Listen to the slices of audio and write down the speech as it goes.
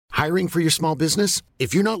Hiring for your small business?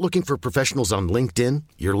 If you're not looking for professionals on LinkedIn,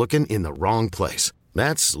 you're looking in the wrong place.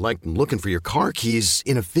 That's like looking for your car keys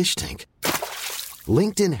in a fish tank.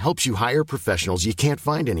 LinkedIn helps you hire professionals you can't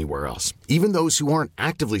find anywhere else, even those who aren't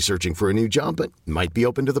actively searching for a new job but might be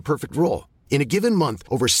open to the perfect role. In a given month,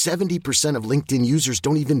 over 70% of LinkedIn users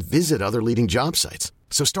don't even visit other leading job sites.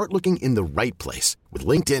 So start looking in the right place. With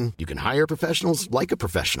LinkedIn, you can hire professionals like a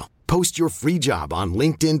professional. Post your free job on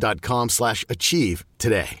linkedin.com/achieve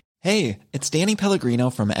today. Hey, it's Danny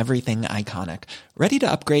Pellegrino from Everything Iconic. Ready to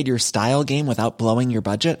upgrade your style game without blowing your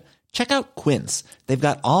budget? Check out Quince. They've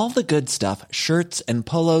got all the good stuff, shirts and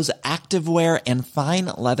polos, activewear, and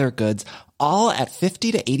fine leather goods, all at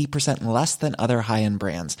 50 to 80% less than other high-end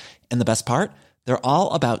brands. And the best part? They're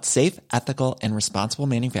all about safe, ethical, and responsible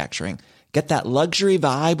manufacturing. Get that luxury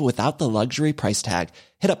vibe without the luxury price tag.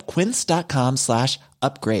 Hit up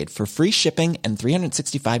quince.com/upgrade for free shipping and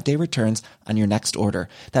 365-day returns on your next order.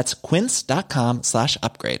 That's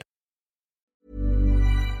quince.com/upgrade.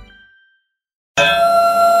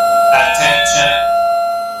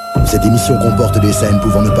 Cette émission comporte des scènes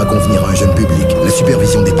pouvant ne pas convenir à un jeune public. La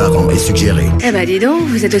supervision des parents est suggérée. Eh ben dis donc,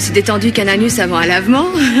 vous êtes aussi détendu qu'un anus avant un lavement.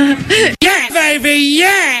 Yeah, baby,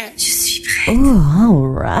 yeah! Je suis prête. Oh, all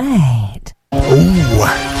right. Oh,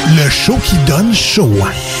 le show qui donne chaud.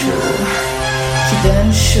 Qui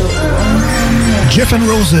donne chaud. Jeff and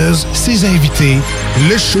Roses, ses invités,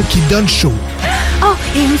 le show qui donne chaud. Oh,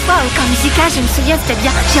 et une fois au camp musical, je me souviens, c'était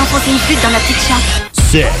bien. J'ai enfoncé une flûte dans la petite chatte.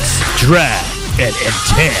 Sex, drag, and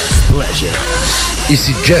intense pleasure.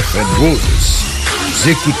 Ici Jeff and Roses. Vous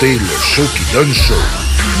écoutez le show qui donne chaud.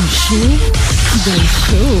 Le show qui donne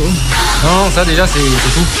chaud. Non, ça déjà, c'est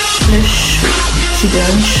tout. Le show qui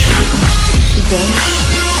donne chaud. Qui donne chaud.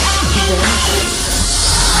 Qui donne chaud.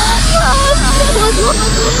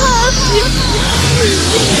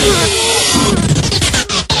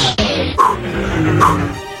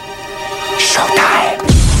 Showtime.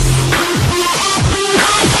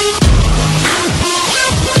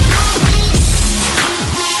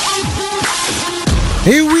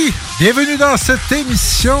 Et oui, bienvenue dans cette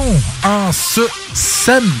émission en ce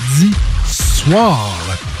samedi soir.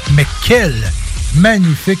 Mais quelle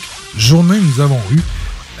magnifique journée nous avons eue.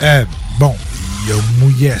 Bon, il a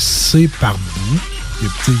mouillassé par bout.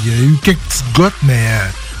 Il y a eu quelques petites gouttes, mais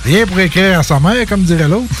rien pour écrire à sa mère, comme dirait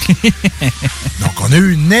l'autre. Donc, on a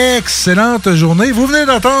eu une excellente journée. Vous venez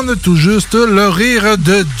d'entendre tout juste le rire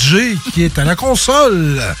de Jay, qui est à la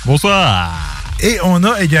console. Bonsoir. Et on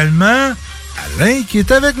a également Alain qui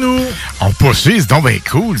est avec nous. On poursuit, c'est donc bien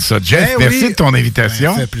cool ça, Jeff. Merci de ton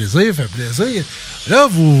invitation. Fait plaisir. Là,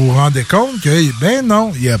 vous vous rendez compte que, ben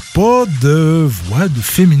non, il n'y a pas de voix de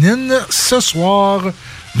féminine ce soir.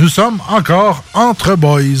 Nous sommes encore entre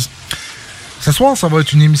boys. Ce soir, ça va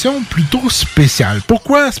être une émission plutôt spéciale.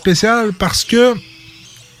 Pourquoi spéciale? Parce que,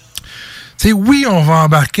 oui, on va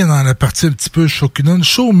embarquer dans la partie un petit peu Shokunan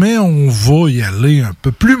Show, mais on va y aller un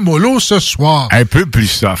peu plus mollo ce soir. Un peu plus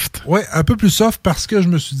soft. Oui, un peu plus soft parce que je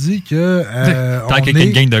me suis dit que... Tant qu'il y a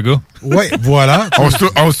une gang de gars. Oui, voilà. On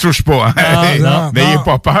se touche pas. Hein? Non, mais il n'y a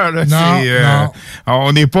pas peur. Là. Non.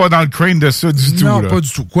 On n'est pas dans le crane de ça du tout. Non, là. pas du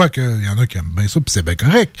tout. Quoique, il y en a qui aiment bien ça, puis c'est bien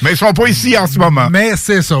correct. Mais ils sont pas ici en ce moment. Mais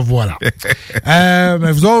c'est ça, voilà.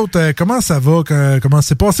 Mais vous autres, comment ça va? Comment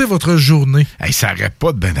s'est passée votre journée? Hey, ça n'arrête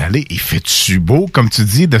pas de bien aller. Il fait-tu beau? Comme tu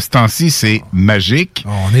dis, de ce temps-ci, c'est magique.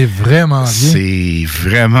 On est vraiment bien. C'est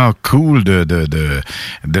vraiment cool de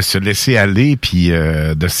se laisser aller, puis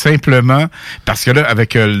de simplement... Parce que là,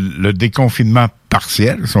 avec le déconfinement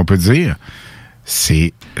partiel, si on peut dire,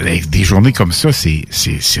 c'est des journées comme ça, c'est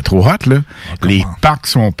trop hot, là. Les parcs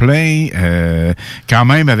sont pleins, quand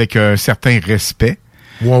même avec un certain respect.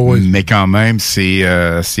 Ouais. Mais quand même, c'est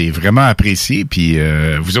vraiment apprécié. Puis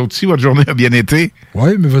vous autres aussi, votre journée a bien été?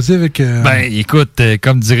 Oui, mais vas-y avec... Ben, écoute,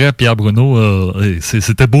 comme dirait Pierre Bruno,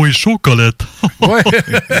 c'était beau et chaud, Colette. Ouais.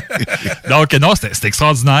 Donc, non, c'était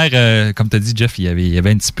extraordinaire. Comme tu as dit, Jeff, il y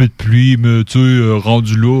avait un petit peu de pluie, mais tu sais,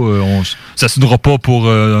 rendu là, ça se donnera pas pour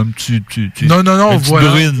un petit... Non, voilà.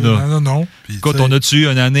 Brune, là. Non. Puis, écoute, on a-tu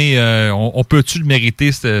une année... on peut-tu le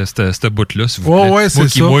mériter, cette bout-là, s'il vous plaît? Ouais, c'est moi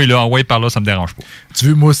ça. Qui mouille, là, en par là, ça me dérange pas. Tu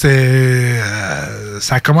vois, moi, ça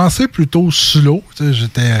a commencé plutôt slow.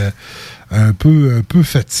 J'étais un peu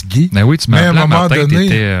fatigué. Ben oui, tu m'as appelé à un moment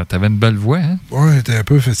donné, t'avais une belle voix, hein? Oui, j'étais un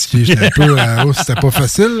peu fatigué. J'étais un peu... c'était pas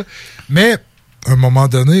facile. Mais, à un moment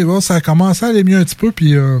donné, ça a commencé à aller mieux un petit peu.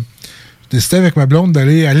 Puis, j'ai décidé avec ma blonde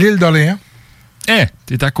d'aller à l'île d'Orléans.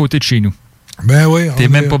 T'es à côté de chez nous. Ben oui. T'es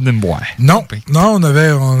même pas venu me boire. Non, on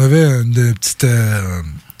avait une petite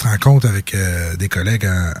rencontre avec des collègues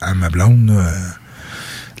à ma blonde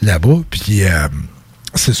là-bas. Puis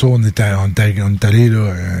C'est ça, on est allé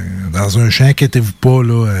là, dans un champ, inquiétez-vous pas,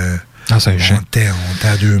 là. C'est un champ. On était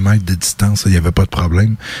à 2 mètres de distance, il n'y avait pas de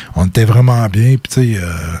problème. On était vraiment bien, puis tu sais,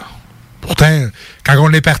 pourtant, quand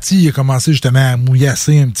on est parti, il a commencé justement à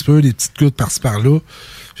mouillasser un petit peu, des petites gouttes par-ci par-là.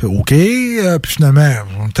 OK, puis finalement,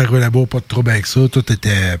 on était arrivé là-bas, pas de trouble avec ça, tout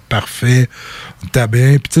était parfait, on était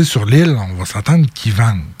bien. Puis tu sais, sur l'île, on va s'entendre qu'ils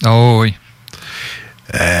vendent. Oh oui.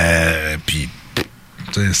 Puis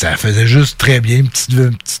ça faisait juste très bien, une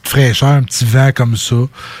petite fraîcheur, un petit vent comme ça.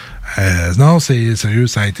 Non, c'est sérieux,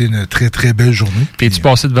 ça a été une très, très belle journée. Puis es-tu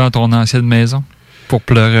passé devant ton ancienne maison pour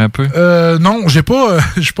pleurer un peu? Non, j'ai pas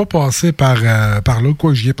passé par là,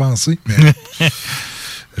 quoi que j'y ai pensé, mais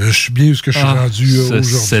je suis bien où je suis rendu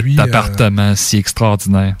aujourd'hui. Cet appartement si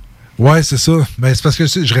extraordinaire. Ouais, c'est ça. Ben, c'est parce que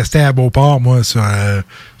je restais à Beauport, moi, sur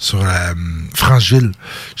Francheville.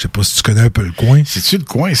 Je sais pas si tu connais un peu le coin. C'est-tu le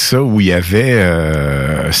coin, ça, où il y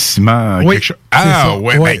avait ciment, oui, quelque chose? Ah,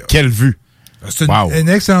 ouais, ben, quelle vue! C'est une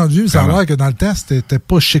excellente vue, mais ça a l'air que dans le temps, c'était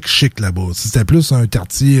pas chic là-bas. C'était plus un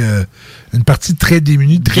quartier, une partie très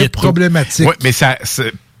démunie, très problématique. Oui, mais ça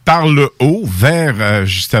par le haut, vers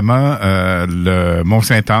justement le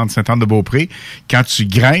Mont-Sainte-Anne, Sainte-Anne-de-Beaupré, quand tu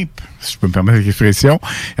grimpes, si je peux me permettre l'expression,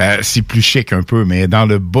 c'est plus chic un peu, mais dans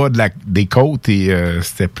le bas des côtes,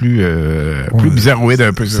 c'était plus bizarroïde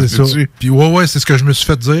un peu. C'est ça. Puis ouais, c'est ce que je me suis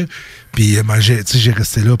fait dire. Puis j'ai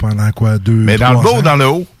resté là pendant quoi, 2 Mais dans le bas ou dans le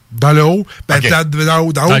haut? Dans le haut. Ben, okay.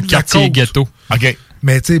 dans le quartier ghetto. OK.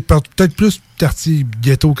 Mais tu sais, peut-être plus quartier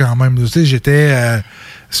ghetto quand même. Tu sais, j'étais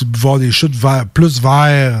sur le boulevard des Chutes plus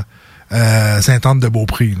vers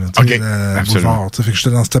Sainte-Anne-de-Beaupré. OK. Absolument. Fait que j'étais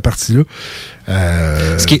dans cette partie-là.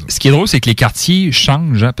 Ce qui est drôle, c'est que les quartiers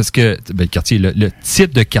changent, hein, parce que le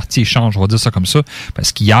type de quartier change, on va dire ça comme ça.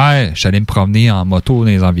 Parce qu'hier, j'allais me promener en moto dans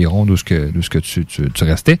les environs d'où ce que tu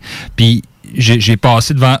restais. Puis j'ai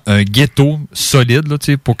passé devant un ghetto solide, là,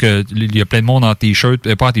 pour que il y a plein de monde en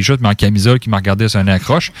t-shirt, pas en t-shirt, mais en camisole qui m'a regardé sur un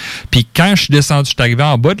accroche. Puis quand je suis descendu, je suis arrivé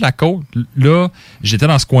en bas de la côte, là, j'étais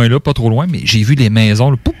dans ce coin-là, pas trop loin, mais j'ai vu les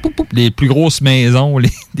maisons, là, les plus grosses maisons,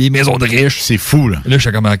 des maisons de riches. C'est fou, là. Là,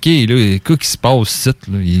 j'étais comme, OK, là, quoi qui se passe ici, là?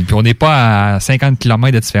 Puis on n'est pas à 50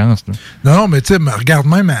 km de différence, là. Non, mais tu sais, regarde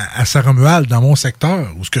même à Saint-Romuald, dans mon secteur,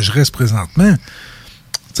 où ce que je reste présentement.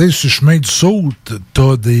 Tu sais, sur le chemin du Sault,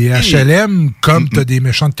 t'as des HLM comme t'as des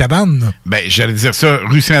méchantes cabanes. Ben, j'allais dire ça.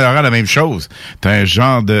 Rue Saint-Laurent, la même chose. T'as un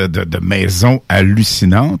genre de maison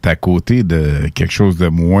hallucinante à côté de quelque chose de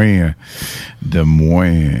moins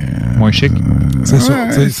chic. C'est ça.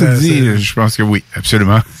 Je pense que oui,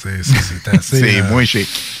 absolument. C'est assez... c'est moins chic.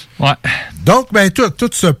 Ouais. Donc, ben, tout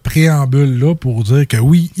ce préambule-là pour dire que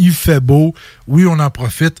oui, il fait beau, oui, on en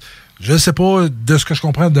profite. Je sais pas, de ce que je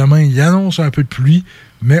comprends, demain, il annonce un peu de pluie,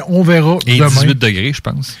 mais on verra demain. 18 degrés, je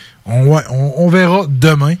pense. On verra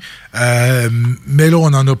demain. Mais là,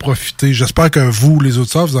 on en a profité. J'espère que vous, les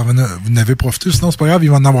auditeurs, vous en avez profité. Sinon, c'est pas grave, il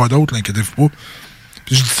va en avoir d'autres, inquiétez-vous pas.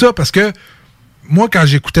 Puis je dis ça parce que moi, quand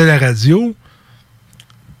j'écoutais la radio,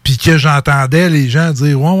 puis que j'entendais les gens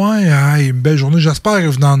dire « Ouais, une belle journée, j'espère que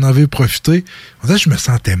vous en avez profité », en fait, je me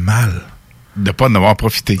sentais mal. De pas en avoir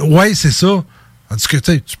profité. Oui, c'est ça. Tandis que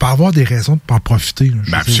tu peux avoir des raisons de ne pas en profiter.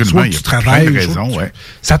 Ben absolument, il y a plein de raisons. Ouais.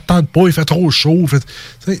 Ça ne te tente pas, il fait trop chaud.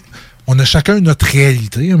 On a chacun notre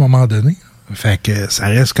réalité à un moment donné. Fait que ça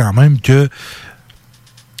reste quand même que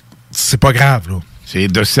c'est pas grave, là. C'est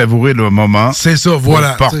de savourer le moment. C'est ça,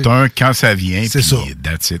 voilà. Opportun quand ça vient. C'est ça.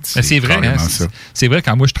 That's it. C'est vrai, hein, c'est vrai,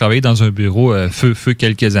 quand moi je travaillais dans un bureau feu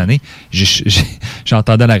quelques années,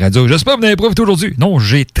 j'entendais à la radio, j'espère que vous avez profité aujourd'hui. Non,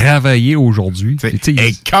 j'ai travaillé aujourd'hui.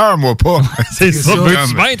 Écœure-moi pas. C'est ça.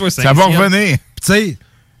 Veux-tu bien, toi, ça va revenir. Tu sais,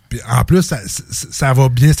 en plus, ça va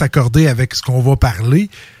bien s'accorder avec ce qu'on va parler,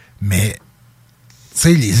 mais tu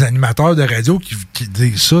sais, les animateurs de radio qui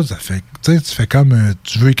disent ça fait, tu fais comme,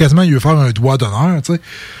 tu veux quasiment lui faire un doigt d'honneur, tu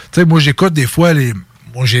sais. Moi, j'écoute des fois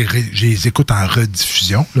moi, j'ai les écoute en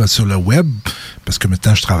rediffusion, là, sur le web, parce que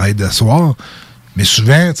maintenant, je travaille de soir. Mais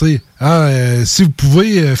souvent, tu sais, si vous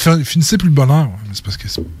pouvez, finissez plus le bonheur. C'est parce que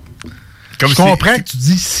je comprends que tu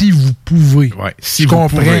dis si vous pouvez. Ouais, si je vous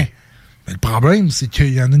comprends. Pouvez. Mais le problème, c'est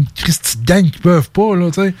qu'il y en a une Christie de gang qui peuvent pas,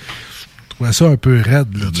 là, tu sais. Ça un peu raide.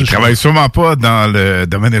 Ils ne travaillent sûrement pas dans le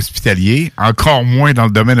domaine hospitalier, encore moins dans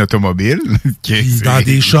le domaine automobile. Dans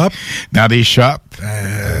des shops. Dans des shops.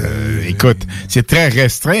 Écoute, c'est très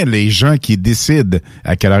restreint les gens qui décident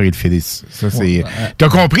à quelle heure ils finissent. Ça, c'est. T'as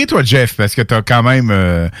compris, toi, Jeff, parce que t'as quand même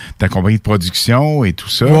ta compagnie de production et tout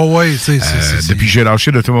ça. Ouais, depuis que j'ai lâché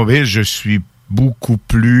l'automobile, je suis beaucoup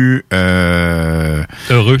plus heureux.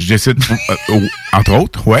 Je décide, entre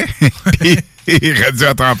autres, ouais. radio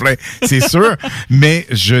à temps plein, c'est sûr, mais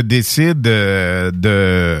je décide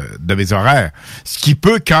de mes horaires. Ce qui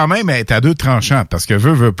peut quand même être à deux tranchants, parce que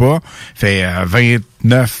veux pas, fait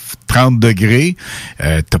 29, 30 degrés,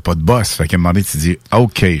 t'as pas de boss. Fait qu'à un moment donné, tu dis,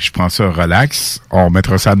 OK, je prends ça relax, on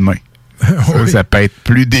remettra ça demain. Ça peut être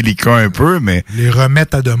plus délicat un peu, mais... Les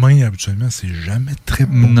remettre à demain, habituellement, c'est jamais très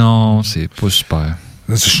bon. Non, c'est pas super.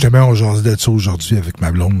 Justement, on jasait de ça aujourd'hui avec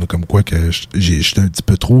ma blonde, là, comme quoi que j'étais un petit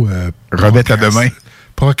peu trop... remettre à demain.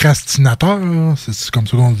 Procrastinateur, là, c'est comme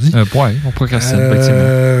ça qu'on dit. Ouais, on procrastine,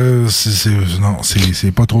 effectivement. Non,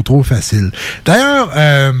 c'est pas trop facile.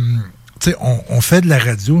 D'ailleurs, tu sais, on fait de la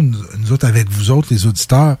radio, nous autres, avec vous autres, les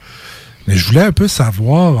auditeurs, mais je voulais un peu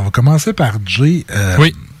savoir, on va commencer par Jay.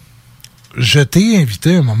 Oui. Je t'ai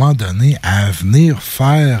invité à un moment donné à venir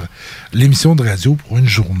faire l'émission de radio pour une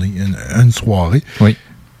journée, une soirée. Oui.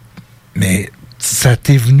 Mais ça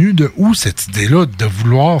t'est venu de où, cette idée-là, de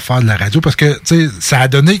vouloir faire de la radio? Parce que, tu sais, ça a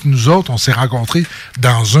donné que nous autres, on s'est rencontrés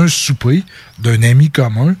dans un souper d'un ami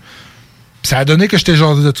commun. Puis ça a donné que je t'ai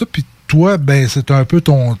jasé de ça. Puis toi, ben, c'était un peu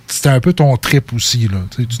ton trip aussi, là.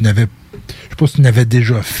 Tu sais, je sais pas si tu n'avais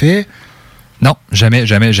déjà fait. Non, jamais.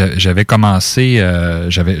 J'avais commencé à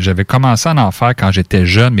en faire quand j'étais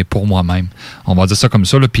jeune, mais pour moi-même. On va dire ça comme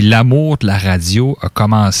ça, là. Puis l'amour de la radio a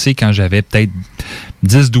commencé quand j'avais peut-être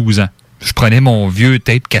 10-12 ans. Je prenais mon vieux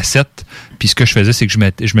tape cassette, puis ce que je faisais, c'est que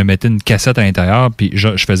je me mettais une cassette à l'intérieur, puis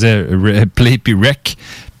je faisais play puis rec,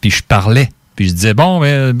 puis je parlais. Puis je disais, bon,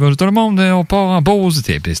 mais tout le monde, on part en pause.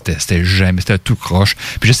 C'était tout croche.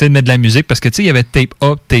 Puis j'essayais de mettre de la musique parce que, tu sais, il y avait tape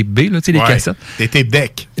A, tape B, là, tu sais, les cassettes. Les tape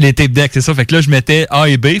deck. Les tape deck, c'est ça. Fait que là, je mettais A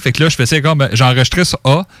et B. Fait que là, je faisais comme, j'enregistrais sur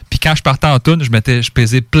A, puis quand je partais en tune, je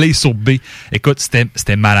pesais play sur B. Écoute,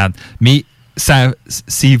 c'était malade. Mais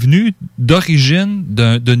c'est venu d'origine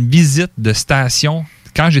d'une visite de station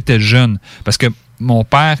quand j'étais jeune. Parce que mon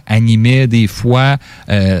père animait des fois,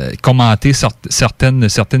 commentait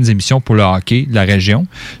certaines émissions pour le hockey de la région.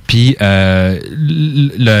 Puis le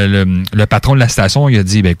patron de la station, il a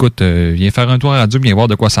dit, ben écoute, viens faire un tour à la radio, viens voir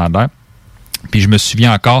de quoi ça a l'air. Puis je me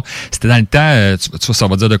souviens encore, c'était dans le temps, tu vois, ça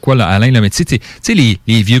va dire de quoi, là, Alain, là, mais tu sais les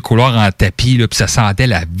vieux couloirs en tapis, là, puis ça sentait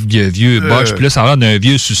la vieux boche, puis là, ça a l'air d'un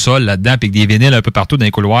vieux sous-sol là-dedans, puis avec des vinyles un peu partout dans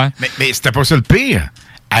les couloirs. Mais c'était pas ça le pire.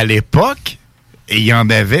 À l'époque, il y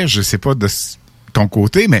en avait, je sais pas de ton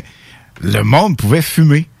côté, mais le monde pouvait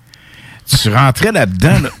fumer. Tu rentrais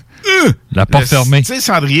là-dedans, là, la porte fermée. Tu sais,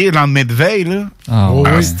 cendrier, le lendemain de veille, là.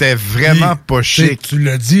 Oui. C'était vraiment pas chic. Tu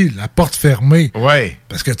l'as dit, la porte fermée. Oui.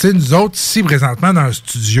 Parce que, tu sais, nous autres, ici, présentement, dans le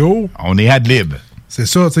studio... On est ad lib. C'est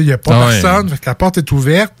ça, tu sais, il n'y a pas personne, fait que la porte est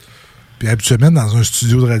ouverte. Puis habituellement, dans un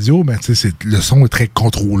studio de radio, ben, tu sais, le son est très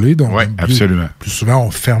contrôlé. Donc, absolument. Plus souvent,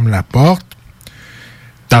 on ferme la porte.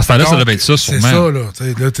 Dans ce temps-là, ça devait être ça, sûrement. C'est ça, là.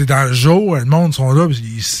 Là, t'es dans le jour, le monde sont là,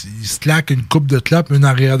 ils se claquent une coupe de clopes, une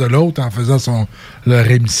arrière de l'autre, en faisant leur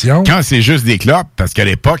émission. Quand c'est juste des clopes, parce qu'à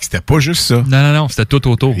l'époque, c'était pas juste ça. Non, c'était tout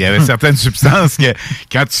autour. Il y avait certaines substances que,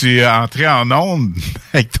 quand tu entrais en onde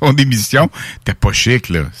avec ton émission, c'était pas chic,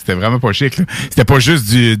 là. C'était vraiment pas chic, là. C'était pas juste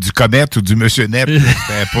du Comet ou du Monsieur Net.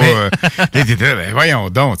 C'était pas... ben, voyons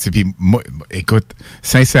donc. Puis moi, écoute,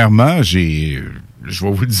 sincèrement, je vais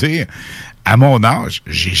vous le dire... À mon âge,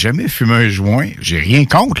 j'ai jamais fumé un joint. J'ai rien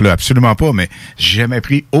contre, là, absolument pas, mais j'ai jamais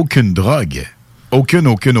pris aucune drogue.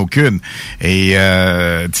 Aucune. Et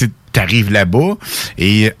tu t'arrives là-bas,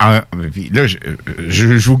 et là,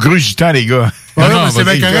 je vous gruge du temps, les gars. C'est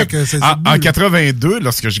bien correct. En 82,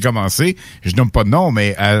 lorsque j'ai commencé, je nomme pas de nom,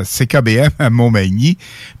 mais à CKBM, à Montmagny,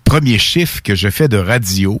 premier chiffre que je fais de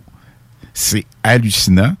radio, c'est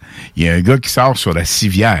hallucinant. Il y a un gars qui sort sur la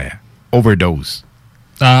civière, overdose.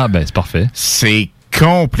 Ah, ben, c'est parfait. C'est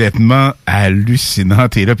complètement hallucinant.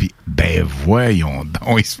 T'es là, puis ben voyons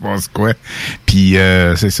donc, il se passe quoi? Puis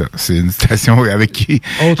c'est ça, c'est une station avec qui...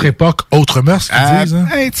 Autre époque, autre mœurs, qu'ils disent. Hein?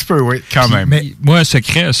 Un petit peu, oui, quand même. Mais moi, un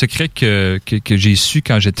secret que j'ai su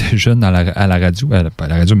quand j'étais jeune à la radio, pas à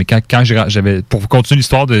la radio, mais quand j'avais... Pour continuer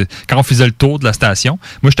l'histoire de... Quand on faisait le tour de la station,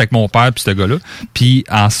 moi, j'étais avec mon père puis ce gars-là, puis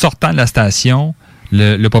en sortant de la station...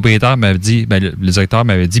 Le propriétaire m'avait dit, le directeur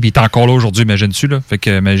m'avait dit, puis il est encore là aujourd'hui, imagine-tu, là. Fait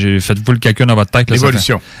que, faites-vous le calcul dans votre tête, là.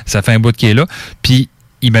 L'évolution. Ça fait un bout qui est là. Puis,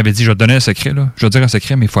 il m'avait dit, je vais te donner un secret, là. Je vais te dire un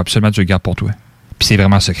secret, mais il faut absolument que tu le gardes pour toi. Puis c'est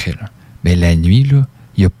vraiment un secret, là. Mais la nuit, là,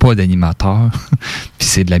 il n'y a pas d'animateur. Puis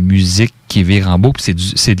c'est de la musique qui vire en beau, puis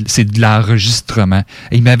c'est de l'enregistrement.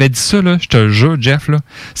 Et il m'avait dit ça, là, je te le jure, Jeff, là.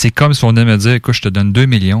 C'est comme si on allait me dire, écoute, je te donne 2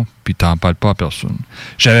 millions, puis t'en parles pas à personne.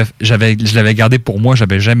 Je l'avais gardé pour moi,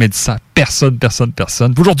 j'avais jamais dit ça à personne.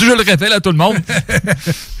 Aujourd'hui, je le révèle à tout le monde.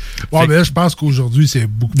 Ouais, mais là, je pense qu'aujourd'hui, c'est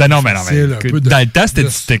beaucoup plus facile. Dans le temps,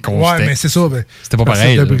 c'était constant. Ouais, mais c'est ça. C'était pas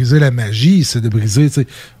pareil. C'est de briser la magie, c'est de briser, tu sais.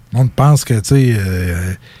 Le monde pense que, tu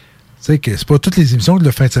sais, que c'est pas toutes les émissions de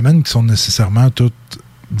la fin de semaine qui sont nécessairement toutes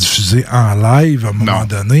diffusées en live à un moment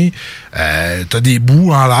donné. T'as des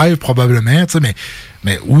bouts en live, probablement, tu sais,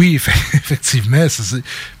 mais oui, effectivement,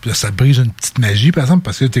 puis là, ça brise une petite magie, par exemple,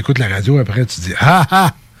 parce que tu écoutes la radio, après, tu dis « Ah,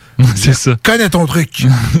 ah! » C'est ça. Connais ton truc.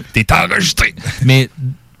 T'es enregistré. Mais,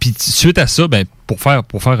 puis suite à ça, ben, pour faire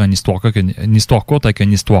une histoire courte avec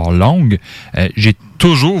une histoire longue, j'ai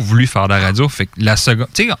toujours voulu faire de la radio. Fait que la seconde,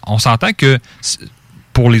 tu sais, on s'entend que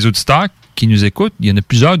pour les auditeurs qui nous écoutent, il y en a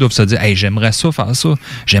plusieurs qui doivent se dire « Hey, j'aimerais ça faire ça.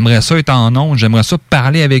 J'aimerais ça être en ondes. J'aimerais ça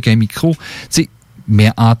parler avec un micro. » Tu sais,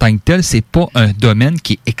 mais en tant que tel, c'est pas un domaine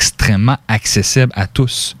qui est extrêmement accessible à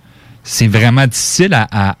tous. C'est vraiment difficile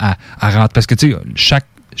à rentrer. Parce que, tu sais,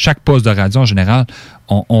 chaque poste de radio, en général,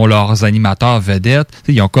 ont leurs animateurs vedettes.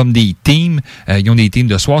 T'sais, ils ont comme des teams. Ils ont des teams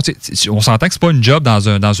de soir. T'sais, on s'entend que c'est pas une job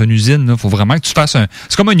dans une usine. Il faut vraiment que tu fasses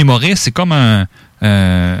c'est comme un humoriste. C'est comme un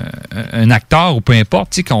acteur ou peu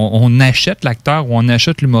importe. On achète l'acteur ou on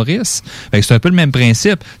achète l'humoriste. C'est un peu le même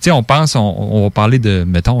principe. T'sais, on pense, on va parler de,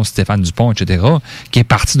 mettons, Stéphane Dupont, etc., qui est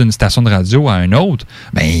parti d'une station de radio à une autre.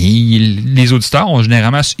 Ben, les auditeurs,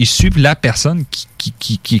 généralement, ils suivent la personne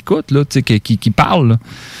qui écoute, là, qui parle. Là.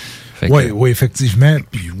 Oui, effectivement.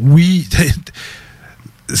 Puis oui,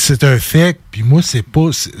 c'est un fait. Puis moi, c'est pas.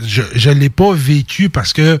 Je l'ai pas vécu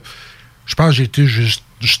parce que je pense que j'étais juste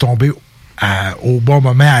tombé au bon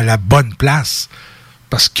moment, à la bonne place.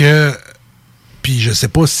 Parce que. Puis je sais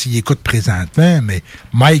pas s'il écoute présentement, mais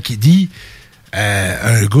Mike, il dit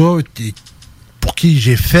un gars pour qui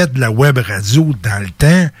j'ai fait de la web radio dans le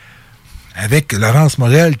temps, avec Laurence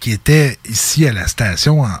Morel qui était ici à la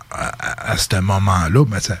station à ce moment-là,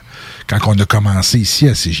 ben quand on a commencé ici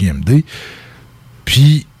à CJMD.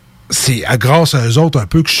 Puis c'est grâce à eux autres un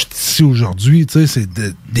peu que je suis ici aujourd'hui, tu sais, c'est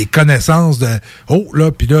des connaissances de « Oh,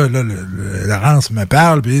 là, puis là, Laurence me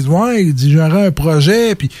parle, puis il dit « Ouais, il dit j'aurais un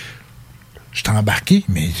projet, puis je t'ai embarqué,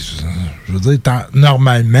 mais je veux dire,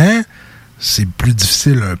 normalement, c'est plus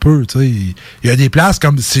difficile un peu, tu sais. Il y a des places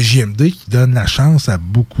comme CJMD qui donnent la chance à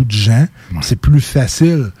beaucoup de gens. Ouais. C'est plus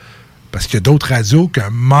facile. Parce qu'il y a d'autres radios que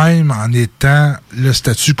même en étant le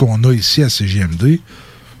statut qu'on a ici à CJMD,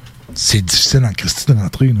 c'est difficile en Christie de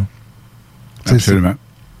rentrer, là. Absolument.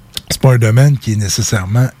 C'est pas un domaine qui est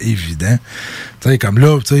nécessairement évident. Tu sais, comme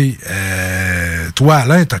là, tu sais, toi,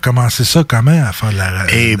 Alain, t'as commencé ça comment à faire de la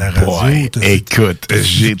radio? Boy, écoute,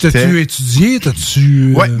 t'as-tu étudié?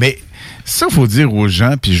 T'as-tu... Ouais, mais ça, il faut dire aux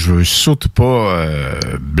gens, puis je veux surtout pas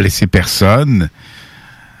blesser personne,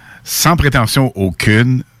 sans prétention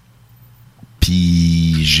aucune.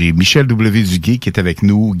 Puis j'ai Michel W. Duguay qui est avec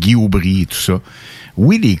nous, Guy Aubry et tout ça.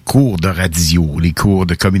 Oui, les cours de radio, les cours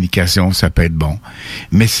de communication, ça peut être bon,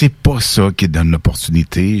 mais c'est pas ça qui donne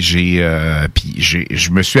l'opportunité.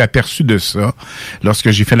 Je me suis aperçu de ça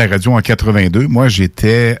lorsque j'ai fait la radio en 82. Moi,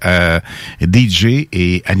 j'étais DJ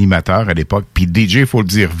et animateur à l'époque. Puis DJ, il faut le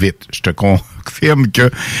dire vite. Je te confirme que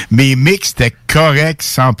mes mix étaient corrects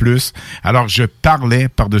sans plus. Alors, je parlais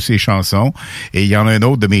par-dessus les chansons. Et il y en a un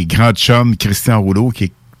autre de mes grands chums, Christian Rouleau, qui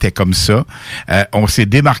était comme ça. On s'est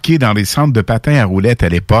démarqué dans les centres de patins à roulettes à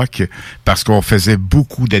l'époque parce qu'on faisait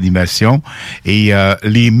beaucoup d'animation. Et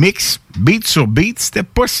les mix, beat sur beat, c'était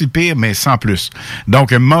pas si pire, mais sans plus.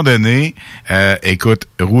 Donc, à un moment donné, écoute,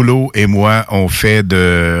 Rouleau et moi, on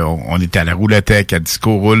était à la Roulettech, à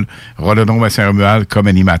Disco Roule, Rolodrome à Saint-Romuald comme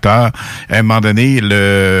animateur. À un moment donné,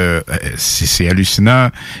 c'est hallucinant.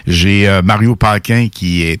 J'ai Mario Paquin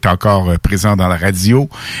qui est encore présent dans la radio.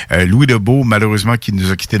 Louis Lebeau, malheureusement, qui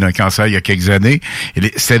nous a quitté d'un cancer il y a quelques années.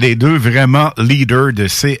 C'est les deux vraiment leaders de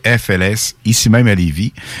CFLS, ici même à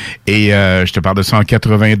Lévis. Et je te parle de ça en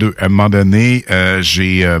 82. À un moment donné,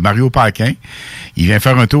 j'ai Mario Paquin. Il vient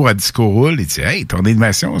faire un tour à Disco Roule. Il dit « Hey, ton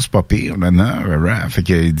animation, c'est pas pire, maintenant. » Fait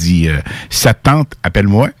qu'il dit « Si ça te tente,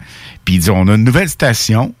 appelle-moi. » Puis il dit « On a une nouvelle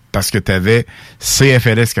station. » Parce que tu avais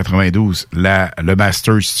CFLS 92, le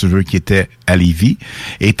master, si tu veux, qui était à Lévis.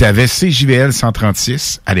 Et tu avais CJVL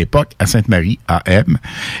 136, à l'époque, à Sainte-Marie, AM.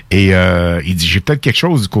 Et il dit, j'ai peut-être quelque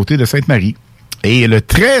chose du côté de Sainte-Marie. Et le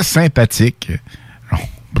très sympathique,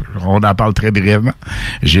 on en parle très brièvement,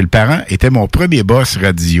 Gilles Parent était mon premier boss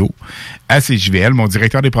radio à CJVL, mon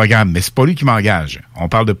directeur des programmes. Mais c'est pas lui qui m'engage. On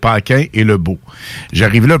parle de Paquin et Lebeau.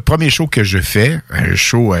 J'arrive là, le premier show que je fais, un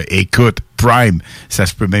show, écoute, Prime, ça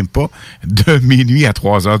se peut même pas, de minuit à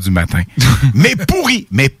 3 heures du matin. mais pourri.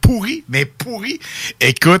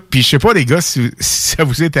 Écoute, puis je sais pas les gars si ça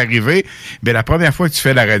vous est arrivé, mais la première fois que tu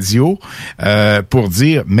fais la radio, pour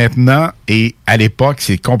dire maintenant et à l'époque,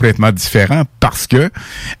 c'est complètement différent parce que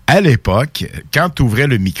à l'époque, quand tu ouvrais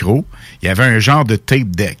le micro, il y avait un genre de tape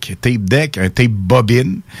deck, un tape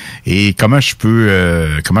bobine. Et comment je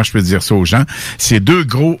peux dire ça aux gens? C'est 2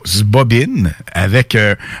 grosses bobines avec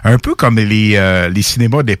un peu comme les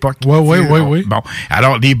cinémas d'époque. Oui. Bon,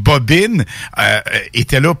 alors les bobines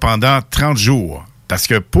étaient là pendant 30 jours. Parce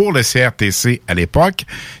que pour le CRTC, à l'époque,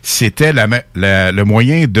 c'était le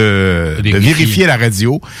moyen de vérifier la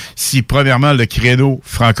radio, si premièrement le créneau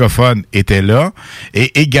francophone était là,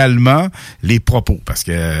 et également les propos. Parce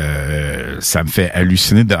que ça me fait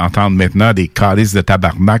halluciner d'entendre maintenant des calices de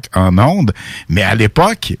tabarnak en ondes. Mais à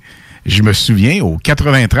l'époque, je me souviens, au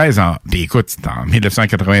 93, écoute, en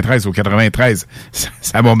 1993, au 93,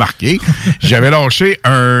 ça m'a marqué. J'avais lâché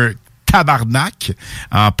un tabarnak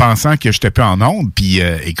en pensant que j'étais pas en onde. Puis,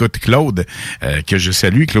 écoute, Claude, que je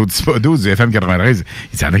salue, Claude Thibodeau du FM 93,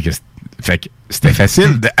 il savait que c'était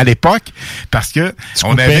facile à l'époque parce que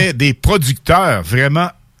on avait des producteurs vraiment...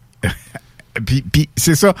 puis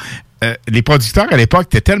c'est ça. Les producteurs à l'époque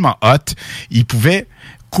étaient tellement hot, ils pouvaient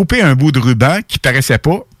couper un bout de ruban qui paraissait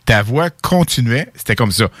pas, ta voix continuait, c'était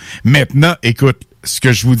comme ça. Maintenant, écoute, ce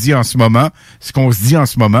que je vous dis en ce moment, ce qu'on se dit en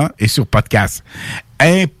ce moment est sur podcast.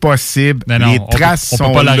 Impossible. Les traces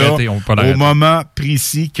sont là au moment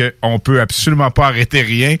précis qu'on peut absolument pas arrêter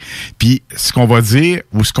rien. Puis ce qu'on va dire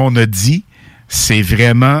ou ce qu'on a dit, c'est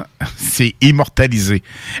immortalisé.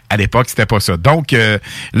 À l'époque, c'était pas ça. Donc,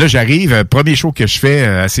 là, j'arrive, premier show que je fais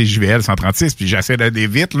à CJVL 136, puis j'essaie d'aller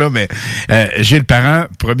vite, là, mais j'ai le parent,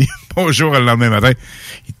 premier bonjour le lendemain matin.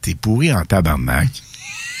 T'es pourri en tabarnak.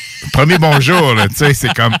 Premier bonjour, là, tu sais,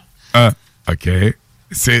 c'est comme, OK.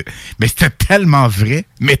 Mais c'était tellement vrai.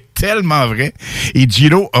 Et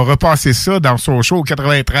Gino a repassé ça dans son show au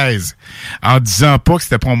 93, en disant pas que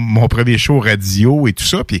c'était pour mon premier show radio et tout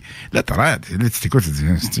ça. Puis là, tu t'écoutes, tu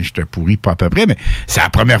dis, je te pourris pas à peu près, mais c'est la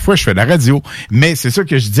première fois que je fais de la radio. Mais c'est ça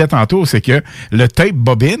que je disais tantôt, c'est que le tape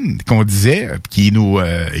bobine qu'on disait, qui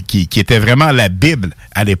était vraiment la Bible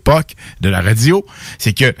à l'époque de la radio,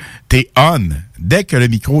 c'est que t'es on. Dès que le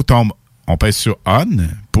micro tombe, on pèse sur on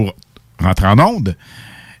pour rentrer en onde.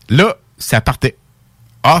 Là, ça partait.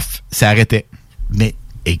 Off, ça arrêtait. Mais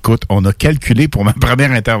écoute, on a calculé pour ma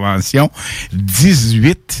première intervention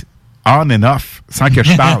 18 on and off sans que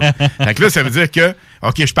je parle. Fait que là, ça veut dire que,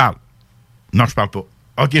 OK, je parle. Non, je parle pas.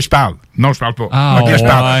 OK, je parle. Non, je parle pas. OK, je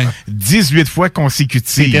parle. 18 fois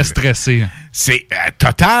consécutives. C'était stressé. C'est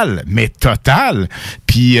total.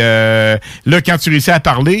 Puis là, quand tu réussis à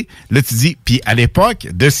parler, là, tu dis... Puis à l'époque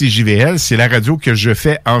de CJVL, c'est la radio que je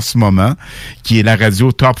fais en ce moment, qui est la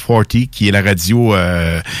radio Top 40, qui est la radio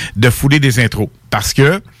de foulée des intros. Parce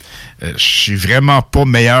que je suis vraiment pas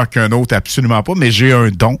meilleur qu'un autre, absolument pas, mais j'ai un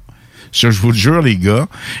don. Ça, je vous le jure, les gars.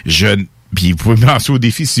 Puis vous pouvez me lancer au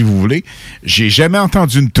défi si vous voulez. J'ai jamais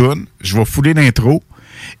entendu une toune. Je vais fouler l'intro.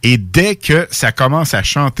 Et dès que ça commence à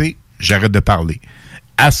chanter, j'arrête de parler.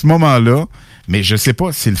 À ce moment-là, mais je sais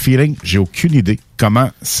pas, c'est le feeling. J'ai aucune idée comment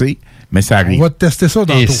c'est, mais ça arrive. On va te tester ça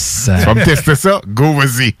dans Tu vas me tester ça? Go,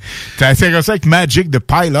 vas-y. T'as essayé ça avec Magic de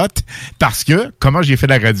Pilot, parce que, comment j'ai fait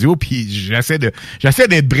la radio, puis j'essaie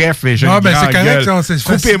d'être bref, mais j'ai une grande c'est correct, gueule. c'est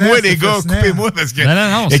coupez-moi, les gars, coupez-moi, parce que...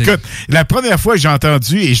 Non, écoute, la première fois que j'ai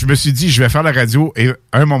entendu, et je me suis dit, je vais faire la radio, et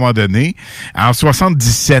à un moment donné, en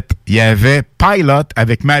 77, il y avait Pilot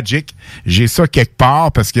avec Magic. J'ai ça quelque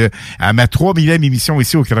part, parce que à ma 3 000e émission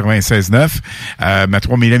ici au 96.9, ma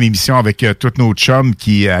 3 000e émission avec tous nos chums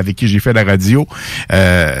avec qui j'ai fait la radio,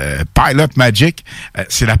 Pilot Magic,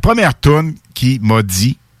 c'est la première tune qui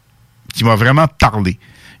m'a vraiment parlé.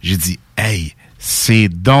 J'ai dit, hey, c'est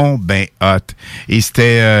donc ben hot. Et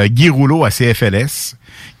c'était Guy Rouleau à CFLS,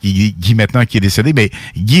 Guy maintenant qui est décédé, mais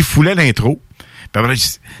Guy foulait l'intro. Puis après,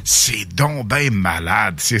 c'est donc ben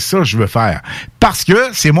malade. C'est ça que je veux faire. Parce que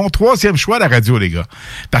c'est mon 3e choix à la radio, les gars.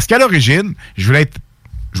 Parce qu'à l'origine, je voulais être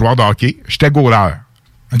joueur de hockey. J'étais goaler.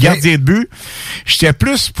 Okay. Gardien de but, j'étais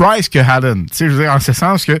plus Price que Allen. Tu sais, je veux dire, en ce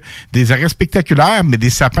sens que des arrêts spectaculaires, mais des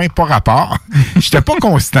sapins pas rapport. J'étais pas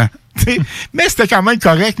constant. T'sais, mais c'était quand même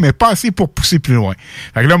correct, mais pas assez pour pousser plus loin.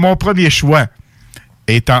 Fait que là, mon premier choix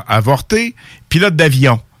étant avorté, pilote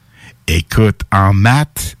d'avion. Écoute, en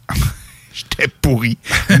maths, j'étais pourri.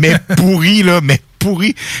 Mais pourri, là, mais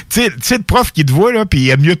pourri. Tu sais, le prof qui te voit, là, puis il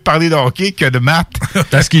aime mieux te parler de hockey que de maths.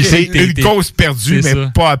 Parce qu'il c'est une cause perdue,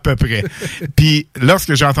 mais pas à peu près. Puis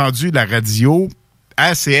lorsque j'ai entendu la radio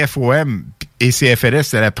à CFOM, et CFLS,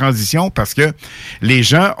 c'est la transition parce que les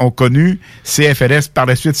gens ont connu CFLS, par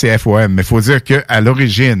la suite CFOM. Mais il faut dire qu'à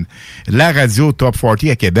l'origine, la radio Top 40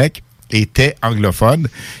 à Québec était anglophone,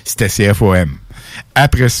 c'était CFOM.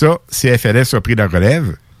 Après ça, CFLS a pris la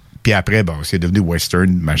relève, puis après, bon, c'est devenu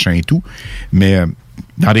Western, machin et tout. Mais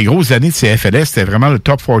dans les grosses années de CFLS, c'était vraiment le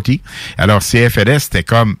Top 40. Alors, CFLS, c'était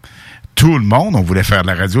comme tout le monde, on voulait faire de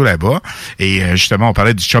la radio là-bas. Et justement, on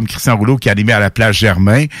parlait du chum Christian Rouleau qui animait à la Plage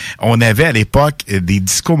Germain. On avait à l'époque des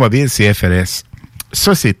discos mobiles CFLS.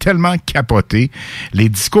 Ça, c'est tellement capoté. Les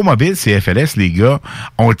discos mobiles CFLS, les gars,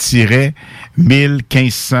 on tirait 1000,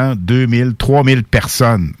 1500, 2000, 3000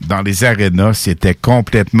 personnes dans les arénas. C'était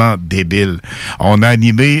complètement débile. On a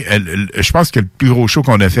animé, je pense que le plus gros show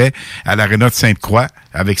qu'on a fait à l'aréna de Sainte-Croix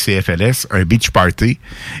avec CFLS, un beach party,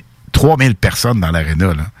 3000 personnes dans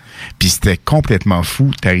l'aréna, là. Puis c'était complètement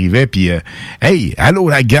fou. T'arrivais, puis hey, allô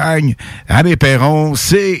la gang, allez Perron,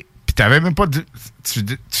 c'est... Puis t'avais même pas...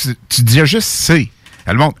 Tu disais juste c'est.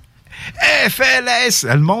 Le monde, FLS!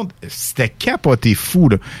 Le monde, c'était capoté fou,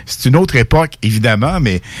 là. C'est une autre époque, évidemment,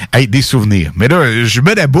 mais hey, des souvenirs. Mais là, je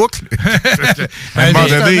mets la boucle. À un moment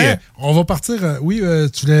donné... On va partir... oui,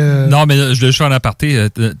 tu l'as... Non, mais je le fais en aparté.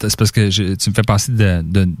 C'est parce que tu me fais penser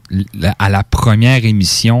à la première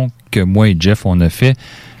émission que moi et Jeff, on a fait.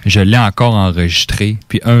 Je l'ai encore enregistré.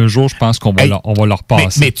 Puis un jour, je pense qu'on va, on va le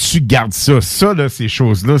repasser. Mais tu gardes ça. Ça, là, ces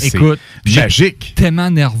choses-là, écoute, c'est magique. Tellement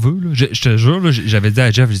nerveux. Là. Je te jure, là, j'avais dit à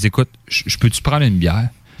Jeff, je dis, écoute, je peux-tu prendre une bière?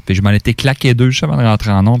 Puis je m'en étais claqué 2 juste avant de rentrer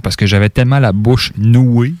en onde parce que j'avais tellement la bouche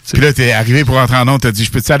nouée. T'sais. Puis là, t'es arrivé pour rentrer en onde, t'as dit, je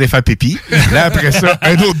peux-tu aller faire pipi? Là, après ça,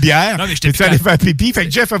 un autre bière. Non, mais je peux-tu aller faire pipi? Fait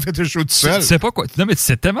que Jeff a fait le show tout seul. Tu sais pas quoi. Non, mais tu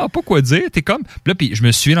sais tellement pas quoi dire. T'es comme. Puis je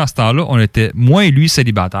me souviens dans ce temps-là, on était, moi et lui,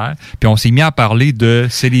 célibataires. Puis on s'est mis à parler de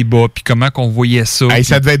célibat. Puis comment qu'on voyait ça. Hey,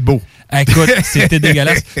 ça devait être beau. Écoute, c'était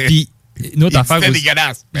dégueulasse. Puis. Une autre affaire, c'était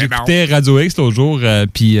dégueulasse. J'écoutais Radio X l'autre jour,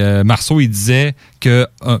 puis Marceau, il disait que...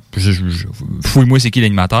 fouille-moi, c'est qui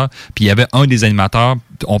l'animateur? Puis il y avait un des animateurs,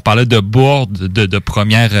 on parlait de board de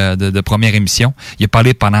première émission. Il a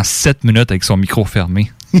parlé pendant 7 minutes avec son micro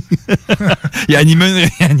fermé. Il a animé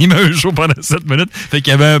un show pendant 7 minutes. Fait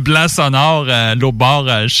qu'il y avait un blanc sonore à l'autre bord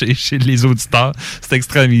chez les auditeurs. C'était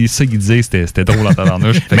extrêmement ça qu'il disait. C'était drôle en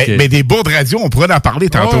tabarnouche. Mais des bourgs de radio, on pourrait en parler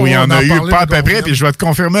tantôt. Il y en a eu pas à peu près. Puis je vais te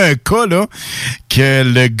confirmer un cas là, que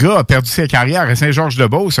le gars a perdu sa carrière à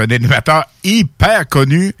Saint-Georges-de-Beauce, un animateur hyper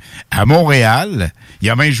connu à Montréal. Il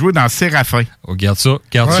a même joué dans Séraphin. Oh, garde ça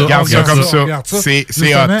comme ça.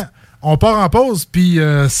 C'est hot. On part en pause, puis tu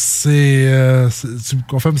me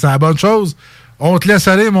confirmes, c'est la bonne chose. On te laisse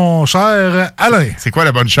aller, mon cher Alain. C'est quoi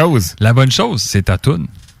la bonne chose? La bonne chose, c'est ta toune.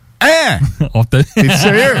 Hein? T'es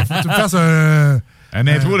sérieux? Faut que tu me fasses un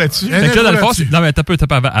intro là-dessus. Fait que là, dans le fond, non, mais t'as peu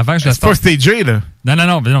avant que je la starte. C'est pas stagé, là?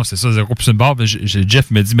 Non, c'est ça, 0 plus une barre. Jeff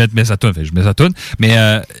me dit, mets sa toune. Fait que je mets sa toune.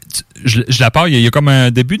 Mais je la pars, il y a comme un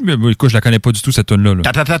début, mais écoute, je la connais pas du tout, cette toune-là.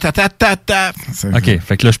 Là. Ta. OK,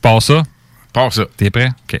 fait que là, je pars ça. Pars ça. T'es prêt?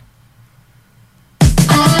 OK.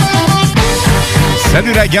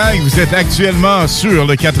 Salut la gang, vous êtes actuellement sur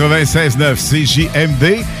le 96.9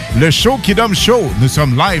 CJMD, le show qui donne chaud. Nous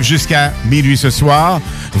sommes live jusqu'à minuit ce soir.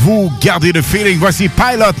 Vous gardez le feeling. Voici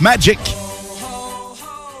Pilot Magic.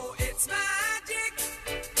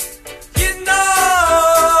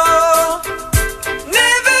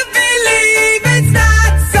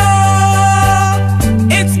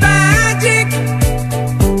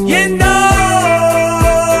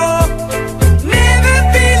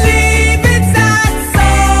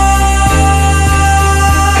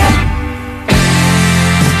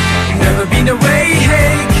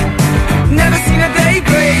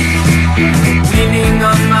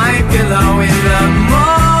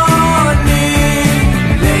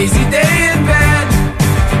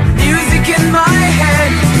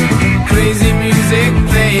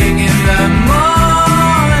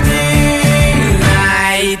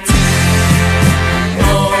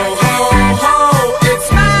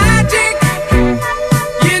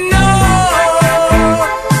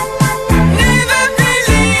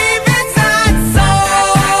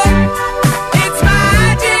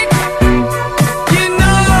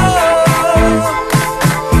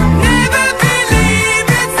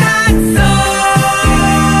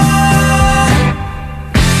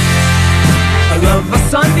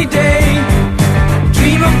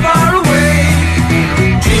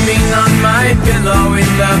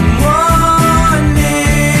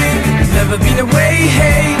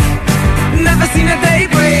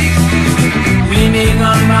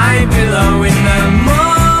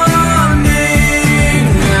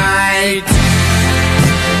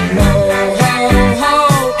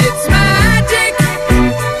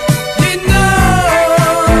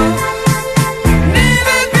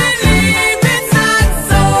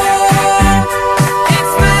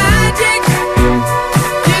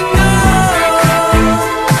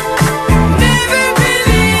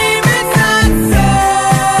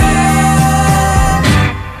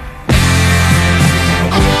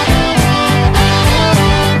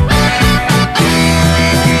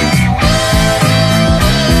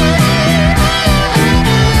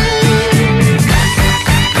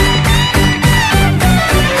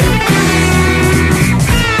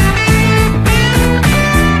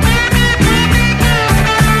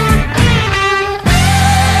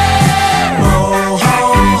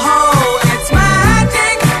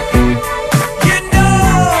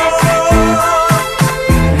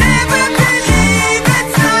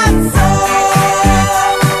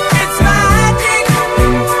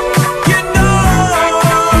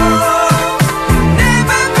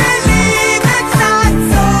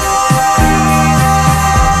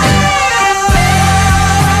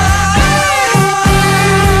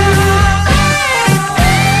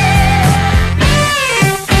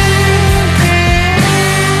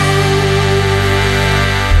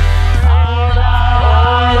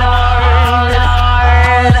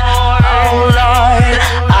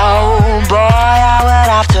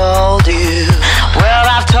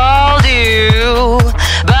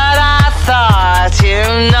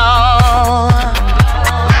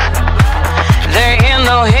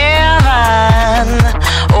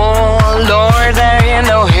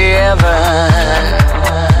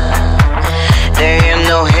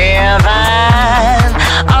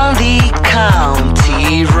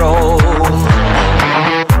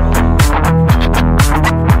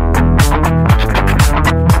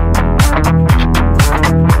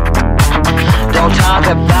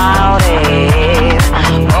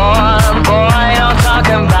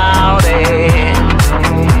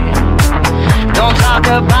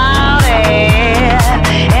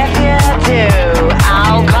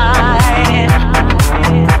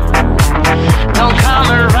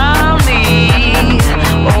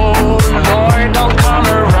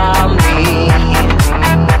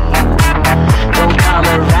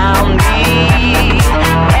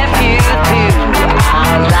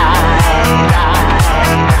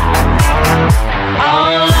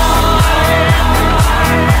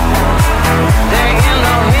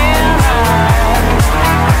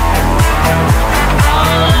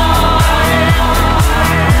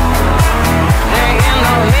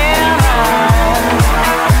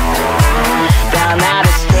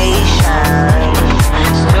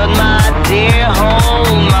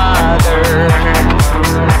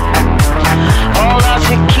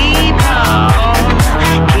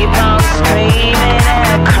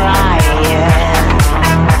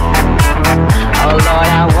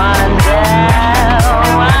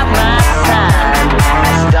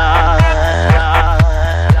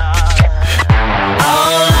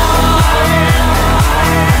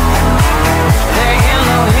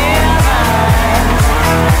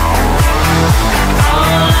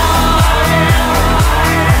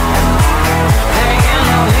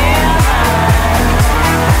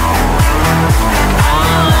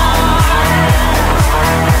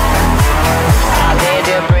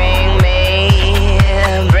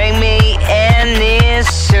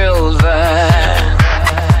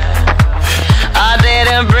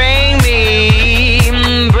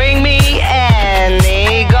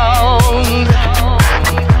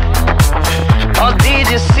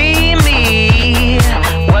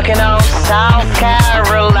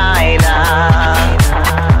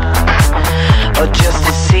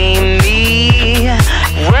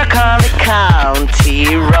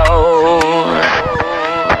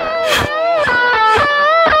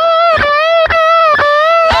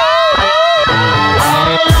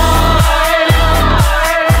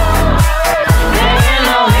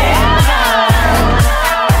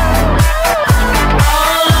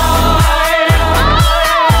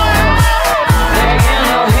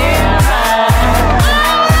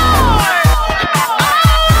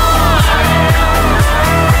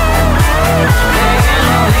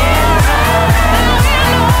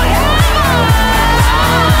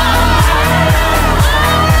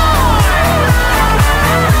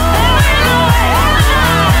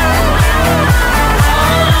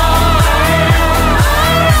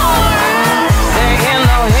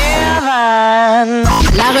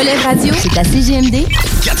 la CGMD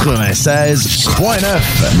 96.9,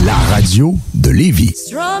 la radio de Lévis.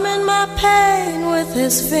 Strumming my pain with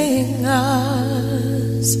his fingers,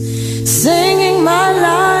 singing my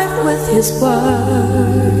life with his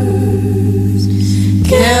words,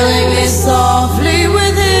 killing me softly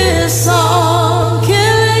with his song,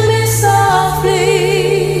 killing me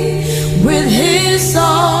softly with his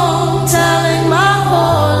song, telling my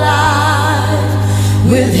whole life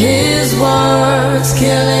with his words,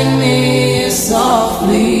 killing me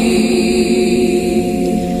softly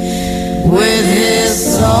with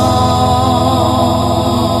his song.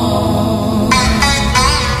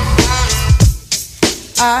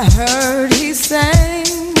 I heard he sang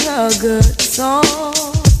a good song,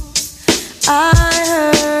 I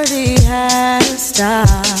heard he had a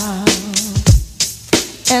style,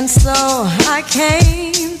 and so I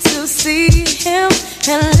came to see him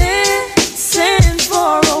and listen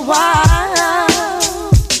for a while.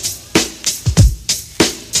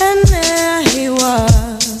 And there he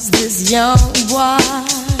was, this young boy,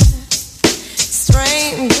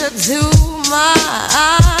 stranger to my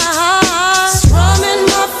eyes, strumming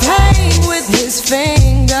my pain with his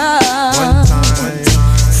fingers,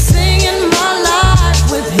 singing my life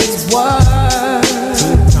with his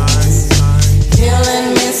words,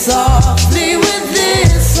 killing me softly with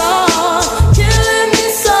this song, killing me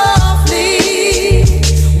softly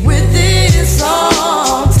with this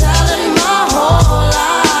song, telling my whole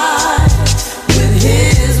life with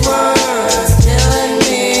his words, killing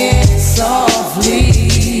me softly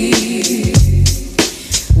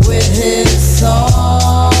with his song.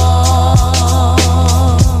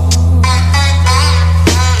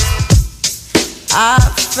 I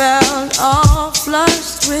felt all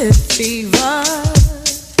flushed with fever,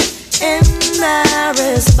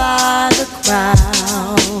 embarrassed by the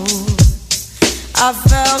crowd. I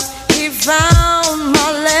felt he found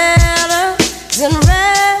my letters and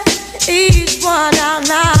read each one out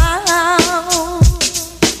loud.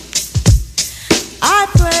 I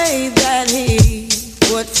prayed that he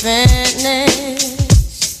would finish,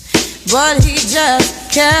 but he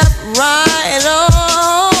just kept right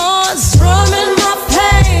on, strumming my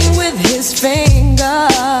pain with his fingers,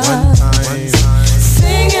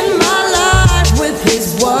 singing my life with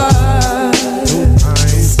his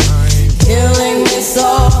words, killing me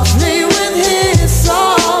softly with his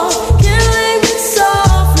song, killing me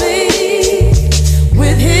softly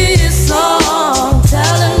with his song,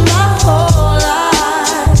 telling my whole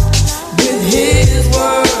life with his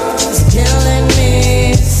words, killing me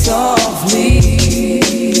softly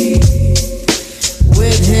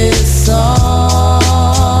with his song.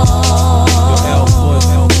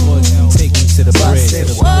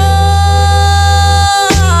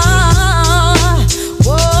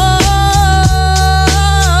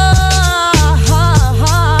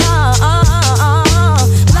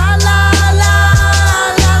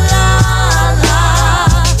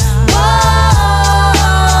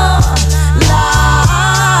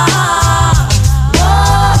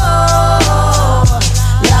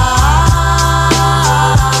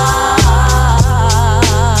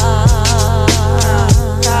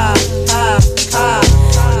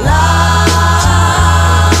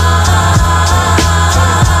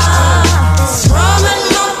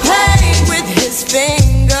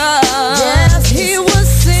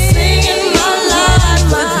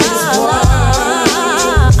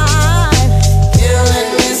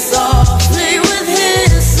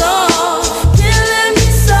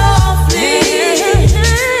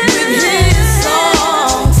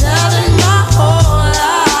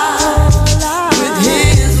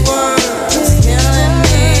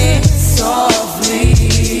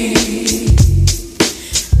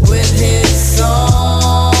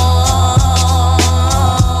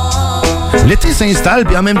 L'été s'installe,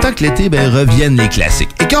 puis en même temps que l'été, reviennent les classiques.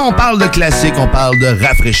 Et quand on parle de classiques, on parle de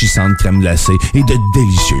rafraîchissantes crèmes glacées et de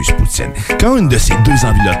délicieuses poutines. Quand une de ces deux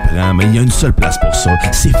enveloppes prend, il y a une seule place pour ça,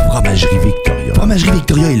 c'est Fromagerie Victoria. Fromagerie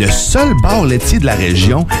Victoria est le seul bar laitier de la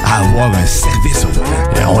région à avoir un service au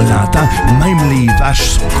volant. Et on l'entend, même les vaches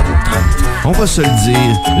sont contentes. On va se le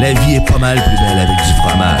dire, la vie est pas mal plus belle avec du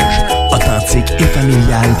fromage. Authentique et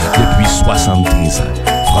familial depuis 73 ans.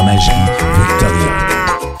 Fromagerie Victoria.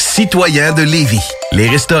 Citoyens de Lévis, les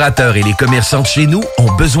restaurateurs et les commerçants de chez nous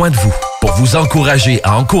ont besoin de vous. Pour vous encourager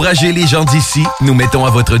à encourager les gens d'ici, nous mettons à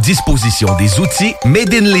votre disposition des outils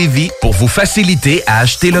Made in Lévis pour vous faciliter à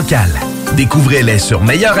acheter local. Découvrez-les sur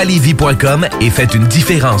meilleuralevis.com et faites une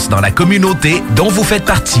différence dans la communauté dont vous faites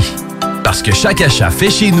partie. Parce que chaque achat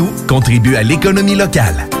fait chez nous contribue à l'économie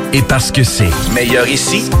locale. Et parce que c'est meilleur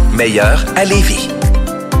ici, meilleur à Lévis.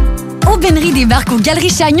 Aubainerie débarque aux Galeries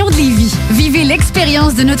Chagnon de Lévis. Vivez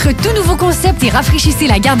l'expérience de notre tout nouveau concept et rafraîchissez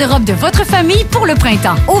la garde-robe de votre famille pour le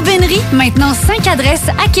printemps. Aubainerie, maintenant 5 adresses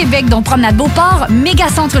à Québec, dont Promenade Beauport,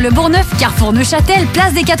 Mégacentre Le Bourgneuf, Carrefour Neuchâtel,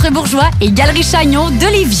 Place des Quatre Bourgeois et Galerie Chagnon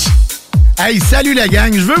de Lévis. Hey, salut la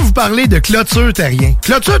gang, je veux vous parler de Clôture Terrien.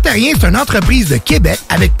 Clôture Terrien, c'est une entreprise de Québec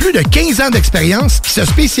avec plus de 15 ans d'expérience qui se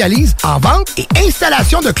spécialise en vente et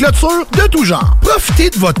installation de clôtures de tout genre. Profitez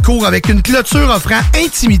de votre cour avec une clôture offrant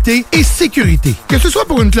intimité et sécurité. Que ce soit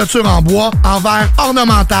pour une clôture en bois, en verre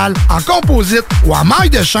ornemental, en composite ou en maille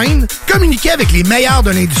de chaîne, communiquez avec les meilleurs de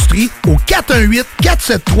l'industrie au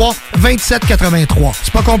 418-473-2783.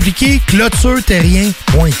 C'est pas compliqué,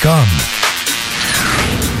 clôtureterrien.com.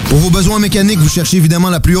 Pour vos besoins mécaniques, vous cherchez évidemment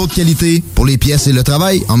la plus haute qualité pour les pièces et le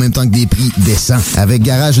travail, en même temps que des prix décents. Avec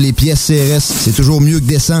Garage Les Pièces CRS, c'est toujours mieux que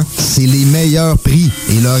décent. C'est les meilleurs prix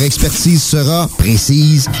et leur expertise sera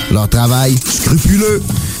précise, leur travail scrupuleux.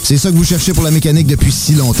 C'est ça que vous cherchez pour la mécanique depuis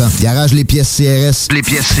si longtemps. Garage Les Pièces CRS. Les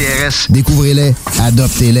pièces CRS. Découvrez-les,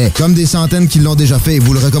 adoptez-les. Comme des centaines qui l'ont déjà fait,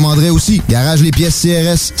 vous le recommanderez aussi. Garage Les Pièces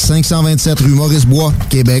CRS, 527 rue Maurice-Bois,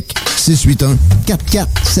 Québec,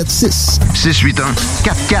 681-4476.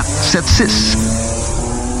 681-4476.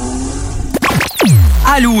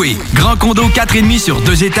 À louer. Grand condo 4,5 sur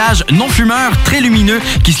 2 étages, non-fumeur, très lumineux,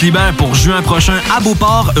 qui se libère pour juin prochain à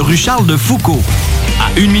Beauport, rue Charles-de-Foucault. À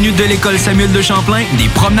 1 minute de l'école Samuel de Champlain, des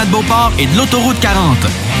promenades Beauport et de l'autoroute 40.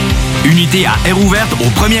 Unité à air ouverte au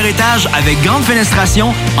premier étage avec grande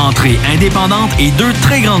fenestration, entrée indépendante et 2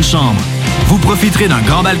 très grandes chambres. Vous profiterez d'un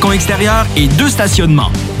grand balcon extérieur et 2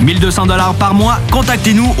 stationnements. 1 200 $ par mois.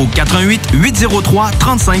 Contactez-nous au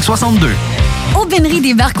 88-803-3562. Aubainerie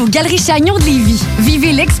débarque aux Galeries Chagnon de Lévis.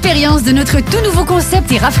 Vivez l'expérience de notre tout nouveau concept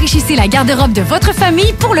et rafraîchissez la garde-robe de votre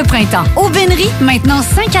famille pour le printemps. Aubainerie, maintenant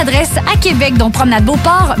 5 adresses à Québec, dont Promenade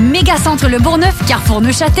Beauport, Mégacentre Le Bourgneuf, Carrefour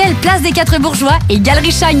Neuchâtel, Place des Quatre Bourgeois et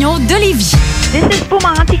Galerie Chagnon de Lévis. This is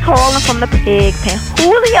Bumanti calling from the pig pen.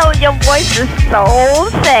 Julio, your voice is so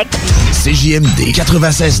sexy. CJMD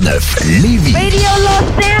 96.9, Lévis. Radio Los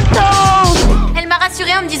Santos! Elle m'a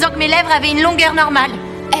rassurée en me disant que mes lèvres avaient une longueur normale.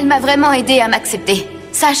 Elle m'a vraiment aidée à m'accepter.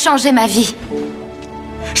 Ça a changé ma vie.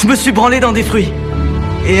 Je me suis branlé dans des fruits.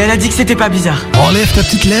 Et elle a dit que c'était pas bizarre. Enlève ta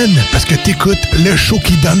petite laine, parce que t'écoutes le show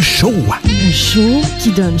qui donne chaud. Le show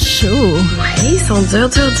qui donne chaud. Ouais, ils sont durs.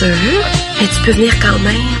 Mais tu peux venir quand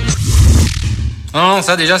même. Non,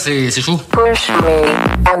 ça déjà, c'est chaud. Push me,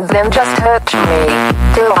 and then just touch me,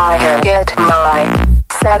 till I get my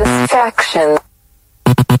satisfaction.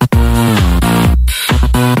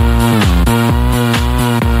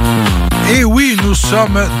 Et oui, nous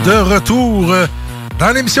sommes de retour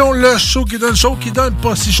dans l'émission Le Show qui donne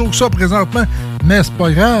pas si chaud que ça présentement, mais c'est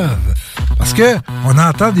pas grave, parce que on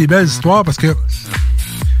entend des belles histoires, parce que je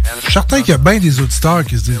suis certain qu'il y a bien des auditeurs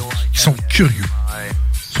qui se disent, qui sont curieux.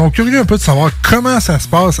 Ils sont curieux un peu de savoir comment ça se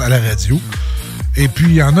passe à la radio. Et puis,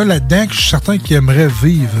 il y en a là-dedans que je suis certain qui aimeraient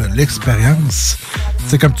vivre l'expérience.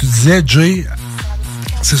 C'est comme tu disais, Jay,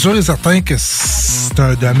 c'est sûr et certain que c'est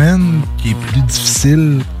un domaine qui est plus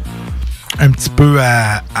difficile un petit peu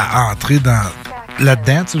à entrer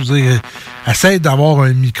là-dedans. Tu sais, je veux dire, essaye d'avoir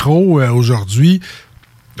un micro aujourd'hui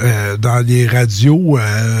dans les radios.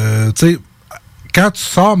 Tu sais, quand tu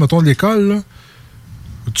sors, mettons, de l'école, là,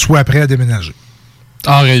 tu sois prêt à déménager.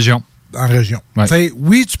 En région. Ouais.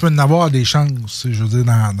 Oui, tu peux en avoir des chances, je veux dire,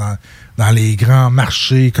 dans les grands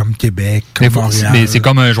marchés comme Québec, comme Montréal. Mais c'est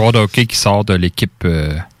comme un joueur de hockey qui sort de l'équipe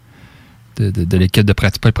de l'équipe de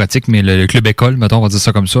pratique, pas de pratique, mais le club école, mettons, on va dire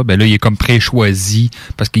ça comme ça. Ben là, il est comme pré-choisi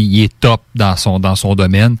parce qu'il est top dans son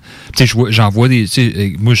domaine. Tu sais, j'en vois des.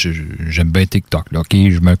 Moi, j'aime bien TikTok, là, ok?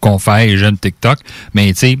 Je me confère, j'aime TikTok,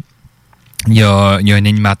 mais tu sais. Il y a un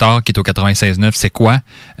animateur qui est au 96.9, c'est quoi?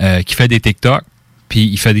 Qui fait des TikTok, puis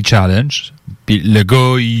il fait des challenges. Puis le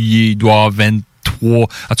gars, il doit avoir 23.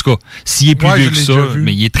 En tout cas, s'il est plus vieux que ça,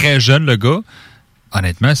 mais il est très jeune, le gars.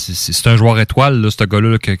 Honnêtement, c'est un joueur étoile, là, ce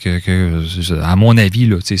gars-là, à mon avis,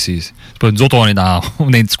 là, c'est pas nous autres, on est dans un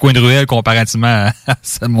petit coin de ruelle comparativement à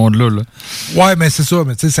ce monde-là. Là. Ouais, mais c'est ça.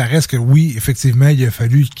 Mais tu sais, ça reste que oui, effectivement, il a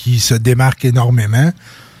fallu qu'il se démarque énormément.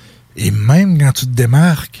 Et même quand tu te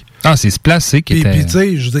démarques. Ah, c'est se placer qui était. Puis, tu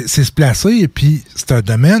sais, je veux dire, c'est se placer, et puis c'est un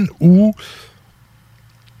domaine où.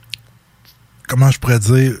 Comment je pourrais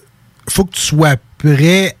dire? Faut que tu sois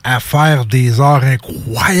prêt à faire des heures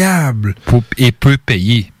incroyables. Et peu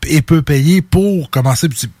payé. Et peu payé pour commencer.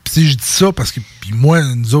 Puis je dis ça parce que puis moi,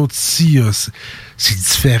 nous autres ici, c'est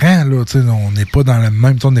différent. Là, on n'est pas dans le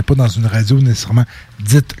même temps, on n'est pas dans une radio nécessairement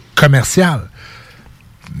dite commerciale.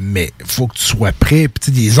 Mais il faut que tu sois prêt.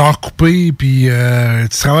 Puis des heures coupées, puis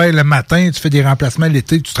tu travailles le matin, tu fais des remplacements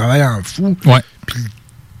l'été, tu travailles en fou. Ouais. Puis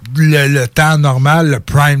le temps normal, le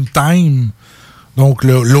prime time, donc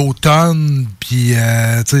l'automne, puis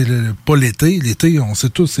pas l'été. L'été, on sait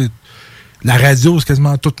tous, la radio, c'est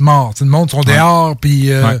quasiment toute mort. Le monde sont dehors, puis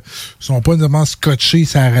ils sont pas nécessairement scotchés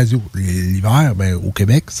sur la radio. L'hiver, au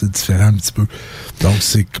Québec, c'est différent un petit peu. Donc,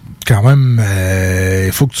 c'est quand même...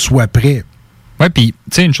 il faut que tu sois prêt. Oui, puis,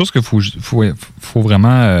 tu sais, une chose qu'il faut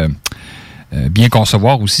vraiment bien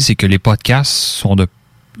concevoir aussi, c'est que les podcasts sont de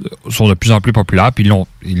plus en plus populaires, puis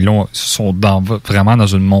sont vraiment dans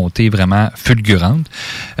une montée vraiment fulgurante.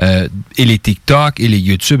 Et les TikTok, et les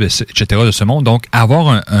YouTube, etc. de ce monde. Donc,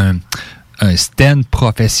 avoir un stand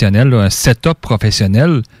professionnel, un setup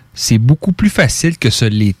professionnel, c'est beaucoup plus facile que ce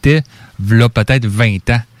l'était v'là peut-être 20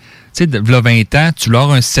 ans. Tu sais, v'là 20 ans, tu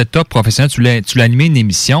leur as un setup professionnel, tu l'animais une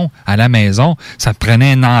émission à la maison, ça te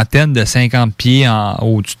prenait une antenne de 50 pieds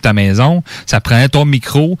au-dessus de ta maison, ça prenait ton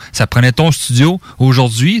micro, ça prenait ton studio.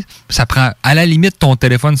 Aujourd'hui, ça prend à la limite ton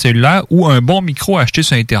téléphone cellulaire ou un bon micro acheté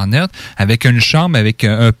sur Internet avec une chambre avec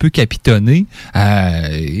un peu capitonné.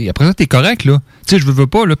 Et après ça, t'es correct, là. Tu sais, je veux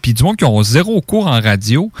pas, là. Puis du monde qui ont zéro cours en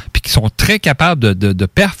radio, puis qui sont très capables de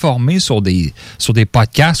performer sur des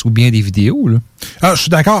podcasts ou bien des vidéos, là. Ah, je suis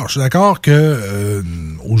d'accord. Je suis d'accord que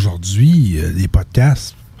aujourd'hui, les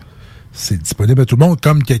podcasts, c'est disponible à tout le monde,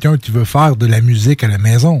 comme quelqu'un qui veut faire de la musique à la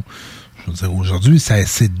maison. Je veux dire, aujourd'hui, ça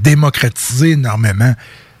s'est démocratisé énormément.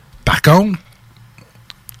 Par contre,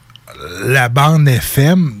 la bande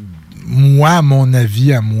FM, à mon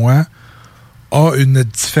avis, a une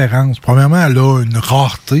différence. Premièrement, elle a une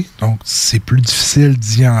rareté, donc c'est plus difficile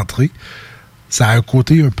d'y entrer. Ça a un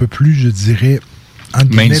côté un peu plus, je dirais,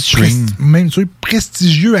 mainstream,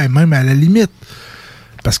 prestigieux, même à la limite.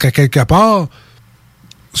 Parce qu'à quelque part,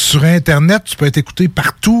 sur Internet, tu peux être écouté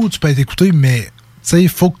partout, mais il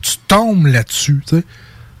faut que tu tombes là-dessus. T'sais.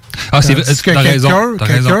 Ah, c'est vrai.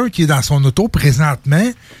 Quelqu'un qui est dans son auto présentement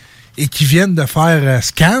et qui vient de faire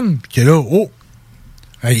scan, puis qui est là,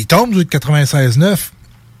 il tombe sur 96.9,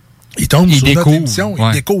 il tombe sur notre émission,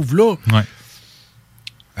 il découvre là. Ouais.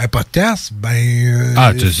 Un podcast, faut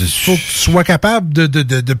que tu sois capable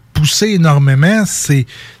de pousser énormément. Fait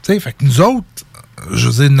que nous autres, je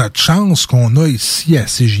veux dire, notre chance qu'on a ici à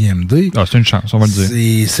CJMD... c'est une chance, on va le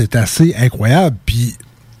dire. C'est assez incroyable. Puis,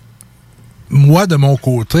 moi, de mon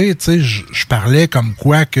côté, je parlais comme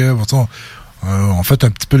quoi que... on fait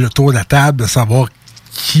un petit peu le tour de la table de savoir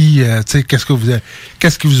qu'est-ce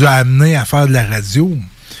qui vous a amené à faire de la radio.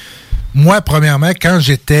 Moi, premièrement, quand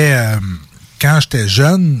j'étais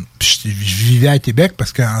jeune, puis je vivais à Québec,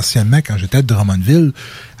 parce qu'anciennement, quand j'étais à Drummondville,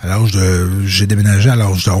 j'ai déménagé à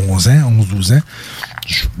l'âge de 11-12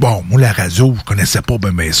 ans. Moi, la radio, je connaissais pas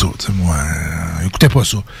bien ça. Moi, j'écoutais pas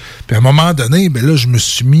ça. Puis à un moment donné, là, je me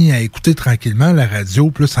suis mis à écouter tranquillement la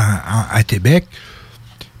radio, plus à Québec.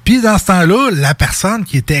 Puis dans ce temps-là, la personne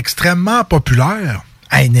qui était extrêmement populaire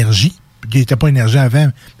à Énergie, qui n'était pas Énergie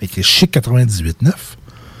avant, mais qui était Chic 98.9,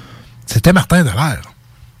 c'était Martin Dallaire.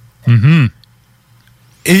 Mm-hmm.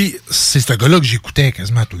 Et c'est ce gars-là que j'écoutais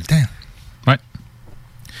quasiment tout le temps. Ouais.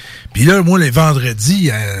 Puis là, moi, les vendredis,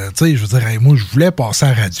 je veux dire, moi, je voulais passer à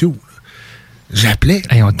la radio. Là. J'appelais.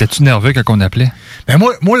 Hey, on était-tu nerveux quand on appelait? Ben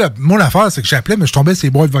moi, l'affaire, c'est que j'appelais, mais je tombais sur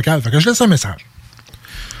les boîtes vocales. Fait que je laissais un message.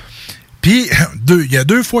 Puis, il y a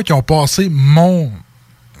 2 fois qu'ils ont passé mon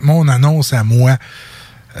annonce à moi.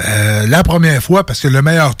 La première fois, parce que le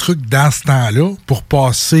meilleur truc dans ce temps-là, pour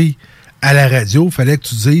passer à la radio, il fallait que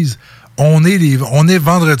tu dises on est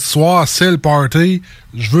vendredi soir, c'est le party,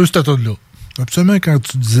 je veux cette tune-là. Absolument, quand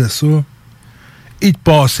tu disais ça, il te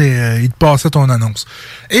passait ton annonce.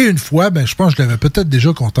 Et une fois, je pense que je l'avais peut-être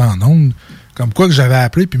déjà compté en ondes, comme quoi que j'avais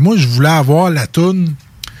appelé, puis moi, je voulais avoir la tune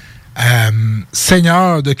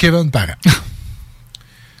Seigneur de Kevin Parent.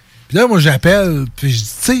 Puis là, moi, j'appelle, puis je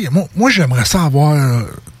dis, tu sais, moi, j'aimerais ça avoir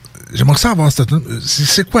cette tune.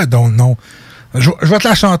 C'est quoi donc le nom? Je vais te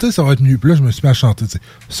la chanter, ça va être mieux. Puis là, je me suis mis à chanter, tu sais,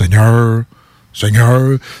 Seigneur,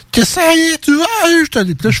 qu'est-ce que tu veux?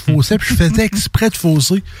 Puis là, je faussais, puis je faisais exprès de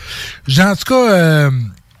fausser. En tout cas,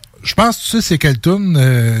 je pense que tu sais c'est quelle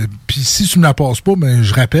tune. Puis si tu me la passes pas,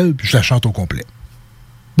 je rappelle, puis je la chante au complet.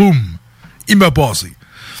 Boum! Il m'a passé.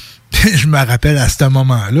 Je me rappelle à ce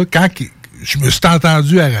moment-là, quand je me suis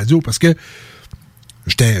entendu à la radio, parce que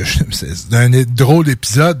c'était un drôle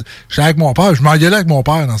d'épisode. J'étais avec mon père, je m'engueulais avec mon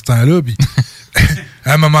père dans ce temps-là, puis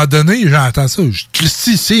à un moment donné, j'entends ça. Je dis,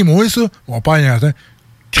 Christy, c'est moi, ça. Mon père, il entend,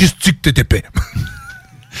 Christy, que t'es épais.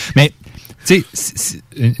 Mais, tu sais,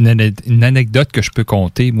 une anecdote que je peux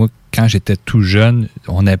conter, moi, quand j'étais tout jeune,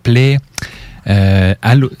 on appelait,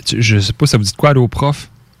 je sais pas, ça vous dit quoi, Allô, prof?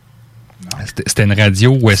 C'était une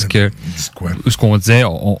radio où est-ce que... Où ce qu'on disait,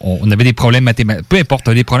 on avait des problèmes mathématiques. Peu importe,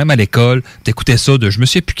 on avait des problèmes à l'école. T'écoutais ça de je me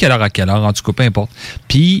souviens plus quelle heure à quelle heure, en tout cas, peu importe.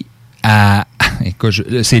 Puis, écoute,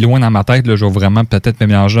 c'est loin dans ma tête, là, je vais vraiment peut-être me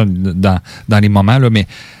mélanger dans les moments, là, mais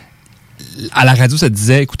à la radio, ça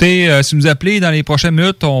disait, écoutez, si vous appelez dans les prochaines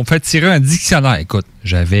minutes, on fait tirer un dictionnaire. Écoute,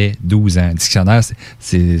 j'avais 12 ans. Un dictionnaire,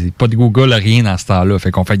 c'est pas de Google, rien dans ce temps-là.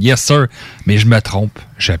 Fait qu'on fait yes sir, mais je me trompe.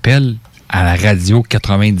 J'appelle à la radio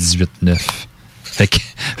 98.9. Fait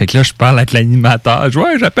que là, je parle avec l'animateur. Je dis,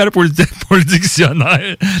 ouais, j'appelle pour le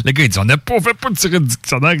dictionnaire. Le gars, il dit, on n'a pas fait pas tirer de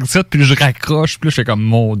dictionnaire ici. Puis je raccroche. Puis là, je fais comme,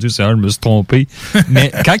 mon Dieu, c'est vrai, je me suis trompé.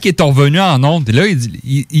 Mais quand il est revenu en ondes, là,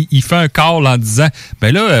 il fait un call en disant,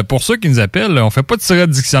 ben là, pour ceux qui nous appellent, on fait pas de tirer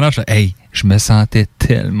de dictionnaire. Je fais, hey, je me sentais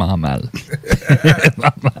tellement mal.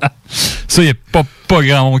 Ça, il n'y a pas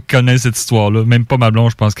grand monde qui connaît cette histoire-là. Même pas ma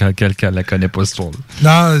blonde, je pense qu'elle la connaît pas, cette histoire-là.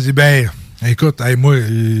 Non, ben... Écoute, moi,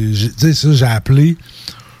 j'ai appelé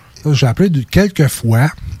quelques fois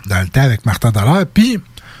dans le temps avec Martin Dallaire, puis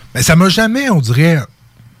ben, ça m'a jamais, on dirait,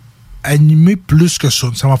 animé plus que ça.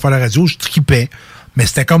 Ça m'a fait la radio, je tripais, mais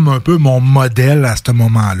c'était comme un peu mon modèle à ce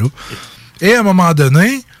moment-là. Et à un moment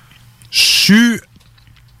donné, je suis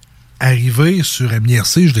arrivé sur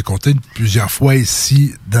MIRC, je l'ai compté plusieurs fois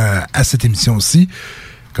ici, à cette émission-ci,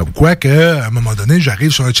 comme quoi qu'à un moment donné, j'arrive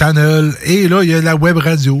sur un channel, et là, il y a la web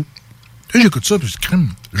radio. Et j'écoute ça, puis je dis,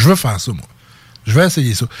 je veux faire ça, moi. Je vais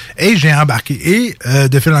essayer ça. Et j'ai embarqué. Et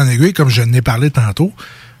de fil en aiguille, comme je n'ai parlé tantôt,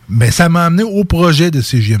 ben, ça m'a amené au projet de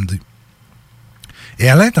CJMD. Et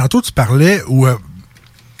Alain, tantôt, tu parlais, ou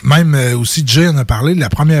même aussi Jay en a parlé, la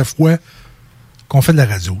première fois qu'on fait de la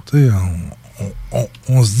radio. Tu sais,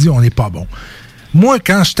 on se dit, on n'est pas bon. Moi,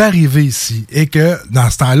 quand je suis arrivé ici, et que dans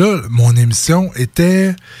ce temps-là, mon émission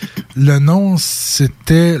était... Le nom,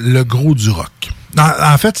 c'était Le Gros du Rock.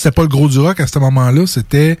 En fait, c'était pas Le Gros du Rock à ce moment-là,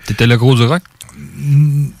 c'était... C'était Le Gros du Rock?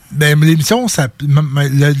 Ben, l'émission,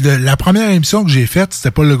 la première émission que j'ai faite,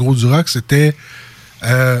 c'était pas Le Gros du Rock, c'était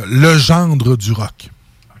Le Gendre du Rock.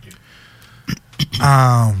 Okay.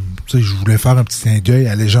 Je voulais faire un petit clin d'œil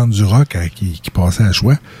à la Légende du Rock qui passait à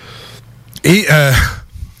choix. Et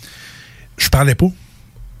je parlais pas.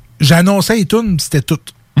 J'annonçais les tunes, c'était tout.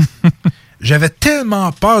 J'avais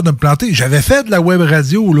tellement peur de me planter. J'avais fait de la web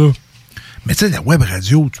radio, là. Mais tu sais, la web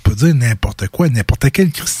radio, tu peux dire n'importe quoi, n'importe quelle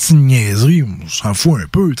Christine niaiserie, on s'en fout un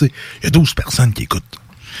peu, tu sais. Il y a 12 personnes qui écoutent.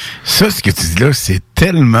 Ça, ce que tu dis là, c'est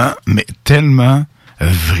tellement, mais tellement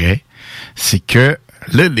vrai. C'est que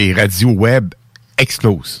là, les radios web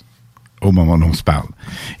explosent au moment où on se parle.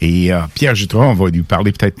 Et Pierre Jutras, on va lui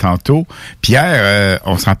parler peut-être tantôt. Pierre,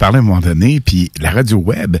 on s'en parlait à un moment donné, puis la radio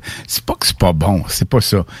web, c'est pas que c'est pas bon, c'est pas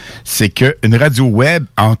ça. C'est que une radio web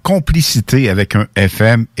en complicité avec un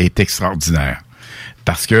FM est extraordinaire.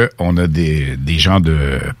 Parce que on a des gens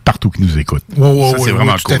de partout qui nous écoutent. Ça, c'est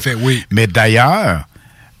vraiment tout cool. À fait, oui. Mais d'ailleurs,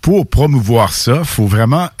 pour promouvoir ça, faut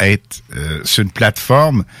vraiment être sur une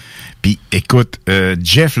plateforme. Puis, écoute,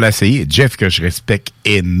 Jeff l'a essayé. Jeff, que je respecte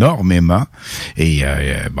énormément. Et,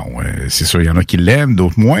 c'est sûr, il y en a qui l'aiment,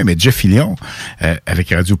 d'autres moins. Mais Jeff Fillion, avec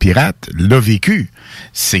Radio Pirate, l'a vécu.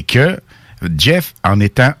 C'est que Jeff, en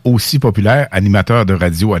étant aussi populaire animateur de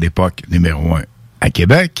radio à l'époque, numéro 1 à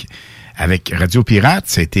Québec, avec Radio Pirate,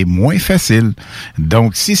 ça a été moins facile.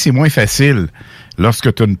 Donc, si c'est moins facile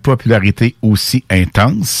lorsque tu as une popularité aussi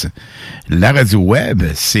intense, la radio web,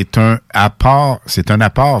 c'est un apport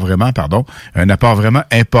vraiment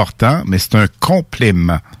important, mais c'est un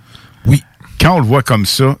complément. Oui. Quand on le voit comme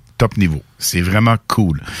ça, top niveau. C'est vraiment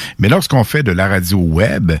cool. Mais lorsqu'on fait de la radio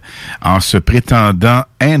web, en se prétendant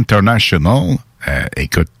international,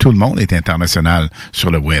 écoute, tout le monde est international sur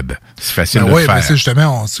le web. C'est facile de le faire. Oui, c'est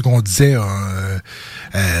justement ce qu'on disait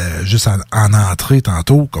juste en entrée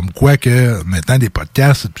tantôt, comme quoi que maintenant les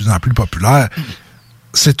podcasts, c'est de plus en plus populaire.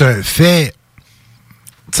 C'est un fait,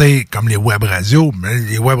 tu sais, comme les web radios, mais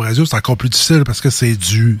les web radios, c'est encore plus difficile parce que c'est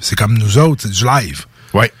comme nous autres, c'est du live.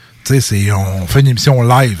 Oui. Tu sais, on fait une émission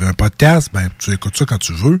live, un podcast, ben tu écoutes ça quand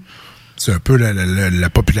tu veux. C'est un peu la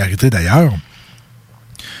popularité d'ailleurs.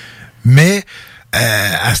 Mais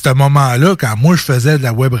à ce moment-là, quand moi je faisais de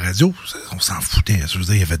la web radio, on s'en foutait. Je veux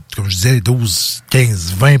dire, il y avait, comme je disais, 12,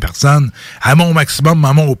 15, 20 personnes. À mon maximum,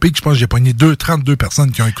 à mon pic, je pense que j'ai pogné 32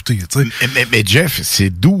 personnes qui ont écouté. Mais Jeff, ces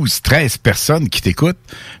 12, 13 personnes qui t'écoutent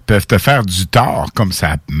peuvent te faire du tort, comme ça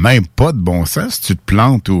n'a même pas de bon sens si tu te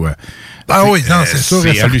plantes ou... Ah oui, non, c'est sûr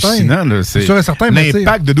et certain. C'est hallucinant. Là. C'est sûr et certain.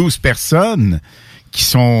 L'impact de 12 personnes qui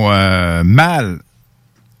sont mal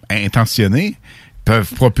intentionnées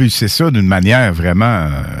peuvent propulser ça d'une manière vraiment...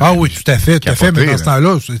 ah oui, tout à fait, mais dans ce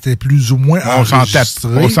temps-là, c'était plus ou moins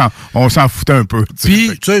on s'en foutait un peu. Puis,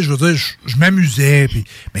 tu sais, je veux dire, je m'amusais.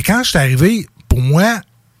 Mais quand je suis arrivé, pour moi,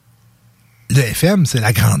 le FM, c'est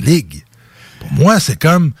la grande ligue. Pour moi, c'est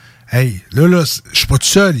comme... Hey, là, je suis pas tout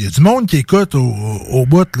seul. Il y a du monde qui écoute au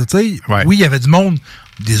bout, là, tu sais. Ouais. Oui, il y avait du monde,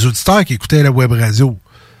 des auditeurs qui écoutaient la web radio.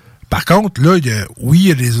 Par contre, là, il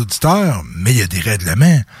y a des auditeurs, mais il y a des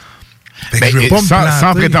règlements. Fait que je veux pas me planter.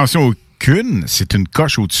 Sans prétention aucune, c'est une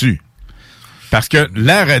coche au-dessus. Parce que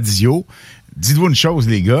la radio, dites-vous une chose,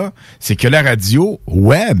 les gars, c'est que la radio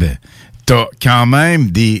web, t'as quand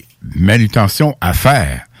même des manutentions à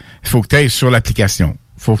faire. Il faut que tu ailles sur l'application.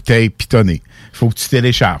 Il faut que tu ailles pitonner. Il faut que tu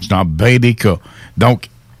télécharges dans bien des cas. Donc,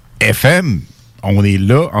 FM, on est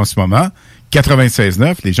là en ce moment.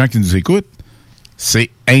 96.9, les gens qui nous écoutent,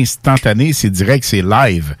 c'est instantané, c'est direct, c'est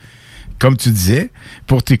live. Comme tu disais,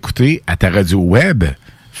 pour t'écouter à ta radio web,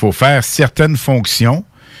 il faut faire certaines fonctions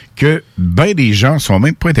que bien des gens sont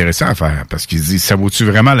même pas intéressés à faire parce qu'ils se disent, ça vaut-tu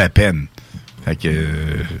vraiment la peine?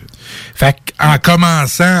 Fait qu'en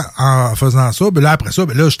commençant, en faisant ça, ben là, après ça,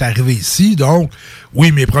 ben là, j'étais arrivé ici. Donc,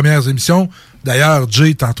 oui, mes premières émissions. D'ailleurs,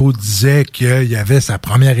 Jay, tantôt, disait qu'il y avait sa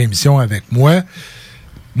première émission avec moi.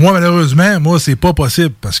 Moi, malheureusement, c'est pas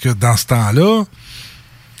possible parce que dans ce temps-là,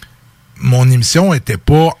 mon émission était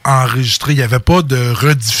pas enregistrée. Il n'y avait pas de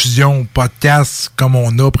rediffusion podcast comme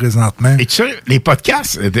on a présentement. Et tu sais, les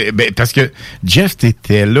podcasts, parce que Jeff,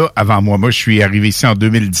 t'étais là avant moi. Moi, je suis arrivé ici en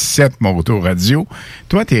 2017, mon retour radio.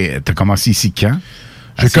 Toi, t'as commencé ici quand?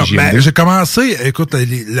 J'ai commencé, écoute,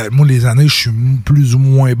 moi, les années, je suis plus ou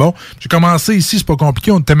moins bon. J'ai commencé ici, c'est pas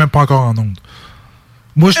compliqué, on n'était même pas encore en onde.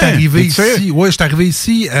 Moi, j'étais arrivé ici. Oui, j'étais arrivé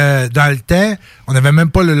ici dans le temps. On n'avait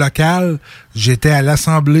même pas le local. J'étais à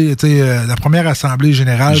l'assemblée, la première assemblée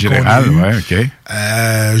générale qu'on a eue. Ouais, OK.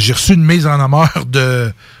 J'ai reçu une mise en demeure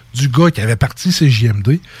du gars qui avait parti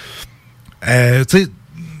CJMD. Je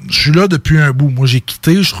suis là depuis un bout. Moi, j'ai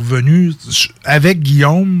quitté, je suis revenu avec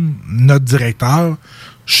Guillaume, notre directeur.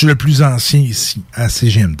 Je suis le plus ancien ici à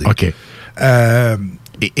CJMD. OK.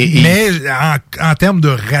 Mais en termes de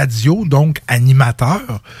radio, donc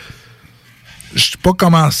animateur, je n'ai pas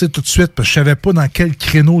commencé tout de suite parce que je savais pas dans quel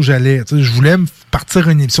créneau j'allais. Je voulais me partir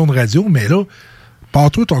une émission de radio, mais là,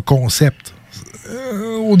 pars-toi ton concept.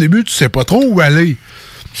 Au début, tu sais pas trop où aller.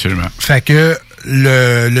 Absolument. Fait que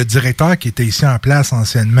le directeur qui était ici en place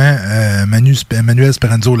anciennement, Manuel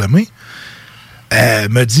Speranzo-Lemay,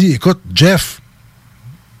 m'a dit, écoute, Jeff,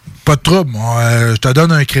 pas de trouble, je te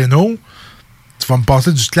donne un créneau, tu vas me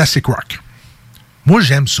passer du classic rock. Moi,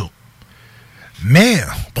 j'aime ça. Mais,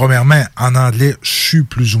 premièrement, en anglais, je suis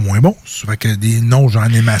plus ou moins bon. Ça fait que des noms, j'en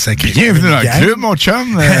ai massacré. Bienvenue dans le club, mon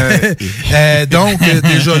chum. Donc,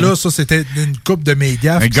 déjà là, ça, c'était une coupe de mes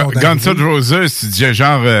gaffes. Guns N' Roses, tu dis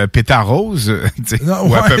genre Pétard Rose? Non,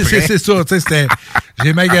 ouais, à peu près. C'est ça.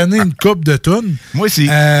 J'ai magané une coupe de tunes. Moi aussi.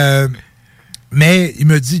 Mais il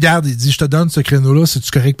me dit, regarde, il dit, je te donne ce créneau-là, c'est-tu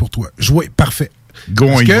correct pour toi? Oui, parfait.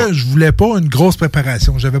 Parce que je voulais pas une grosse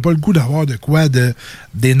préparation. J'avais pas le goût d'avoir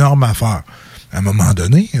d'énormes affaires. À un moment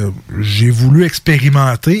donné, j'ai voulu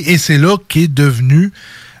expérimenter et c'est là qui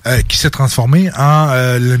s'est transformé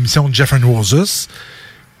en l'émission de Jeff and Roses,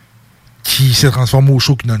 qui s'est transformé au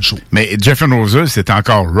Show qui donne show. Mais Jeff and Roses, c'était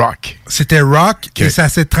encore rock. C'était rock et ça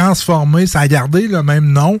s'est transformé, ça a gardé le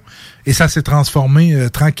même nom et ça s'est transformé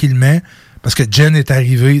tranquillement parce que Jen est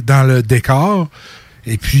arrivée dans le décor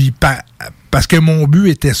et puis parce que mon but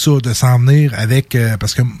était ça, de s'en venir avec...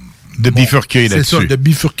 parce que bifurquer là-dessus. C'est ça, de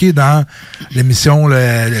bifurquer dans l'émission,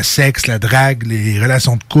 le sexe, la drague, les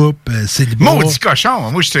relations de couple, célibat. Maudit cochon!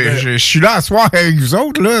 Moi, je suis là à soir avec vous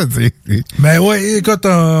autres, là. Ben ouais, écoute,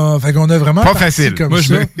 fait qu'on a vraiment pas facile. Comme moi,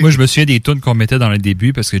 ça. Moi, je me souviens des tunes qu'on mettait dans le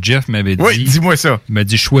début parce que Jeff m'avait dit... Oui, dis-moi ça. Il m'a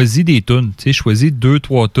dit, choisis des tunes. Tu sais, choisis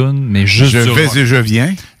 2-3 tunes, mais juste du rock. Je vais et je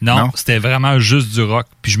viens. Non, c'était vraiment juste du rock.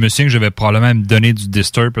 Puis je me souviens que j'avais probablement me donner du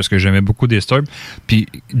Disturb parce que j'aimais beaucoup Disturb. Puis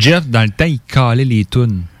Jeff, dans le temps, il calait les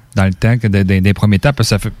tunes. Dans le temps, des premiers temps, parce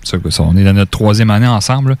que on est dans notre 3e année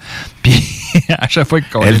ensemble. Là. Puis à chaque fois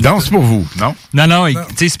qu'on... Elle danse pour vous, non? Non.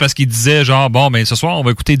 C'est parce qu'il disait genre, bon, ben ce soir, on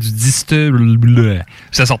va écouter du Disturb.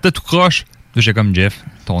 Ça sortait tout croche. Là, j'ai comme Jeff,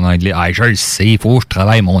 ton anglais. Ah, je le sais, il faut que je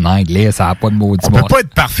travaille mon anglais, ça n'a pas de maudit. On peut pas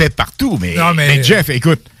être parfait partout, mais Jeff,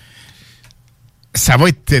 écoute, ça va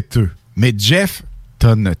être têteux. Mais Jeff,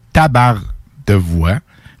 t'as une tabarre de voix.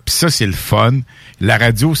 Puis ça, c'est le fun. La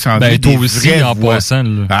radio s'en dit des vraies en voix. Passant,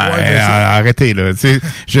 arrêtez, là.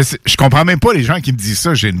 Je comprends même pas les gens qui me disent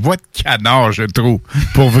ça. J'ai une voix de canard, je trouve,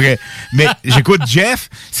 pour vrai. Mais j'écoute Jeff,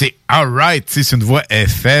 c'est alright. C'est une voix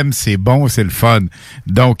FM, c'est bon, c'est le fun.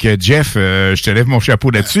 Donc, Jeff, je te lève mon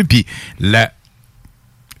chapeau là-dessus. Puis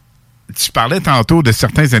tu parlais tantôt de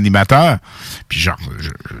certains animateurs, puis genre,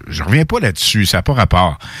 je reviens pas là-dessus, ça n'a pas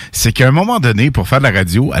rapport. C'est qu'à un moment donné, pour faire de la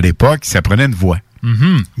radio, à l'époque, ça prenait une voix.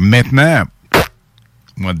 Mm-hmm. Maintenant,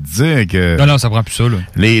 moi te dire que... Non, ça prend plus ça, là.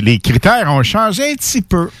 Les critères ont changé un petit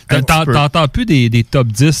peu. T'entends plus des top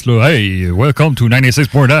 10, là. Hey, welcome to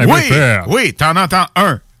 96.9. Oui, t'en entends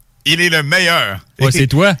un. Il est le meilleur. Ouais, c'est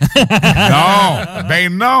toi?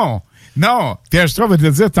 Non. Non, TH3 va te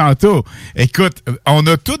le dire tantôt. Écoute, on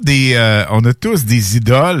a tous des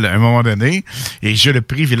idoles à un moment donné, et j'ai le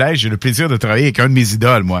plaisir de travailler avec un de mes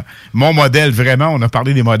idoles, moi. Mon modèle, vraiment, on a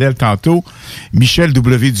parlé des modèles tantôt, Michel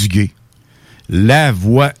W. Duguay. La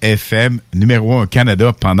voix FM numéro 1 au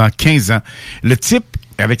Canada pendant 15 ans. Le type,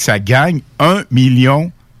 avec sa gang, 1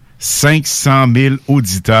 500 000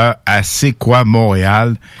 auditeurs à C'est quoi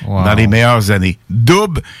Montréal dans les meilleures années.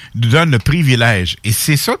 Double nous donne le privilège. Et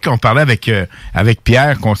c'est ça qu'on parlait avec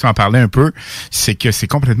Pierre, qu'on s'en parlait un peu, c'est que c'est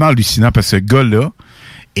complètement hallucinant parce que ce gars-là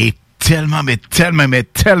est tellement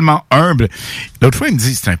humble. L'autre fois, il me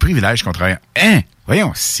dit, c'est un privilège qu'on travaille.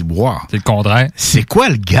 Voyons, ciboire. C'est le contraire. C'est quoi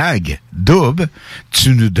le gag? Double,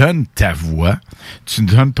 tu nous donnes ta voix, tu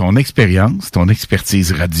nous donnes ton expérience, ton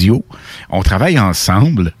expertise radio. On travaille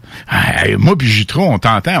ensemble. Moi puis Jutro, on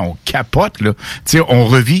t'entend, on capote, là. Tu sais, on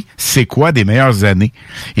revit c'est quoi des meilleures années.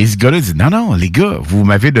 Et ce gars-là dit, non, les gars, vous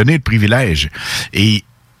m'avez donné le privilège. Et,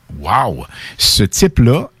 wow! Ce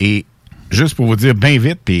type-là est... Juste pour vous dire bien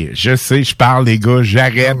vite, puis je sais, je parle, les gars,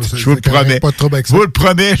 j'arrête, je vous le promets. Je vous le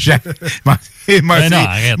promets, j'arrête. Moi,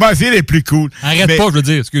 c'est les plus cool. Arrête pas, je veux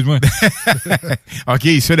dire, excuse-moi. OK,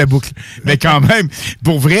 il se fait la boucle. Mais quand même,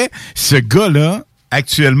 pour vrai, ce gars-là,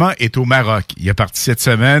 actuellement, est au Maroc. Il est parti cette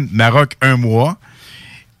semaine, Maroc 1 mois.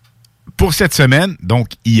 Pour cette semaine, donc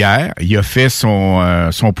hier, il a fait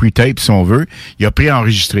son pre-tape, si on veut. Il a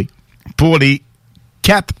pré-enregistré. Pour les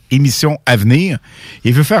 4 émissions à venir,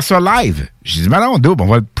 il veut faire ça live. J'ai dit, mais non, double, on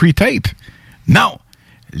va le pre-tape. Non!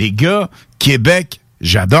 Les gars, Québec,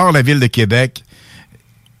 j'adore la ville de Québec.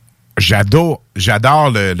 J'adore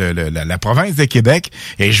la province de Québec.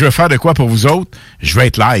 Et je veux faire de quoi pour vous autres? Je veux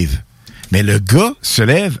être live. Mais le gars se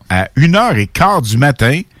lève à 1h15 du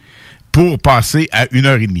matin pour passer à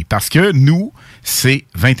 1h30. Parce que nous, c'est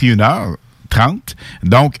 21h30.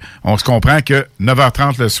 Donc, on se comprend que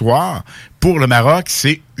 9h30 le soir, pour le Maroc,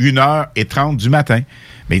 c'est 1h30 du matin.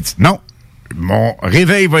 Mais il dit, non, mon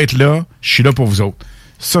réveil va être là, je suis là pour vous autres.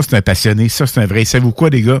 Ça, c'est un passionné, ça, c'est un vrai. Savez-vous quoi,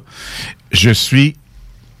 les gars? Je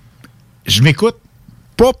m'écoute,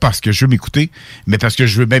 pas parce que je veux m'écouter, mais parce que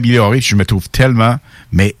je veux m'améliorer. Je me trouve tellement,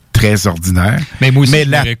 mais très ordinaire. Mais moi aussi, mais je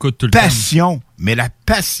la réécoute tout le passion, temps. Mais la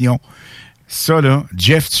passion, ça, là,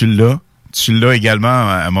 Jeff, tu l'as également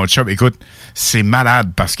à mon chum. Écoute, c'est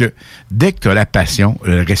malade parce que dès que tu as la passion,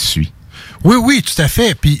 le reste suit. Oui, tout à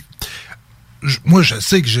fait. Puis, moi, je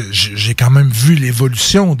sais que j'ai quand même vu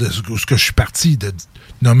l'évolution de ce que je suis parti, de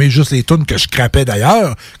nommer juste les tunes que je crapais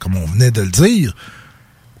d'ailleurs, comme on venait de le dire,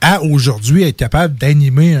 à aujourd'hui être capable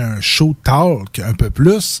d'animer un show talk un peu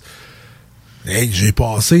plus. Hey, j'ai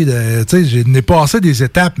passé des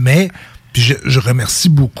étapes, mais puis je remercie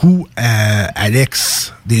beaucoup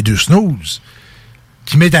Alex des Deux Snooze,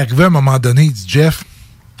 qui m'est arrivé à un moment donné, il dit, Jeff,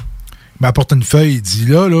 il m'apporte une feuille, il dit,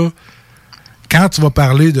 là, quand tu vas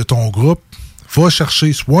parler de ton groupe, va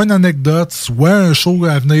chercher soit une anecdote, soit un show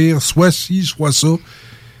à venir, soit ci, soit ça.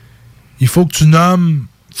 Il faut que tu nommes,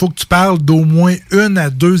 il faut que tu parles d'au moins 1 à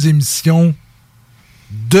 2 émissions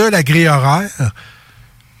de la grille horaire,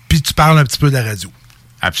 puis tu parles un petit peu de la radio.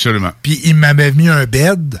 Absolument. Puis il m'avait mis un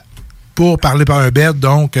bed pour parler par un bed,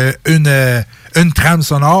 donc une trame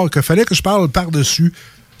sonore qu'il fallait que je parle par-dessus.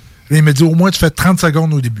 Là, il m'a dit, au moins, tu fais 30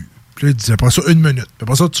 secondes au début. Puis là, il dit, après ça, 1 minute. Puis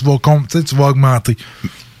après ça, tu vas augmenter.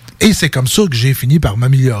 Et c'est comme ça que j'ai fini par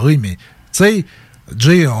m'améliorer. Mais, tu sais,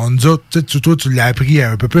 Jay, on nous a, toi, tu l'as appris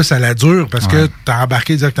un peu plus à la dure parce que tu as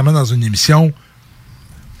embarqué directement dans une émission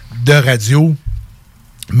de radio.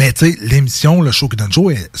 Mais, tu sais, l'émission, le Show qui donne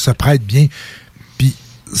show, elle se prête bien. Puis,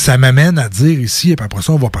 ça m'amène à dire ici, et puis après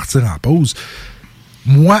ça, on va partir en pause.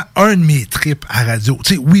 Moi, un de mes trips à radio,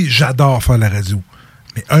 tu sais, oui, j'adore faire la radio.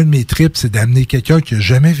 Mais un de mes trips, c'est d'amener quelqu'un qui n'a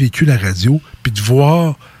jamais vécu la radio, puis de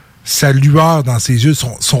voir sa lueur dans ses yeux,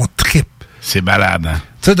 son trip. C'est malade, hein?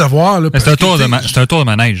 Tu sais, de voir... Là, c'est un tour de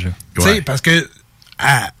manège. Tu sais, parce que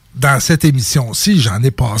dans cette émission-ci, j'en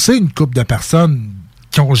ai passé une couple de personnes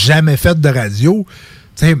qui n'ont jamais fait de radio.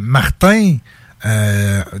 Tu sais, Martin,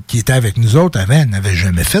 qui était avec nous autres avant, n'avait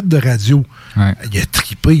jamais fait de radio. Ouais. Il a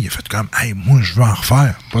trippé, il a fait comme, hey, moi, je veux en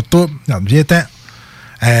refaire. Pas de tout, viens-t'en.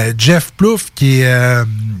 Jeff Plouffe qui a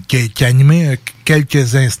animé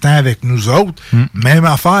quelques instants avec nous autres. Même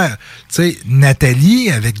affaire. Tu sais,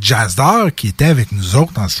 Nathalie avec Jazdar qui était avec nous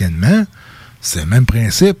autres anciennement. C'est le même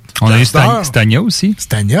principe. On a eu Stania aussi.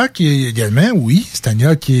 Stania qui également, oui.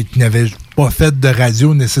 Stania qui n'avait pas fait de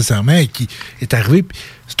radio nécessairement et qui est arrivé.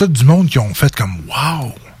 C'est tout du monde qui ont fait comme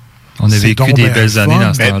wow. On a vécu des belles années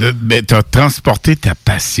dans ce temps-là. Mais t'as transporté ta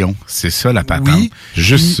passion. C'est ça la patente. Oui.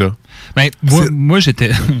 Juste ça. Ben, moi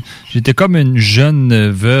j'étais comme une jeune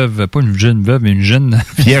veuve, pas une jeune veuve, mais une jeune...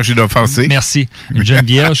 Vierge inoffensée. Merci. Une jeune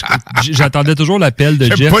vierge. J'attendais toujours l'appel de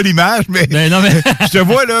Jeff. J'aime pas l'image, mais, non, mais... je te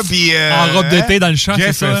vois là, puis... en robe de paix dans le champ,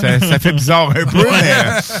 Jeff, c'est ça? Ça fait bizarre un peu, mais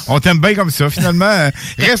on t'aime bien comme ça, finalement.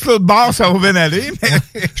 Reste l'autre bord, ça va bien aller. Mais...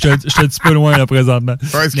 je suis un petit peu loin, là, présentement.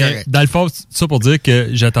 Ouais, c'est correct. Dans le fond, ça pour dire que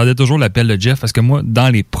j'attendais toujours l'appel de Jeff, parce que moi, dans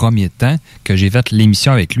les premiers temps que j'ai fait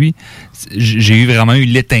l'émission avec lui, j'ai vraiment eu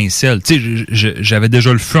l'étincelle. Tu sais, j'avais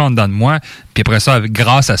déjà le feu en dedans de moi, puis après ça,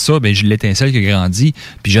 grâce à ça, ben j'ai l'étincelle qui a grandi,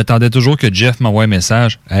 puis j'attendais toujours que Jeff m'envoie un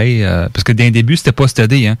message. Hey, parce que d'un début, c'était pas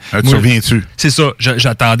stédé. Hein. Tu reviens-tu? C'est ça.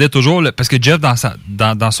 J'attendais toujours, parce que Jeff,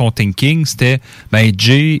 dans son thinking, c'était, ben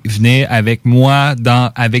Jay venait avec moi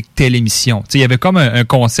avec telle émission. Tu sais, il y avait comme un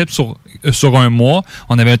concept sur un mois.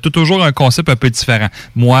 On avait toujours un concept un peu différent.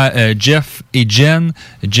 Moi, Jeff et Jen,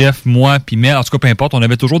 Jeff, moi, puis Mel, en tout cas, peu importe, on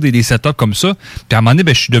avait toujours des setups comme ça. Puis à un moment donné,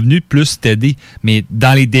 ben, je suis devenu plus steady. Mais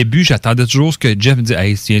dans les débuts, j'attendais toujours ce que Jeff me dit.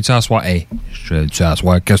 Hey, tiens-tu à soir? Hey, tu à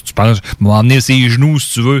soir? Qu'est-ce que tu penses? M'emmener ses genoux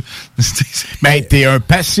si tu veux. Ben, t'es un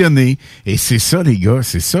passionné. Et c'est ça, les gars.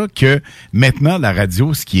 C'est ça que maintenant, la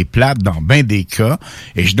radio, ce qui est plate dans bien des cas,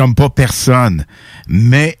 et je nomme pas personne,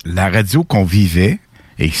 mais la radio qu'on vivait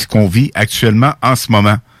et ce qu'on vit actuellement en ce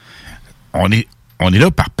moment, on est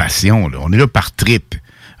là par passion, là. On est là par trip.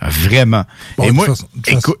 Vraiment. Bon, et moi,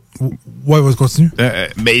 écoute... Ouais, vas-y, continue.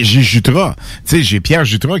 Mais j'ai Jutra. Tu sais, j'ai Pierre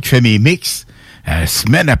Jutra qui fait mes mix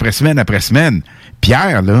semaine après semaine après semaine.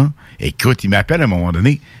 Pierre, là, écoute, il m'appelle à un moment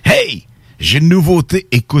donné. Hey! J'ai une nouveauté.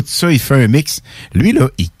 Écoute ça, il fait un mix. Lui, là,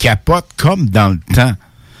 il capote comme dans le temps.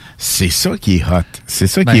 C'est ça qui est hot. C'est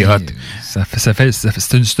ça qui est hot.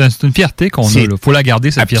 C'est une fierté qu'on a. Il faut la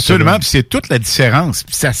garder, cette fierté. Absolument. Puis c'est toute la différence.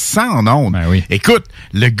 Puis ça se sent en ondes. Ben oui. Écoute,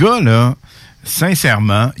 le gars, là,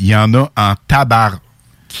 sincèrement, il y en a en tabarre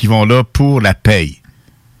qui vont là pour la paye.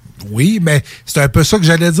 Oui, mais c'est un peu ça que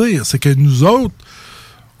j'allais dire. C'est que nous autres,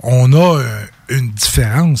 on a une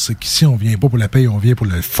différence. C'est qu'ici, on vient pas pour la paye, on vient pour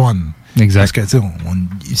le fun. Exact. Parce que, tu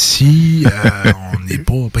sais, ici, on n'est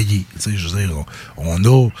pas payé. Tu sais, je veux dire, on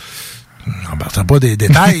a... On n'embarquera pas des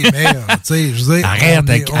détails, mais, tu sais, je veux dire... Arrête,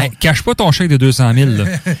 cache pas ton chèque de 200 000, là.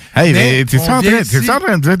 Hey, mais t'es-tu en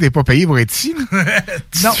train de dire que t'es pas payé pour être ici, là?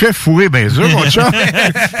 Tu te fais fourrer bien sûr, mon chat.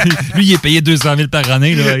 Lui, il est payé 200 000 par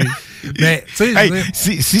année, là. Mais, tu sais, hey,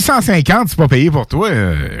 650, c'est pas payé pour toi.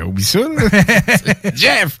 Oublie ça, là.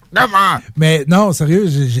 Jeff, comment? Mais, non, sérieux,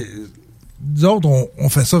 nous autres, on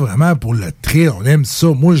fait ça vraiment pour le thrill. On aime ça.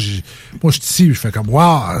 Moi, je suis ici, je fais comme,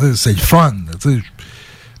 wow, c'est le fun, tu sais.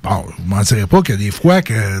 Bon, je vous mentirais pas qu'il y a des fois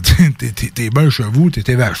que t'es bien chez vous,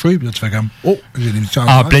 t'es vaché, puis là, tu fais comme, oh, j'ai l'émission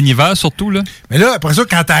en plein hiver, surtout, là. Mais là, après ça,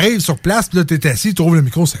 quand t'arrives sur place, puis là, t'es assis, tu ouvres le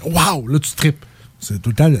micro, c'est wow, là, tu tripes. C'est tout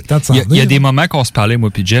le temps le temps de s'en venir. Il y a des moments qu'on se parlait, moi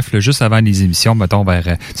puis Jeff, là, juste avant les émissions, mettons, vers...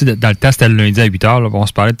 Tu sais, dans le temps, c'était le lundi à 8 h, là, on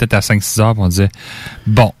se parlait peut-être à 5-6 h, puis on disait,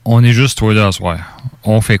 bon, on est juste toi là ce soir.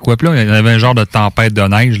 On fait quoi? Puis là, il y avait un genre de tempête de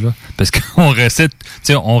neige, là, parce qu'on restait... Tu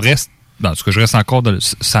sais, on reste... En tout cas, je reste encore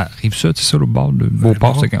ça arrive ça, tu sais, ça, le bord, le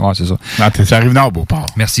Beauport, c'est ouais, c'est ça. Non, ça arrive nord, Beauport.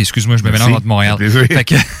 Merci, excuse-moi, je me mélange entre Montréal. Fait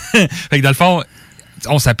que dans le fond,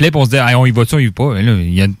 on s'appelait pour on se disait, hey, on y va-tu, on y va pas? Là,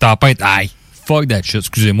 il y a une tempête, aïe, fuck that shit,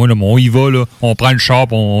 excusez-moi, là, mais on y va, là, on prend le char,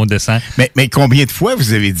 on descend. Mais combien de fois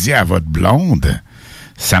vous avez dit à votre blonde,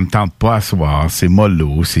 ça me tente pas à soir, c'est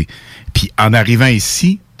mollo, c'est... Puis en arrivant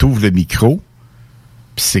ici, t'ouvres le micro,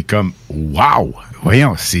 puis c'est comme, wow!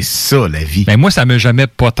 Voyons, c'est ça, la vie. Ben moi, ça m'a jamais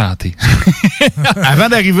pas tenté. Avant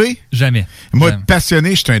d'arriver? Jamais. Moi,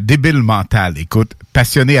 passionné, je suis un débile mental. Écoute,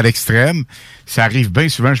 passionné à l'extrême, ça arrive bien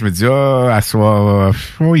souvent, je me dis, à soir,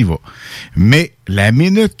 on y va. Mais la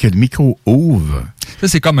minute que le micro ouvre... Ça,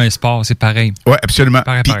 c'est comme un sport, c'est pareil. Oui, absolument.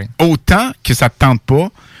 Pareil. Autant que ça te tente pas,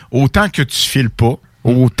 autant que tu files pas,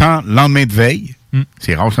 autant lendemain de veille,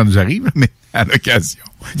 c'est rare que ça nous arrive, mais à l'occasion,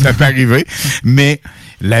 ça peut arriver. Mais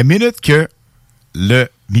la minute que le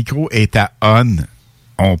micro est à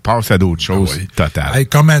on passe à d'autres choses totales. Hey,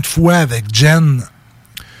 combien de fois avec Jen,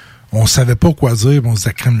 on savait pas quoi dire, on se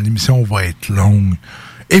disait, l'émission va être longue.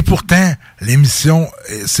 Et pourtant, l'émission,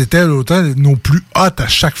 c'était l'autant nos plus hautes à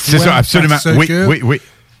chaque fois. C'est ça, absolument. Oui.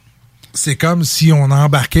 C'est comme si on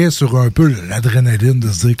embarquait sur un peu l'adrénaline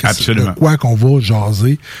de se dire que c'est de quoi qu'on va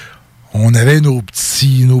jaser. on avait nos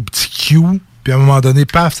petits cues. Puis à un moment donné,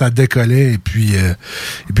 paf, ça décollait. Et puis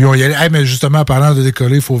on y allait. Hey, mais justement, parlant de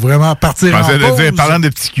décoller, il faut vraiment partir en pause. Parlant de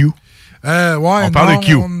petits cues. On parle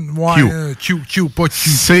de Q. Q, pas Q.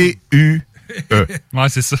 C-U. Ouais,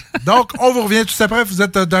 c'est ça. Donc, on vous revient tout après. Vous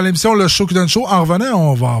êtes dans l'émission Le Show qui donne chaud. En revenant,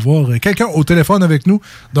 on va avoir quelqu'un au téléphone avec nous.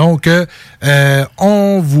 Donc,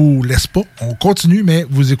 on vous laisse pas. On continue, mais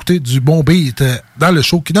vous écoutez du bon beat dans Le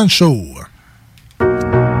Show qui donne chaud.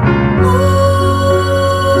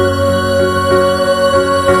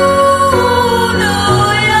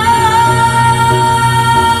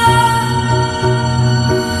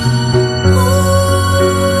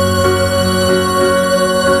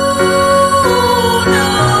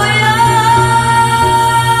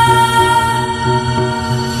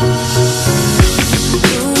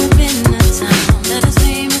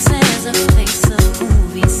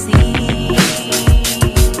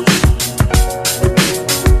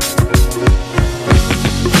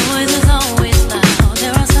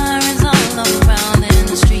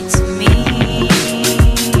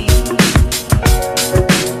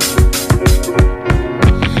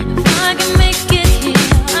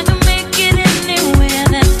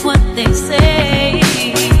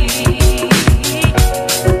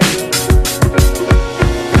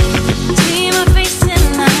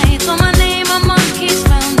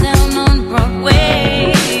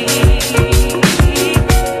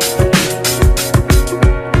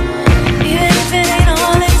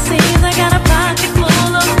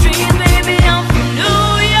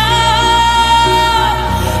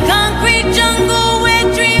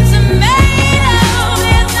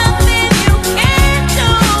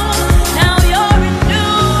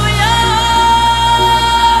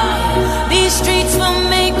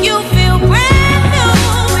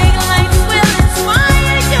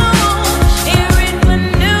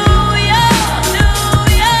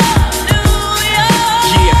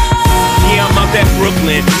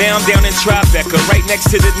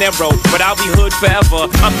 To the narrow, but I'll be hood forever.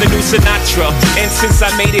 I'm the new Sinatra, and since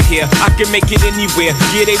I made it here, I can make it anywhere.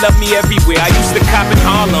 Yeah, they love me everywhere. I used to cop in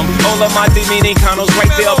Harlem, all of my Dominicanos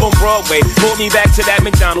right there up on Broadway. Pulled me back to that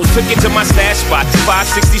McDonald's, took it to my stash spot,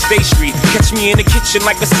 560 State Street. Catch me in the kitchen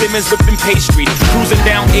like a Simmons whipping pastry. Cruising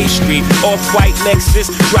down A Street, off-white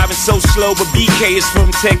Lexus, driving so slow, but BK is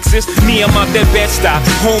from Texas. Me, I'm out that Bed-Stuy,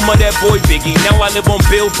 home of that boy Biggie. Now I live on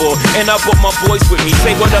Billboard, and I brought my boys with me.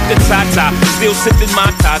 Say what up to Tata, still sipping my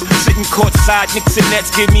ties, sitting courtside, Knicks and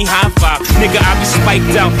Nets give me high five. Nigga, I be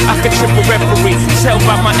spiked out, I can trip a referee. Tell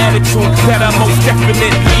by my attitude that I most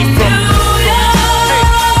definitely from.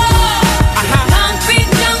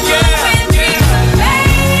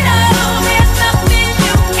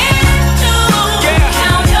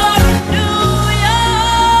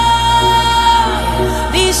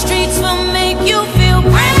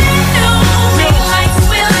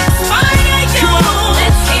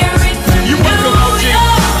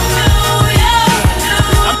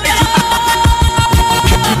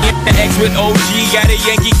 With OG got a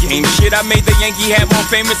Yankee game. Shit, I made the Yankee hat more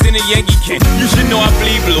famous than the Yankee can. You should know I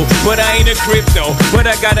bleed blue, but I ain't a crypto. But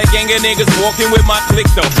I got a gang of niggas walking with my click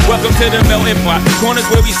though. Welcome to the melting pot. Corners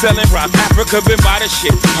where we selling rock. Africa been by the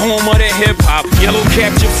shit. Home of the hip hop. Yellow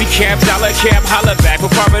cap, gypsy cap, dollar cap, holla back.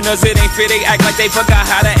 For foreigners it ain't fit, they act like they forgot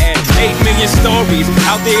how to act. 8 million stories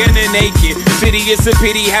out there in the naked city. It's a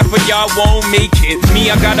pity half of y'all won't make it.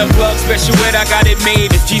 Me, I got a plug special ed, I got it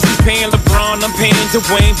made. If Jesus paying LeBron, I'm paying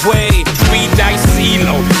Dwayne Wade. 3 dice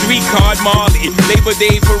CeeLo, 3 card Marley. Labor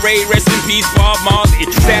Day parade, rest in peace Bob Marley.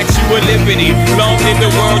 Statue of Liberty, long live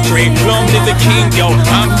the World Trade, long live the King, yo.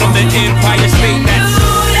 I'm from the Empire State, that's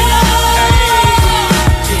more than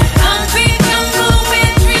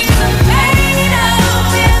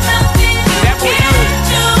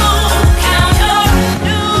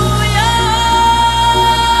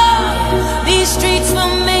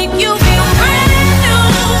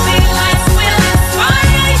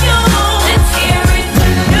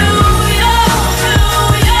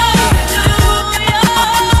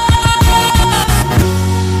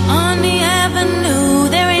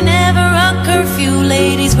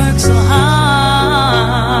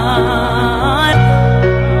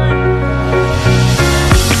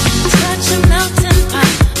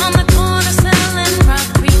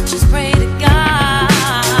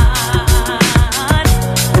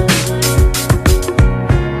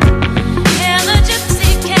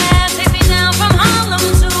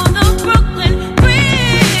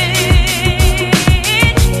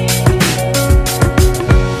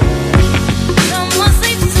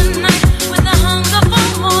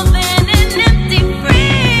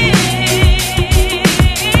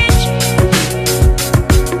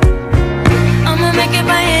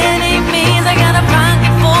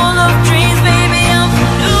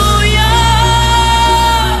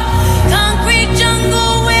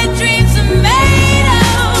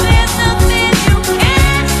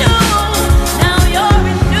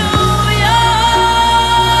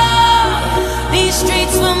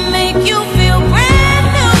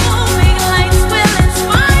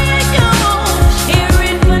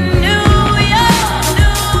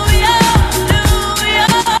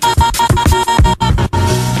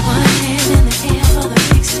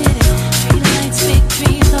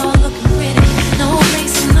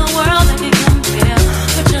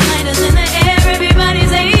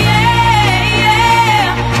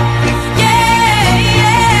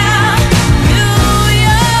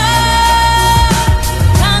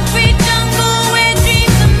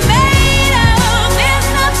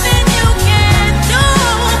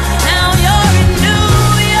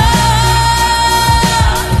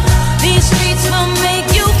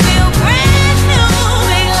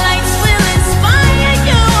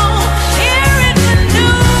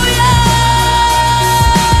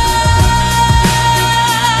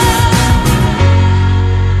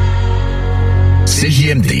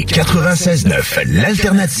 96.9,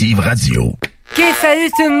 l'alternative radio. Ok, salut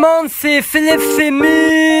tout le monde, c'est Philippe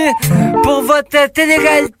Fému pour votre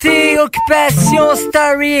télé-réalité Occupation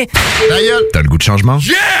Story. D'ailleurs, t'as le goût de changement?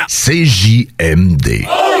 Yeah! CJMD.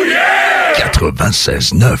 Oh yeah!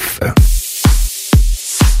 96.9.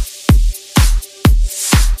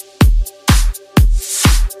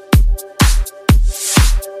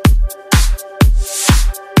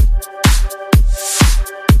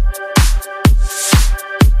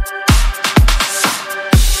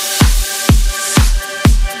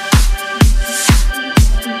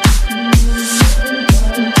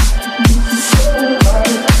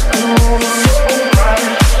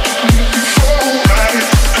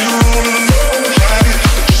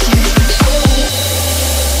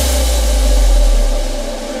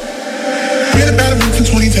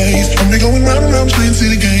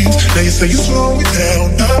 Say you slow me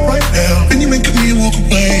down, not right now. Then you make me walk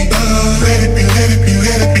away. Let it be, let it be,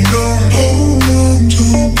 let it be known. Hold on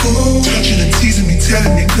to go. Touching and teasing me,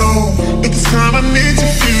 telling me no. But this time I need to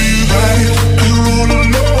feel you right. I'm all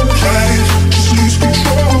alone, right? Just lose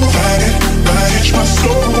control, right? Right, my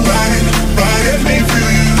soul, right? Right, let me feel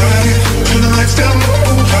you right. Turn the lights down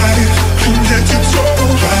low, right? From head to toe,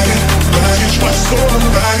 right? Right, my soul,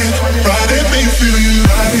 right? Right, let me feel you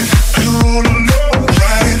right. I'm all alone.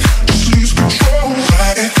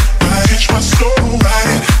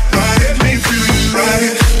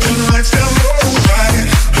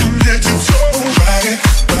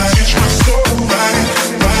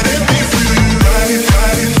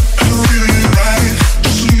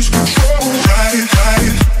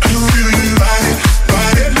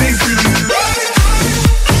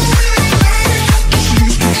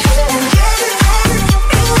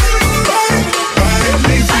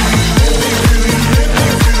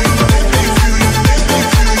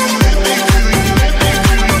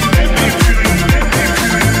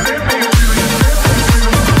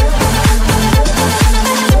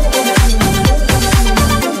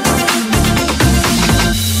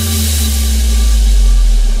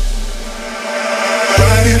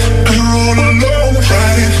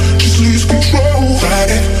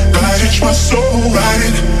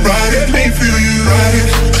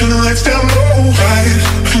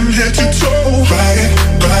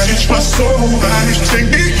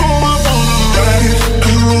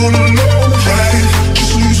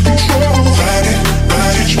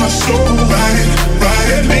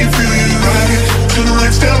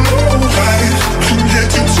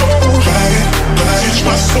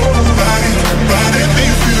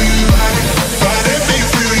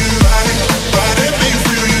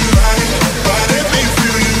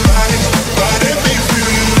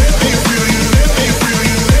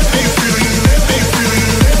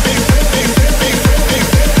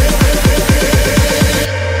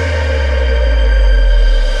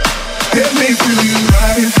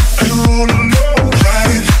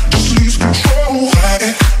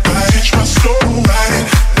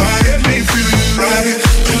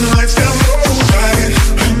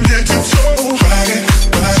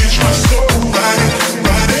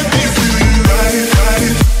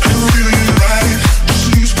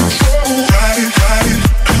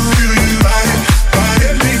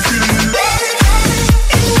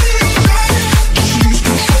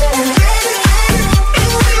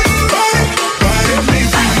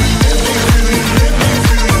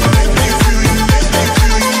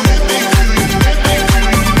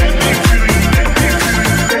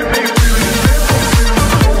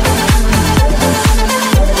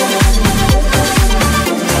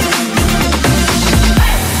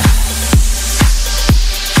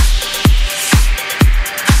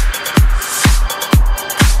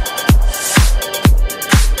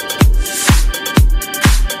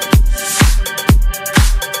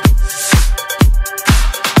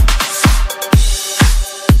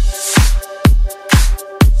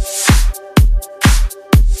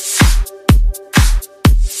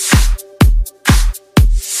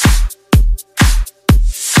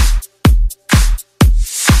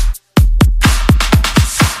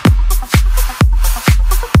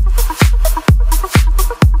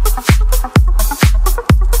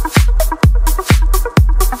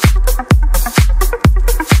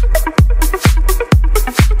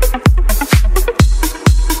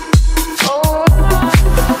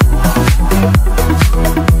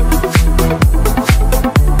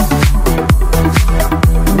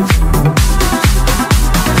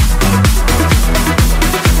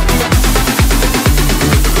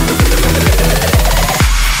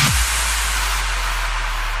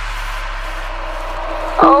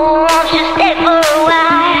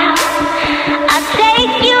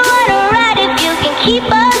 keep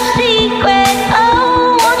a secret.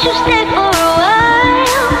 Oh, won't you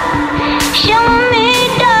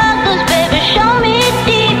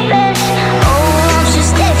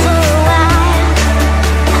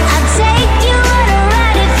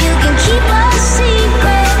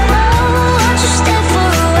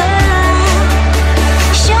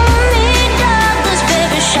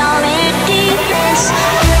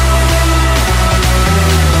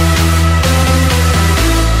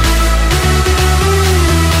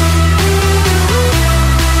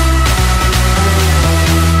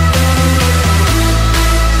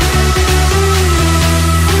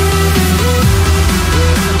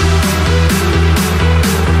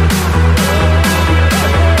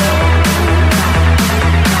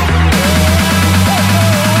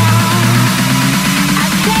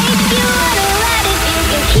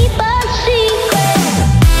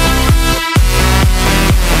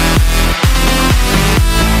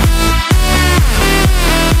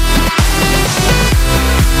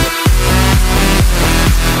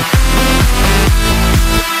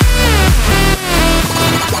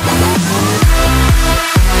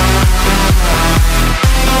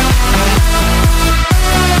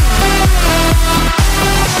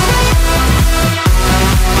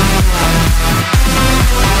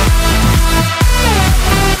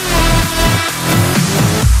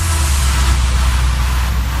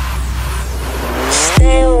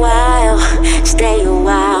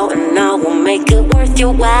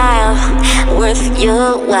worth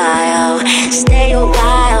your while. Stay a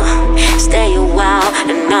while,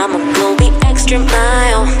 and I'ma go the extra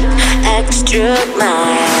mile, extra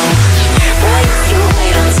mile. Boy, if you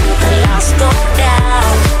wait until the lights go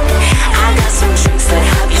down, I got some tricks that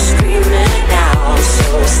have you screaming out.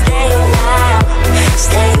 So stay a while,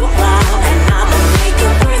 and I'ma make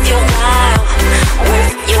it worth your while,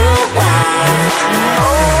 worth your while.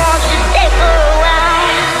 Oh, stay for a while.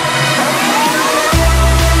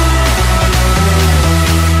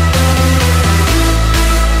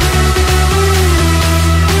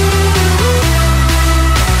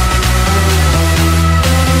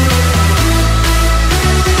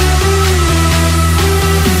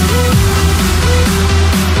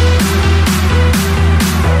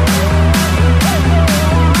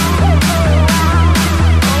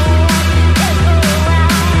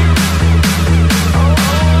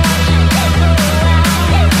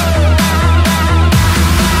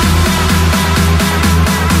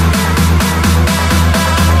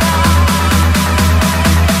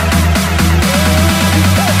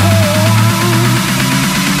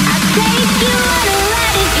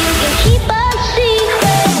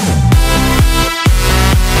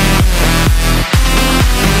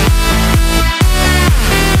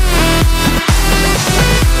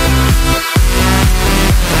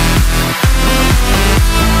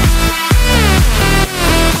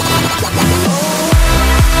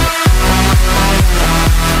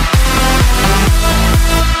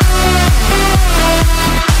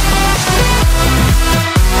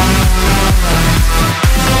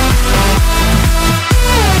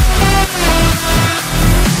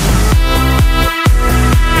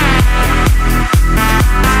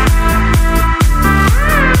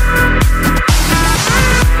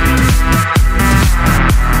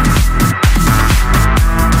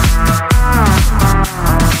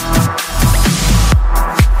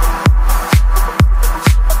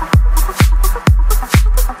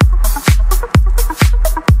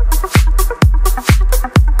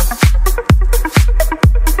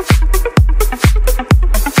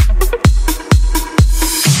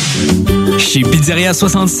 Chez Pizzeria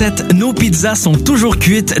 67, nos pizzas sont toujours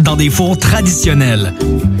cuites dans des fours traditionnels.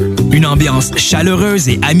 Une ambiance chaleureuse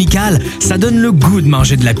et amicale, ça donne le goût de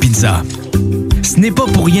manger de la pizza. Ce n'est pas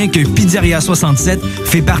pour rien que Pizzeria 67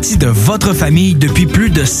 fait partie de votre famille depuis plus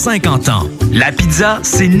de 50 ans. La pizza,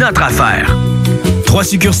 c'est notre affaire. 3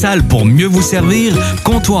 succursales pour mieux vous servir,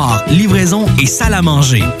 comptoir, livraison et salle à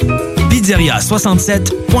manger.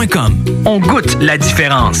 Pizzeria67.com. On goûte la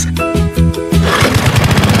différence.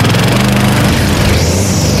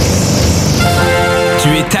 Tu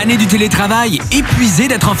es tanné du télétravail, épuisé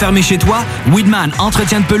d'être enfermé chez toi? Weedman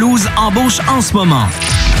Entretien de pelouse embauche en ce moment.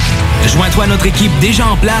 Joins-toi à notre équipe déjà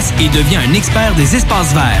en place et deviens un expert des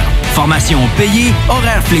espaces verts. Formation payée,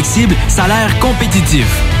 horaires flexibles, salaire compétitif.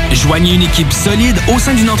 Joignez une équipe solide au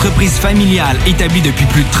sein d'une entreprise familiale établie depuis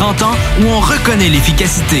plus de 30 ans où on reconnaît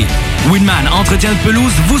l'efficacité. Weedman Entretien de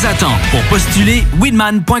pelouse vous attend. Pour postuler,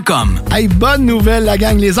 weedman.com. Hey, bonne nouvelle, la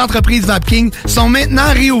gang. Les entreprises Vapking sont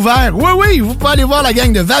maintenant réouvertes. Oui, vous pouvez aller voir la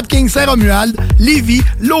gang de Vapking Saint-Romuald, Lévis,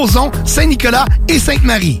 Lauson, Saint-Nicolas et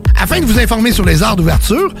Sainte-Marie. Afin de vous informer sur les heures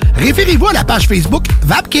d'ouverture, référez-vous à la page Facebook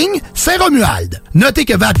Vapking Saint-Romuald. Notez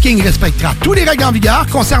que Vapking respectera tous les règles en vigueur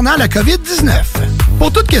concernant la COVID-19.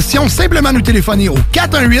 Pour toute question, simplement nous téléphoner au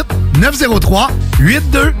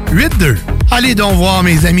 418-903-8282. Allez donc voir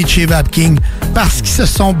mes amis de chez Vapking, parce qu'ils se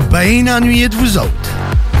sont bien ennuyés de vous autres.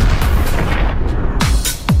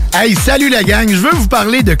 Hey, salut la gang, je veux vous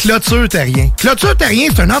parler de Clôture Terrien. Clôture Terrien,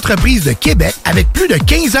 c'est une entreprise de Québec avec plus de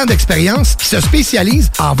 15 ans d'expérience qui se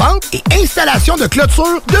spécialise en vente et installation de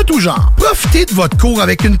clôtures de tout genre. Profitez de votre cour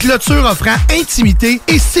avec une clôture offrant intimité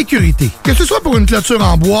et sécurité. Que ce soit pour une clôture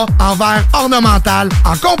en bois, en verre ornemental,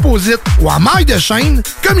 en composite ou en maille de chêne,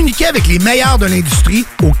 communiquez avec les meilleurs de l'industrie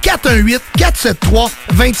au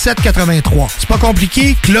 418-473-2783. C'est pas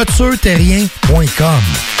compliqué, clôtureterrien.com.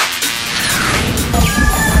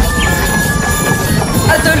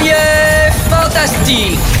 Atelier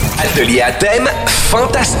fantastique. Atelier à thème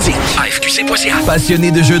fantastique. AFQC.ca.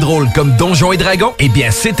 Passionné de jeux de rôle comme Donjons et Dragons? Eh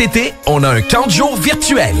bien, cet été, on a un camp de jour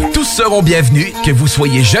virtuel. Tous seront bienvenus, que vous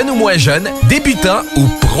soyez jeune ou moins jeune, débutant ou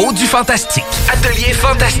pro du fantastique. Atelier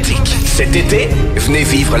fantastique. Cet été, venez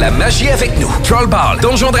vivre la magie avec nous. Trollball,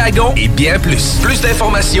 Donjons Dragons et bien plus. Plus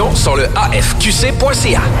d'informations sur le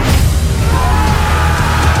AFQC.ca.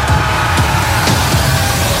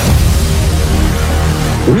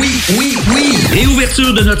 Oui!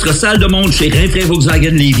 Réouverture de notre salle de monde chez Rinfraie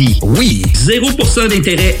Volkswagen Lévis. Oui! 0%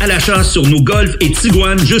 d'intérêt à l'achat sur nos Golf et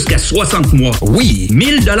Tiguan jusqu'à 60 mois. Oui!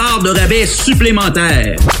 1000 $ de rabais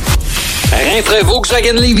supplémentaires. Rinfraie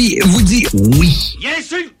Volkswagen Lévy vous dit oui. Il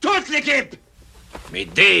insulte toute l'équipe! Mais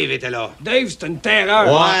Dave était là. Dave, c'est une terreur.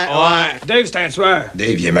 Ouais. Dave, c'est un tueur.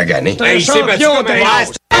 Dave, il est magané. C'est un champion,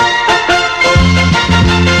 Dave.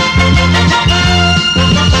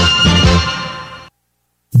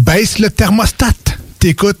 Baisse le thermostat.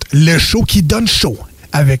 T'écoutes le show qui donne chaud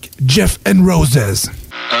avec Jeff and Roses.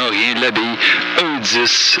 Un rien de l'habille, un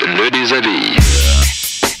 10 le déshabille.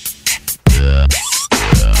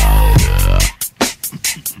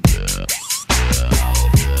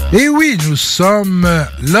 Et oui, nous sommes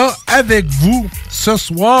là avec vous ce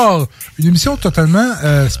soir. Une émission totalement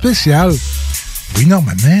spéciale. Oui,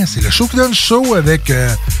 normalement, c'est le show qui donne chaud avec...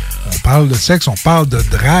 on parle de sexe, on parle de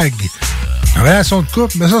drague, relation de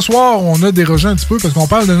couple. Mais ce soir, on a dérogé un petit peu parce qu'on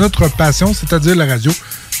parle de notre passion, c'est-à-dire la radio.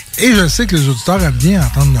 Et je sais que les auditeurs aiment bien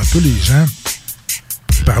entendre un peu les gens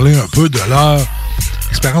parler un peu de leur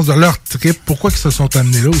expérience, de leur trip, pourquoi ils se sont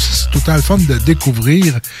amenés là aussi. C'est tout le temps le fun de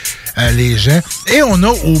découvrir les gens. Et on a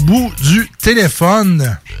au bout du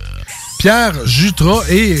téléphone Pierre Jutras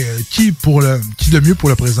et qui de mieux pour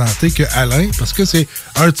le présenter que Alain, parce que c'est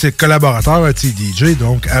un de ses collaborateurs, un de ses DJ.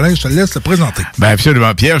 Donc, Alain, je te laisse le présenter. Ben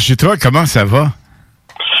absolument. Pierre Jutras, comment ça va?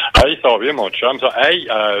 Hey, ça va bien, mon chum. Hey,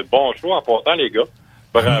 bon show en passant, les gars.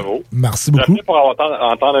 Bravo. Merci beaucoup. J'ai pour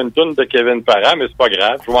entendre une toune de Kevin Parent, mais c'est pas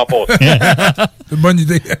grave, je vais m'en passer. C'est une bonne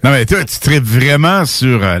idée. Non, mais toi, tu tripes vraiment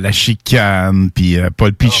sur la chicane, puis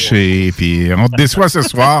Paul Piché, puis on te déçoit ce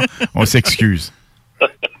soir, on s'excuse.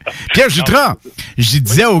 Pierre Jutras, je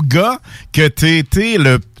disais au gars que tu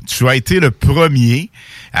as été le premier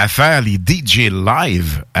à faire les DJ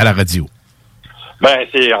live à la radio. Ben,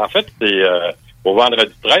 c'est au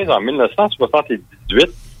vendredi 13, en 1978,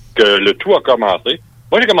 que le tout a commencé.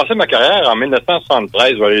 Moi, j'ai commencé ma carrière en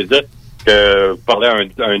 1973. Je vais dire que parler à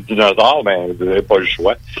un dinosaure, ben, vous n'avez pas le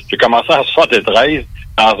choix. J'ai commencé en 73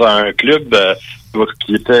 dans un club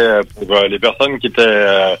qui était pour les personnes qui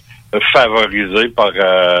étaient favorisées par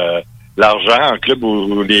l'argent, un club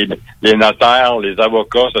où les notaires, les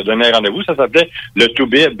avocats se donnaient rendez-vous. Ça s'appelait le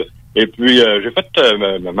Toubib. Et puis, j'ai fait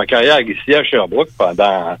ma carrière ici à Sherbrooke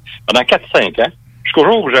pendant 4-5 ans. Jusqu'au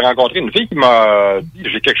jour où j'ai rencontré une fille qui m'a dit «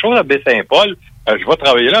 J'ai quelque chose à Baie-Saint-Paul, je vais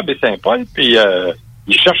travailler là à Baie-Saint-Paul, puis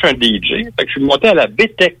il cherche un DJ. » Fait que je suis monté à la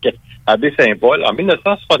BTEC à Baie-Saint-Paul en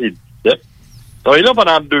 1977. J'ai travaillé là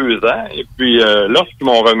pendant 2 ans, et puis lorsqu'ils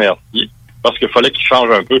m'ont remercié, parce qu'il fallait qu'ils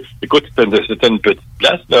changent un peu. Écoute, c'était une petite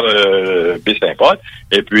place, là, Baie-Saint-Paul,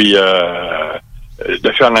 et puis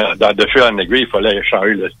de fil en aiguille, il fallait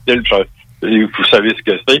changer le style. Vous savez ce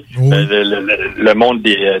que c'est, le monde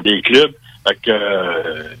des clubs. Fait que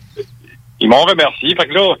ils m'ont remercié. Fait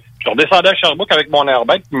que là, je redescendais à Sherbrooke avec mon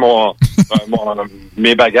airbag et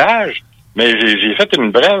mes bagages. Mais j'ai fait une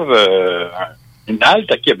brève, une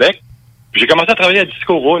halte à Québec. Puis j'ai commencé à travailler à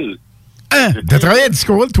Disco Roule. Hein? T'as travaillé à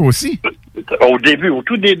Disco Roule, toi aussi? Au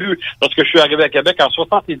tout début. Lorsque je suis arrivé à Québec en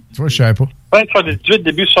 78. Tu vois, je savais pas. Fin 78,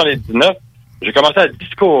 début 79, j'ai commencé à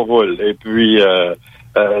Disco Roule. Et puis,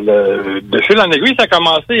 de fil en aiguille, ça a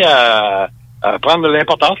commencé à prendre de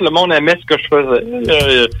l'importance. Le monde aimait ce que je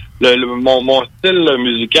faisais. Mon style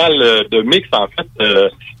musical de mix, en fait,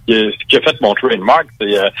 ce qui a fait mon trademark,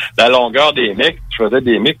 c'est la longueur des mix. Je faisais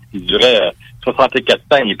des mix qui duraient 64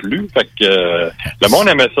 ans et plus. Fait que le monde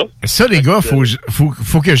aimait ça. Ça, les gars, faut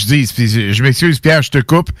que je dise. Puis je m'excuse, Pierre, je te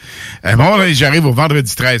coupe. Bon, j'arrive au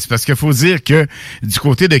vendredi 13, parce qu'il faut dire que du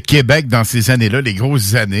côté de Québec, dans ces années-là, les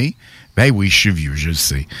grosses années, ben oui, je suis vieux, je le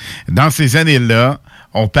sais. Dans ces années-là,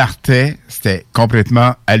 on partait, c'était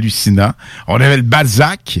complètement hallucinant. On avait le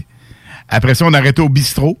Balzac. Après ça, on arrêtait au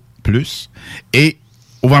bistrot, plus. Et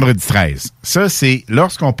au vendredi 13. Ça, c'est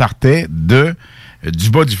lorsqu'on partait du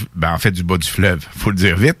bas du fleuve, faut le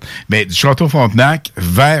dire vite, mais du Château-Frontenac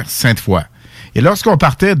vers Sainte-Foy. Et lorsqu'on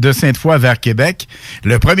partait de Sainte-Foy vers Québec,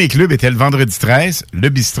 le premier club était le vendredi 13, le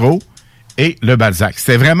bistrot et le Balzac.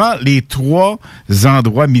 C'était vraiment les 3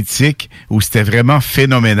 endroits mythiques où c'était vraiment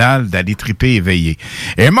phénoménal d'aller triper et veiller.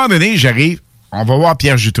 Et à un moment donné, j'arrive, on va voir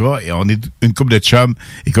Pierre Jutras, et on est une couple de chums,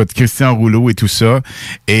 écoute, Christian Rouleau et tout ça.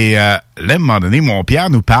 Et là, à un moment donné, mon Pierre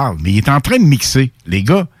nous parle, mais il est en train de mixer. Les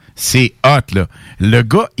gars, c'est hot, là. Le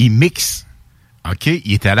gars, il mixe. OK?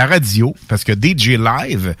 Il était à la radio, parce que DJ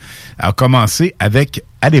Live a commencé avec,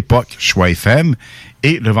 à l'époque, Choix FM,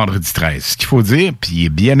 et le vendredi 13. Ce qu'il faut dire, puis il est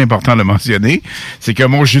bien important de le mentionner, c'est que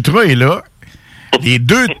mon Jutras est là. Les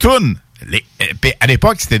 2 tunes, à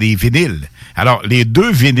l'époque, c'était des vinyles. Alors, les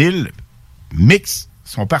 2 vinyles mix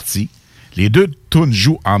sont partis. Les 2 tunes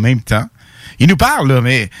jouent en même temps. Il nous parle, là,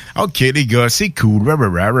 mais OK, les gars, c'est cool.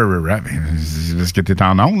 Parce que t'es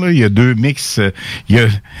en ondes, là. Il y a 2 mix.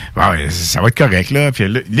 Ça va être correct, là. Puis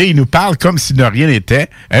là, il nous parle comme si de rien n'était.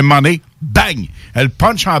 À un moment donné, bang! Le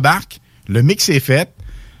punch embarque, le mix est fait,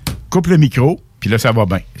 coupe le micro, puis là, ça va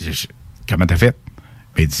bien. Comment t'as fait?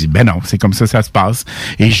 Il dit, ben non, c'est comme ça se passe.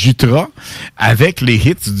 Et Jutra, avec les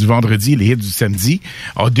hits du vendredi et les hits du samedi,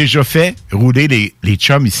 a déjà fait rouler les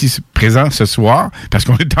chums ici présents ce soir, parce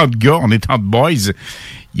qu'on est tant de gars, on est tant de boys.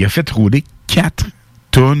 Il a fait rouler 4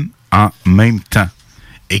 tunes en même temps.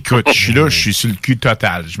 Écoute, je suis là, je suis sur le cul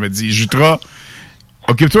total. Je me dis, Jutra,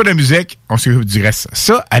 occupe-toi de la musique, on s'occupe du reste.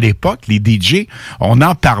 Ça, à l'époque, les DJ, on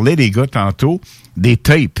en parlait, les gars, tantôt, des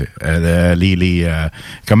tapes.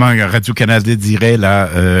 Comment Radio-Canada dirait,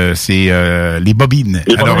 là, c'est les bobines.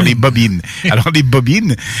 Les bobines. Alors, les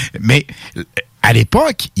bobines. Mais à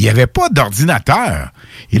l'époque, il n'y avait pas d'ordinateur.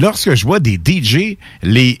 Et lorsque je vois des DJ,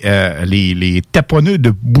 les taponneux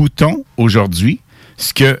de boutons aujourd'hui,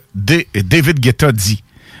 ce que David Guetta dit.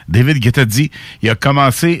 David Guetta dit, il a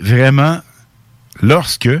commencé vraiment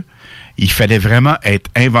lorsque il fallait vraiment être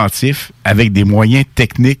inventif avec des moyens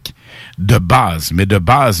techniques de base, mais de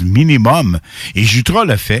base minimum. Et Jutra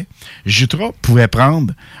le fait. Jutra pouvait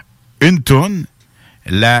prendre une toune,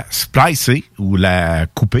 la splicer ou la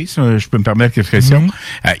couper, si je peux me permettre l'expression.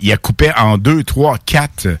 Il a coupé en 2, 3,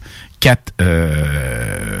 4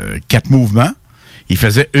 mouvements. Il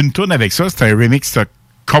faisait une toune avec ça. C'était un remix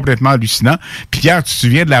complètement hallucinant. Puis Pierre, tu te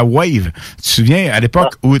souviens de la Wave? Tu te souviens, à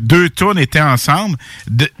l'époque où 2 tunes étaient ensemble,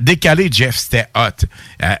 décalé, Jeff, c'était hot.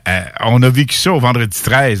 On a vécu ça au vendredi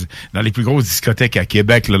 13, dans les plus grosses discothèques à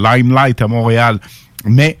Québec, le Limelight à Montréal.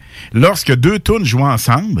 Mais lorsque 2 tunes jouaient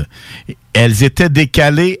ensemble, elles étaient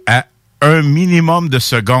décalées à un minimum de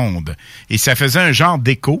secondes. Et ça faisait un genre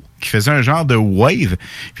d'écho, qui faisait un genre de wave.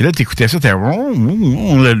 Puis là, tu écoutais ça,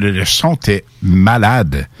 le son était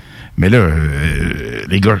malade. Mais là,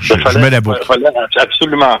 les gars, je mets la boucle. Il fallait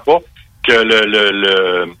absolument pas que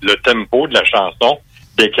le tempo de la chanson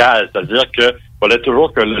décale. C'est-à-dire que fallait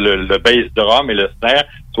toujours que le bass drum et le snare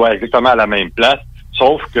soient exactement à la même place,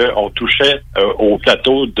 sauf qu'on touchait au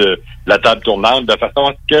plateau de la table tournante de façon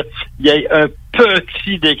à ce qu'il y ait un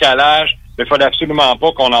petit décalage, mais il fallait absolument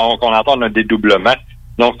pas qu'on entende un dédoublement.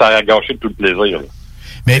 Donc, ça aurait gâché tout le plaisir. Là.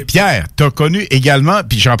 Mais Pierre, t'as connu également,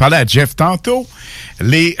 puis j'en parlais à Jeff tantôt,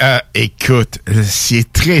 écoute,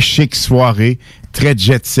 c'est très chic soirée, très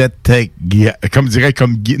jet set, comme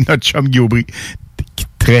notre chum Guy Aubry,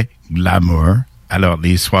 très glamour. Alors,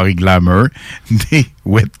 les soirées glamour, des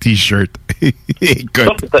wet t-shirts.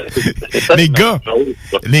 Écoute, les gars,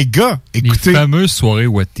 écoutez. Les fameuses soirées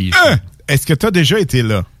wet t-shirts. Est-ce que t'as déjà été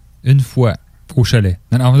là? Une fois. Au chalet.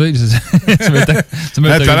 Non,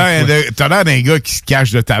 t'as l'air d'un gars qui se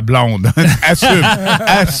cache de ta blonde.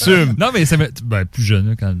 Assume. Non, mais plus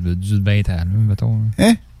jeune, quand 20 ans, mettons.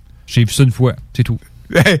 Hein? J'ai vu ça une fois, c'est tout.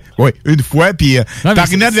 Oui, une fois, puis par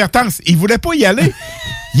inadvertance, il voulait pas y aller.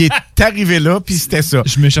 Il est arrivé là, puis c'était ça.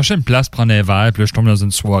 Je me cherchais une place, prendre un verre, puis là, je tombe dans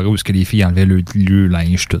une soirée où les filles enlevaient le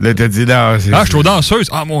linge. Tout. Là, t'as dit, là, je suis aux danseuses.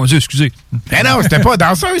 Ah, mon Dieu, excusez. Mais non, c'était pas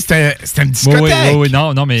danseuse, c'était une discothèque. Oui,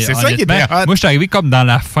 non, mais c'est ça qui était hot. Moi, je suis arrivé comme dans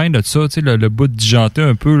la fin de ça, tu sais, le bout de dijanté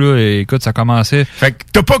un peu, là, et écoute, ça commençait. Fait que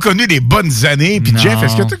t'as pas connu les bonnes années, puis Jeff,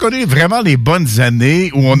 est-ce que t'as connu vraiment les bonnes années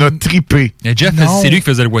où on a tripé? Et Jeff, c'est lui qui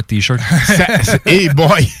faisait le wet t-shirt. Hey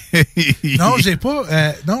boy! Non, j'ai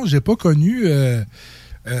pas connu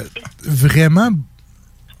vraiment,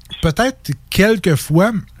 peut-être quelques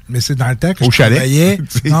fois, mais c'est dans le temps que je travaillais.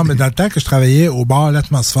 Non, mais dans le temps que je travaillais au bar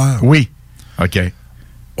L'Atmosphère. Oui. OK.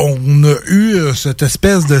 On a eu cette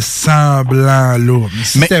espèce de semblant-là. Mais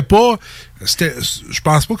c'était pas. Je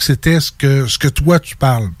pense pas que c'était ce que toi tu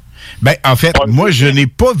parles. Ben, en fait, moi, je n'ai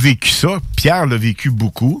pas vécu ça. Pierre l'a vécu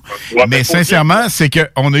beaucoup. Mais sincèrement, c'est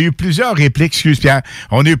qu'on a eu plusieurs répliques, excuse Pierre,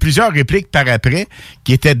 on a eu plusieurs répliques par après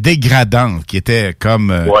qui étaient dégradantes, qui étaient comme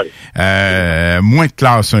moins de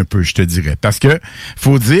classe un peu, je te dirais. Parce que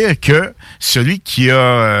faut dire que celui qui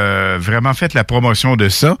a vraiment fait la promotion de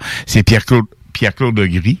ça, c'est Pierre-Claude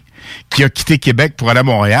Legris, qui a quitté Québec pour aller à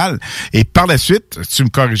Montréal. Et par la suite, tu me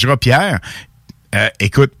corrigeras, Pierre,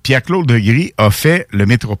 écoute, Pierre-Claude Legris a fait le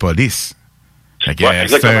Métropolis.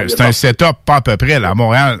 C'est un setup pas à peu près, là, à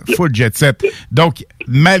Montréal, full jet set. Donc,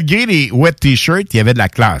 malgré les wet t-shirts, il y avait de la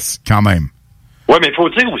classe, quand même. Oui, mais il faut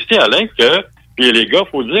dire aussi, Alain, puis les gars,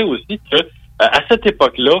 il faut dire aussi que à cette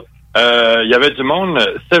époque-là, il y avait du monde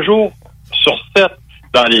 7 jours sur 7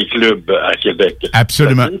 dans les clubs à Québec.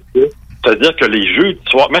 Absolument. C'est-à-dire que les jeux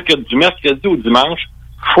du mercredi au dimanche,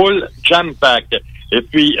 full jam-pack. Et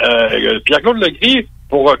puis, Pierre-Claude Legris,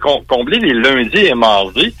 pour combler les lundis et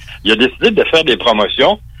mardis, il a décidé de faire des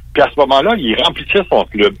promotions. Puis à ce moment-là, il remplissait son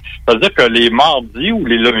club. C'est-à-dire que les mardis ou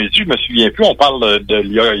les lundis, je me souviens plus, on parle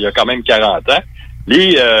il y a quand même 40 ans,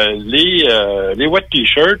 les wet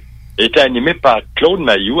t-shirts était animé par Claude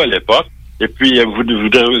Mailloux à l'époque. Et puis, vous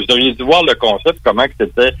devriez dû voir le concept, comment que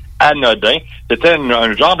c'était anodin. C'était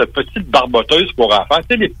un genre de petite barboteuse pour enfants.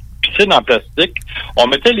 Tu sais, les piscines en plastique. On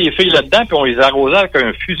mettait les filles là-dedans, puis on les arrosait avec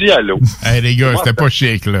un fusil à l'eau. Hey, les gars, c'était pas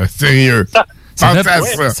chic, là. Sérieux.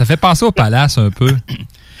 Ça fait penser au Palace un peu.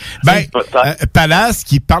 Ben, Palace,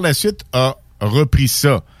 qui par la suite a repris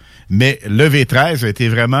ça. Mais le V13 a été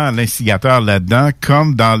vraiment l'instigateur là-dedans,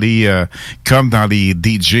 comme dans les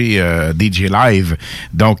DJ live.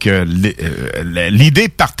 Donc, l'idée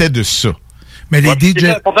partait de ça. Mais les DJ... Ce qui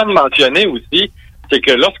est important de mentionner aussi, c'est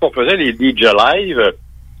que lorsqu'on faisait les DJ live,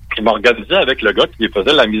 je m'organisais avec le gars qui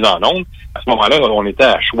faisait la mise en onde. À ce moment-là, on était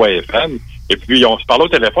à Choix FM. Et puis, on se parlait au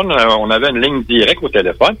téléphone. On avait une ligne directe au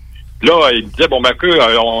téléphone. Là, il disait, bon, ben,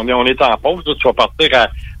 on est en pause. Là, tu vas partir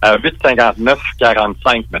à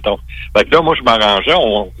 8,59,45, mettons. Fait que là, moi, je m'arrangeais.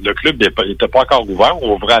 Le club n'était pas encore ouvert.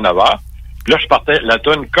 On ouvrait à 9h. Puis là, je partais la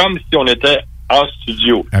toune comme si on était en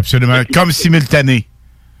studio. Absolument. Comme simultané.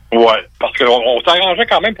 Ouais. Parce qu'on s'arrangeait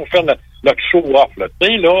quand même pour faire notre show-off, là. Tu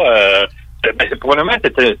sais, là, probablement,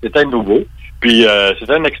 c'était nouveau. Puis,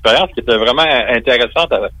 c'était une expérience qui était vraiment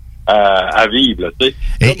intéressante à vivre, là, tu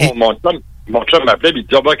sais. Mon chum m'appelait et il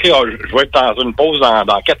disait, OK, je vais être dans une pause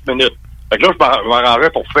dans 4 minutes. Fait que là, je m'arrangeais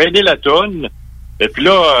pour fader la toune. Et puis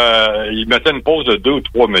là, il mettait une pause de 2 ou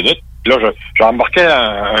 3 minutes. Puis là, j'embarquais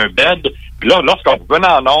un bed. Puis là, lorsqu'on revenait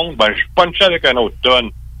en onde, ben, je punchais avec un autre toune.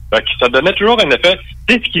 Fait que ça donnait toujours un effet.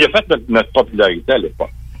 C'est ce qui a fait notre popularité à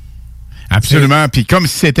l'époque. Absolument. Puis comme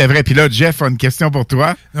si c'était vrai. Puis là, Jeff a une question pour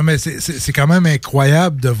toi. Non, mais c'est quand même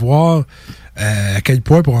incroyable de voir à quel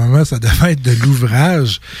point, pour un moment, ça devait être de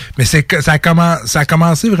l'ouvrage. Mais ça a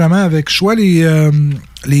commencé vraiment avec choix les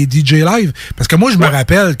DJ live. Parce que moi, je me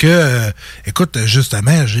rappelle que, écoute,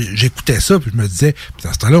 justement, j'écoutais ça, puis je me disais, puis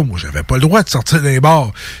à ce temps-là, moi, j'avais pas le droit de sortir des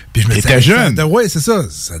bars. Puis je me disais, t'étais jeune. Ouais, c'est ça.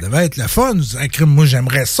 Ça devait être le fun. Moi,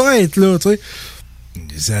 j'aimerais ça être là, tu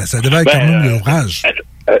sais. Ça devait être quand même de l'ouvrage.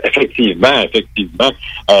 Effectivement.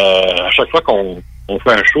 À chaque fois qu'on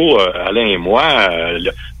fait un show, Alain et moi,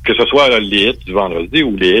 que ce soit les hits du vendredi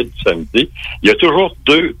ou les hits du samedi, il y a toujours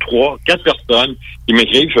 2, 3, 4 personnes qui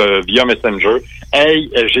m'écrivent via Messenger. Hey,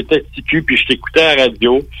 j'étais TQ puis je t'écoutais à la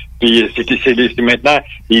radio. Puis c'est maintenant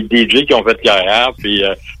les DJ qui ont fait carrière. Puis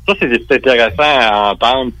ça, c'est intéressant à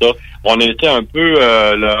entendre, ça. On a été un peu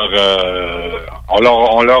on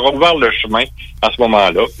leur a ouvert le chemin à ce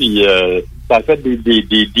moment-là. Puis ça a fait des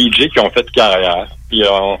DJ qui ont fait carrière. Puis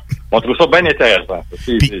on trouve ça bien intéressant.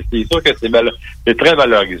 C'est sûr que c'est très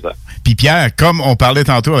valorisant. Puis Pierre, comme on parlait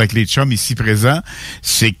tantôt avec les chums ici présents,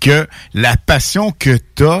 c'est que la passion que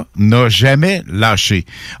t'as n'a jamais lâché.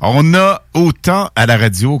 On a autant à la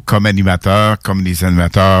radio comme animateurs, comme les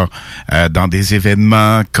animateurs dans des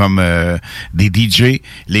événements, comme des DJ.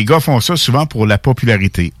 Les gars font ça souvent pour la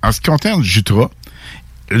popularité. En ce qui concerne Jutra,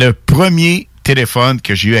 le premier téléphone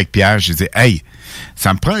que j'ai eu avec Pierre, je disais, hey,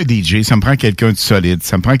 ça me prend un DJ, ça me prend quelqu'un de solide,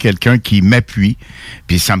 ça me prend quelqu'un qui m'appuie,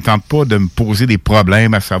 puis ça me tente pas de me poser des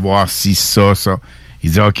problèmes à savoir si ça.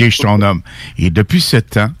 Il dit, OK, je suis ton homme. Et depuis ce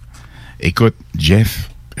temps, écoute, Jeff,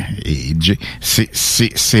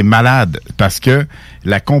 c'est malade, parce que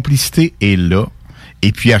la complicité est là,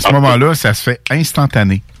 et puis à ce moment-là, ça se fait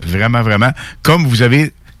instantané. Vraiment, vraiment. Comme vous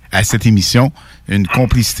avez à cette émission, une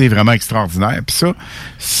complicité vraiment extraordinaire. Puis ça,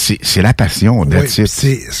 c'est la passion. Oui,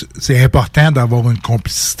 c'est important d'avoir une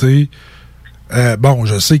complicité. Bon,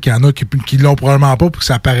 je sais qu'il y en a qui l'ont probablement pas, pour que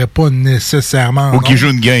ça paraît pas nécessairement. Ou qui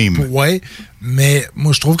jouent une game. Oui, mais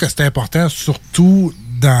moi, je trouve que c'est important, surtout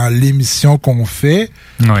dans l'émission qu'on fait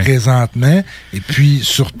présentement, et puis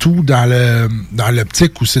surtout dans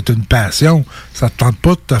l'optique où c'est une passion. Ça te tente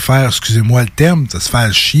pas de te faire, excusez-moi le terme, de se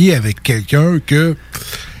faire chier avec quelqu'un que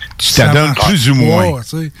tu t'adonnes plus ou moins.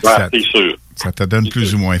 C'est sûr. Ça te donne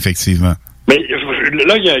plus ou moins, effectivement. Mais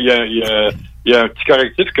là, il y a un petit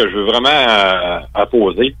correctif que je veux vraiment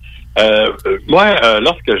poser. Moi,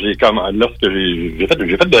 lorsque j'ai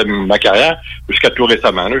fait de ma carrière jusqu'à tout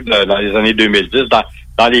récemment, là, dans les années 2010,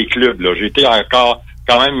 dans les clubs, là, j'ai été encore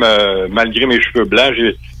quand même, malgré mes cheveux blancs,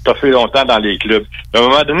 j'ai fait longtemps dans les clubs. À un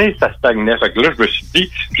moment donné, ça stagnait. Fait que là, je me suis dit,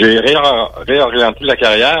 j'ai réorienté la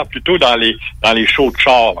carrière plutôt dans les shows de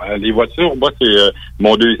char. Les voitures, moi, c'est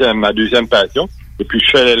ma deuxième passion. Et puis,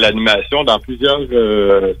 je fais l'animation dans plusieurs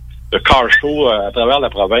car shows à travers la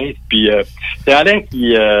province. Puis, c'est Alain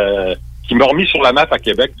qui m'a remis sur la map à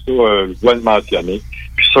Québec. Ça, je dois le mentionner.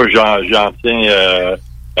 Puis ça, j'en tiens...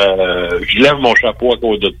 je lève mon chapeau à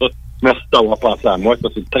cause de ça. Merci d'avoir pensé à moi. Ça,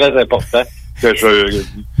 c'est très important.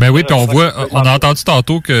 Ben oui, puis on a entendu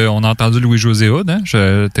tantôt qu'on a entendu Louis-José Hood, hein?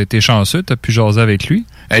 T'as été chanceux, t'as pu jaser avec lui.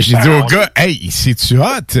 J'ai dit au gars, hey, c'est-tu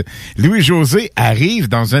hot? Louis-José arrive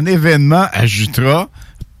dans un événement à Jutra,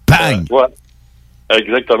 bang! Ouais.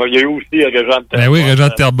 Exactement. Il y a eu aussi Régent de Terrebonne. Ben oui, Régent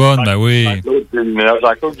de Terrebonne, ben oui.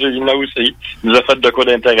 Jean-Claude Gélina aussi. Il nous a fait de quoi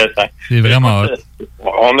d'intéressant. C'est vraiment hot.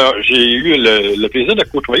 J'ai eu le plaisir de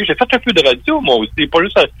côtoyer. J'ai fait un peu de radio, moi aussi. Pas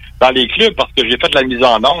juste dans les clubs, parce que j'ai fait la mise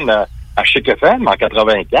en onde à Chic FM en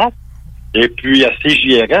 84. Et puis à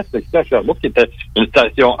CJRS, à Sherbrooke, qui était une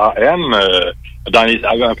station AM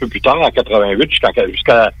un peu plus tard, en 88,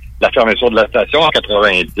 jusqu'à la fermeture de la station en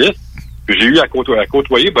 90. Puis j'ai eu à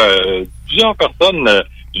côtoyer plusieurs personnes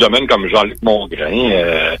du domaine comme Jean-Luc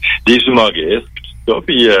Mongrain, des humoristes, tout ça.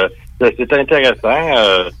 Puis c'était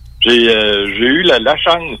intéressant. J'ai eu la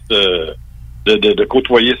chance de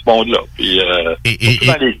côtoyer ce monde-là. Puis,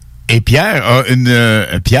 et Pierre a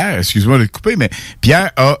Pierre, excuse-moi de le couper, mais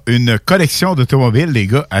Pierre a une collection d'automobiles, les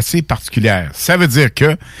gars, assez particulière. Ça veut dire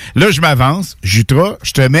que, là, je m'avance, Jutra,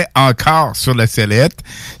 je te mets encore sur la sellette.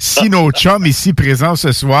 Si nos chums ici présents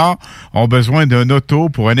ce soir ont besoin d'un auto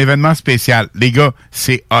pour un événement spécial, les gars,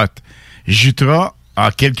 c'est hot. Jutra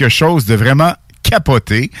a quelque chose de vraiment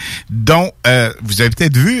capoté, dont vous avez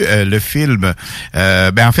peut-être vu le film,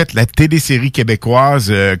 en fait, la télésérie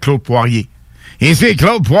québécoise Claude Poirier. Et c'est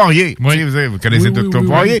Claude Poirier. Oui. Vous connaissez tout Claude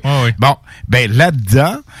Poirier? Oui. Bon,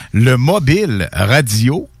 là-dedans, le mobile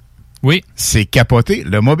radio, c'est capoté.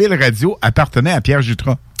 Le mobile radio appartenait à Pierre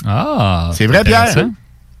Jutras. Ah! C'est vrai, Pierre?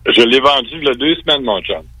 Je l'ai vendu il y a 2 semaines, mon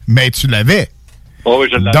chum. Mais tu l'avais? Oui,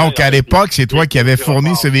 je l'avais. Donc, à l'époque, c'est toi qui avais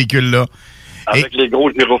fourni ce véhicule-là. Avec les gros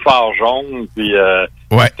gyrophares jaunes, puis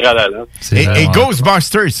tralala. Et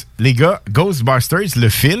Ghostbusters, les gars, Ghostbusters, le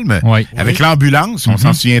film, avec l'ambulance, on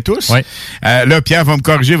s'en souvient tous. Là, Pierre va me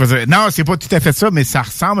corriger, va dire, non, c'est pas tout à fait ça, mais ça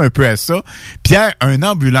ressemble un peu à ça. Pierre, une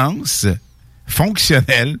ambulance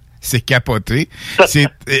fonctionnelle, c'est capoté.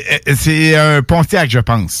 C'est un Pontiac, je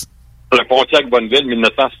pense. Le Pontiac Bonneville,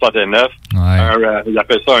 1969. Il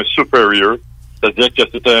appelle ça un Superior. C'est-à-dire que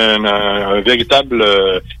c'est un véritable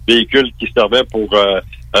véhicule qui servait pour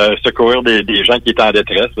secourir des gens qui étaient en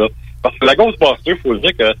détresse. Là. Parce que la Ghostbuster, il faut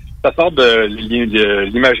dire que ça sort de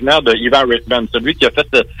l'imaginaire de Ivan Reitman, celui qui a fait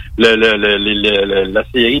la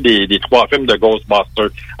série des 3 films de Ghostbuster.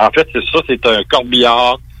 En fait, c'est un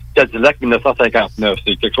corbillard Cadillac 1959.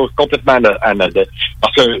 C'est quelque chose de complètement anodin.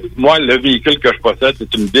 Parce que moi, le véhicule que je possède,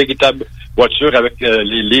 c'est une véritable voiture avec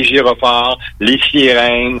les gyrophares, les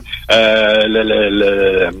sirènes,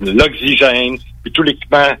 l'oxygène, puis tout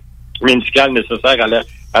l'équipement médical nécessaire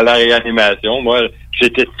à la réanimation. Moi,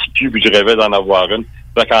 j'étais petit cul puis je rêvais d'en avoir une.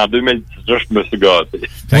 Fait qu'en 2018, je me suis gâté.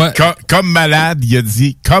 Comme malade, il a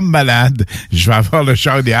dit, comme malade, je vais avoir le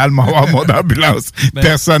char idéal, avoir mon ambulance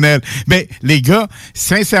personnelle. Mais les gars,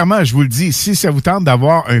 sincèrement, je vous le dis, si ça vous tente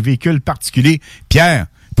d'avoir un véhicule particulier, Pierre,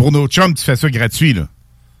 pour nos chums, tu fais ça gratuit, là.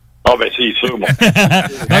 Ah, ben, c'est sûr, moi.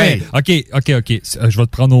 Hey. OK. Je vais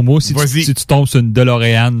te prendre au mot. Si tu tombes sur une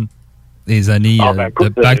DeLorean des années de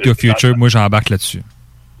Back to the Future, moi, j'embarque là-dessus.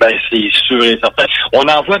 Ben, c'est sûr et certain. On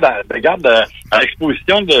en voit regarde, à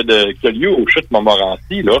l'exposition qui a lieu au Chute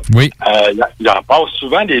Montmorency, là. Oui. Il en passe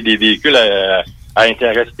souvent des véhicules à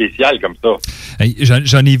intérêt spécial comme ça. Hey,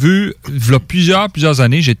 j'en ai vu, il y a plusieurs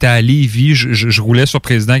années, j'étais à Lévis, je roulais sur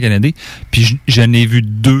Président canadien, puis j'en ai vu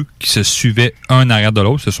 2 qui se suivaient un arrière de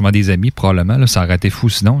l'autre. C'est sûrement des amis, probablement. Là, ça aurait été fou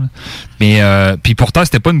sinon. Là. Mais puis pourtant,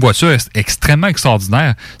 c'était pas une voiture extrêmement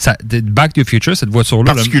extraordinaire. Back to the Future, cette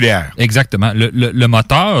voiture-là... Particulière. Exactement. Le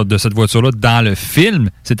moteur de cette voiture-là, dans le film,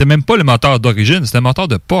 c'était même pas le moteur d'origine, c'était le moteur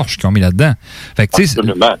de Porsche qu'ils ont mis là-dedans. Fait que, tu sais,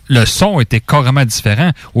 le son était carrément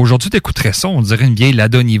différent. Aujourd'hui, t'écouterais ça, on dirait une vieille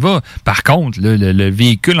Lada Niva. Par contre, le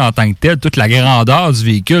véhicule en tant que tel, toute la grandeur du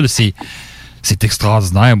véhicule, c'est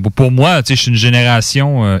extraordinaire. Pour moi, tu sais, je suis une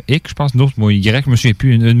génération X, je pense. D'autres, moi, Y, je me souviens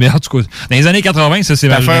plus. Une meilleure, du coup. Dans les années 80, ça, c'est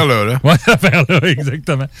l'affaire-là, là. Ouais, l'affaire-là,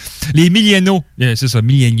 exactement. Les milléniaux. C'est ça,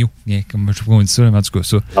 milléniaux. Comme je sais pas comment on dit ça, mais en tout cas,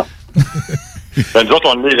 ça. Ben, nous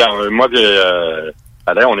autres, on est dans, moi,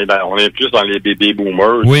 Alain, on est plus dans les baby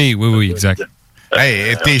boomers. Oui, exact.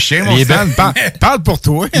 Hey, t'es chien, mon Stan. Parle pour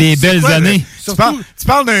toi. Les belles années. Tu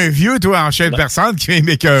parles d'un vieux, toi, en chaîne personne qui vient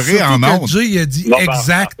m'écœurer en ondes. Jay, il a dit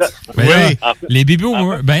exact. Oui. Les baby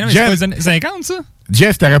boomers. Ben non, c'est pas les années 50, ça?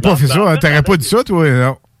 Jeff, t'aurais pas fait ça, hein? T'aurais pas dit ça, toi?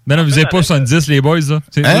 Non. Non, vous avez pas 70, les boys, là.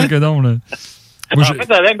 C'est sûr que non, là. Moi, en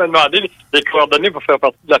fait, Alain m'a demandé des coordonnées pour faire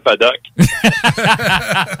partie de la FADOC.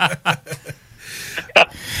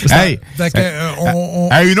 Hey,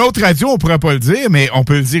 à une autre radio, on pourrait pas le dire, mais on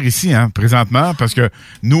peut le dire ici, hein, présentement, parce que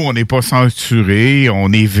nous, on n'est pas censurés,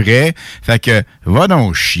 on est vrai. Fait que, va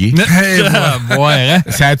donc chier.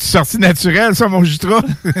 Ça a-tu sorti naturel, ça, mon Jutra?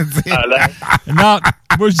 Non,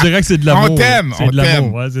 moi, je dirais que c'est de l'amour. On t'aime, c'est on de l'amour.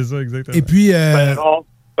 t'aime. Ouais, c'est ça, exactement. Et puis...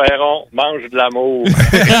 Perron, mange de l'amour.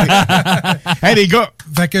 Hey, les gars!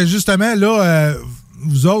 Fait que, justement, là...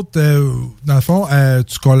 vous autres, dans le fond,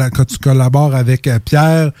 quand tu collabores avec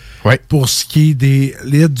Pierre pour ce qui est des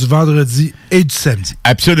hits du vendredi et du samedi.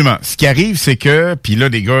 Absolument. Ce qui arrive, c'est que, puis là,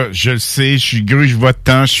 les gars, je le sais, je suis gruge votre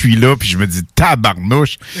temps, je suis là, puis je me dis,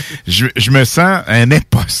 tabarnouche, je me sens un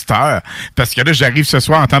imposteur. Parce que là, j'arrive ce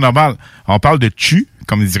soir en temps normal. On parle de tu,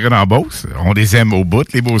 comme ils diraient dans Beauce. On les aime au bout,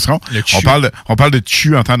 les Beaucerons. On parle de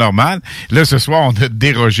tu en temps normal. Là, ce soir, on a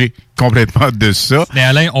dérogé complètement de ça. Mais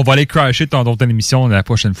Alain, on va aller crasher ton autre émission la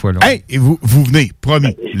prochaine fois. Là. Hey, et vous venez,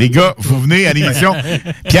 promis. Les gars, vous venez à l'émission.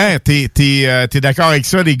 Pierre, t'es d'accord avec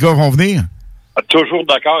ça? Les gars vont venir? Toujours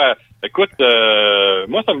d'accord. Écoute,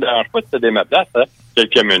 moi, ça me dérange pas de céder ma place, hein,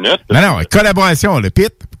 quelques minutes. Non, collaboration, le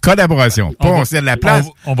pit, collaboration. Pas on cède la place.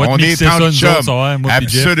 On est en chum.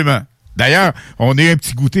 Absolument. D'ailleurs, on a eu un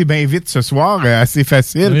petit goûter bien vite ce soir, assez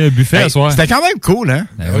facile. Oui, un buffet ce soir. C'était quand même cool, hein?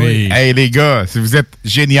 Oui. Hey, les gars, vous êtes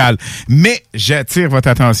génial. Mais j'attire votre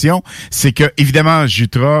attention, c'est que, évidemment,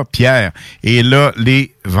 Jutra, Pierre est là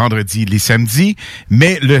les vendredis, les samedis,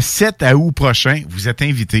 mais le 7 août prochain, vous êtes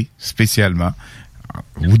invités spécialement,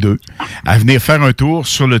 vous deux, à venir faire un tour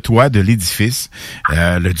sur le toit de l'édifice,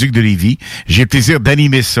 le Duc de Lévis. J'ai le plaisir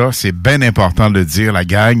d'animer ça, c'est bien important de le dire, la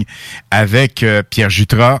gang, avec Pierre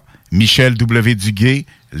Jutra, Michel W. Duguay,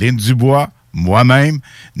 Lynn Dubois, moi-même.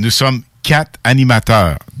 Nous sommes 4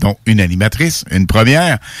 animateurs, dont une animatrice, une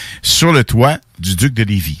première, sur le toit du Duc de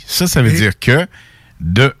Lévis. Ça veut dire que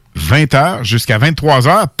de 20h jusqu'à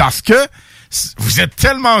 23h, parce que vous êtes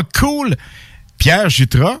tellement cool, Pierre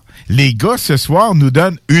Jutra, les gars, ce soir, nous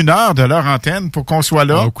donnent 1 heure de leur antenne pour qu'on soit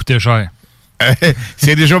là. Ça va coûter cher.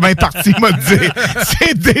 C'est déjà bien parti, moi, te dire.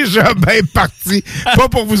 C'est déjà bien parti. Pas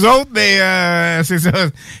pour vous autres, mais c'est ça.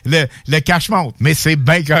 Le cash monte. Mais c'est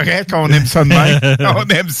bien correct. On aime ça de même. On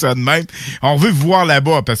aime ça de même. On veut vous voir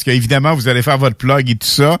là-bas parce qu'évidemment, vous allez faire votre plug et tout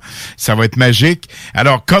ça. Ça va être magique.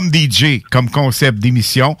 Alors, comme DJ, comme concept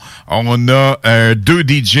d'émission, on a 2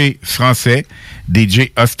 DJ français.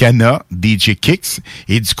 DJ Oscana, DJ Kicks.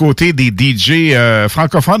 Et du côté des DJ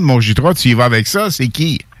francophones, mon Jutra, tu y vas avec ça? C'est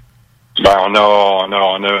qui? Ben, on a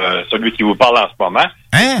celui qui vous parle en ce moment.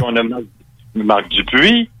 Hein? On a Marc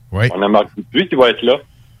Dupuis. Oui. On a Marc Dupuis qui va être là.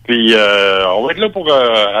 Puis, on va être là pour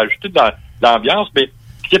ajouter de l'ambiance. Mais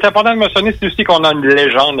ce qui est important de mentionner, c'est aussi qu'on a une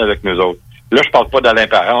légende avec nous autres. Là, je parle pas d'Alain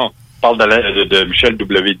Parent. Je parle de Michel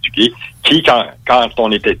W. Duguay, qui, quand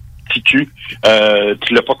on était petit cul,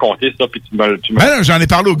 tu l'as pas compté, ça, puis tu me... Ben non, j'en ai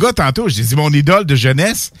parlé au gars tantôt. J'ai dit, mon idole de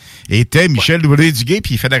jeunesse était Michel W. Duguay,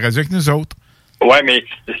 puis il fait de la radio avec nous autres. Ouais, mais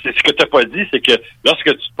c'est ce que t'as pas dit, c'est que lorsque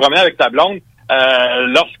tu te promets avec ta blonde,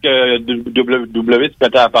 lorsque W te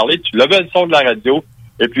mettait à parler, tu levais le son de la radio,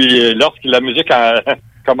 et puis lorsque la musique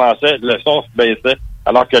commençait, le son se baissait,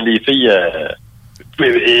 alors que les filles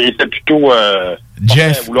étaient plutôt...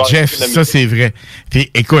 Jeff, ça c'est vrai. Puis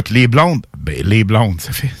écoute, les blondes,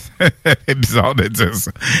 ça fait bizarre de dire ça.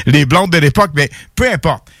 Les blondes de l'époque, mais peu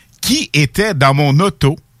importe. Qui était dans mon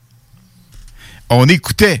auto? On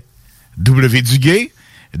écoutait W. Duguay,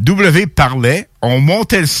 W. parlait, on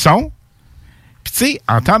montait le son. Puis tu sais,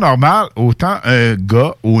 en temps normal, autant un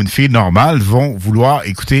gars ou une fille normale vont vouloir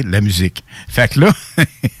écouter la musique. Fait que là,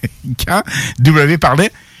 quand W.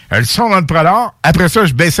 parlait, le son dans le prolard, après ça,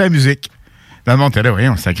 je baissais la musique. Dans le monde, t'es là,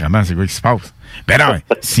 voyons, sacrément, c'est quoi qui se passe? Ben non,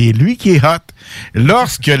 c'est lui qui est hot.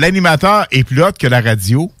 Lorsque l'animateur est plus hot que la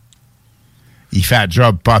radio, il fait un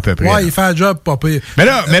job pas à peu près. Ouais, il fait un job pas pire. Mais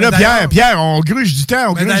là, Pierre, on gruge du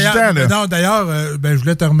temps, là. Non, d'ailleurs, je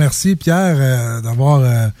voulais te remercier, Pierre, d'avoir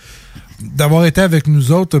été avec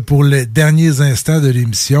nous autres pour les derniers instants de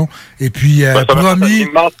l'émission. Et puis,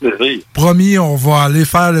 promis, on va aller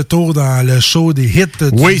faire le tour dans le show des hits du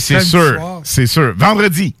Oui, c'est sûr. C'est sûr.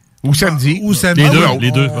 Vendredi. Ou samedi.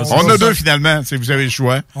 Les deux. On a deux, finalement, si vous avez le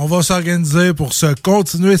choix. On va s'organiser pour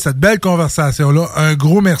continuer cette belle conversation-là. Un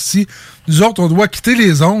gros merci. Nous autres, on doit quitter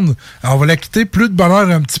les ondes. Alors, on va la quitter plus de bonne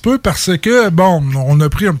heure un petit peu parce que, on a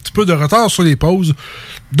pris un petit peu de retard sur les pauses.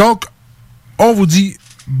 Donc, on vous dit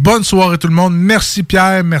bonne soirée tout le monde. Merci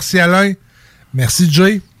Pierre, merci Alain, merci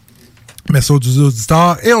Jay. Merci aux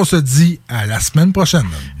auditeurs. Et on se dit à la semaine prochaine.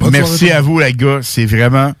 Merci à vous, les gars. C'est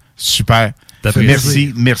vraiment super.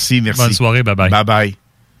 Merci. Bonne soirée, bye-bye. Bye-bye.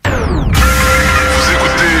 Vous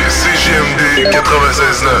écoutez CJMD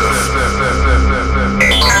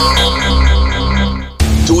 96.9.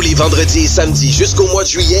 Vendredi et samedi jusqu'au mois de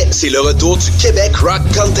juillet, c'est le retour du Québec Rock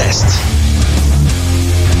Contest.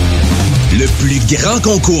 Le plus grand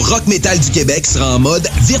concours rock metal du Québec sera en mode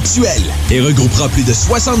virtuel et regroupera plus de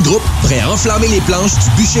 60 groupes prêts à enflammer les planches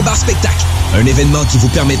du Bûcher Bar Spectacle. Un événement qui vous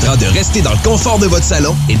permettra de rester dans le confort de votre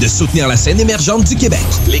salon et de soutenir la scène émergente du Québec.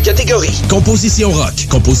 Les catégories: composition rock,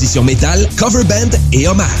 composition métal, cover band et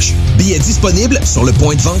hommage. Billets disponibles sur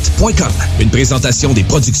lepointdevente.com. Une présentation des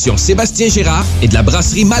productions Sébastien Gérard et de la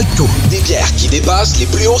brasserie Maltco. Des bières qui dépassent les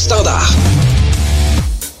plus hauts standards.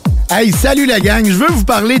 Hey, salut la gang, je veux vous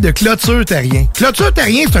parler de Clôture Terrien. Clôture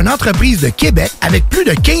Terrien, c'est une entreprise de Québec avec plus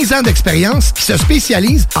de 15 ans d'expérience qui se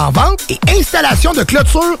spécialise en vente et installation de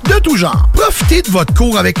clôtures de tout genre. Profitez de votre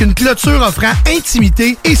cour avec une clôture offrant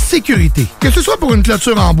intimité et sécurité. Que ce soit pour une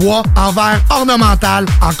clôture en bois, en verre ornemental,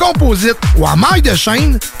 en composite ou en maille de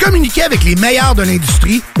chaîne, communiquez avec les meilleurs de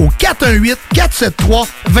l'industrie au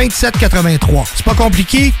 418-473-2783. C'est pas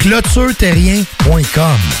compliqué,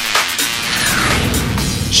 clôtureterrien.com.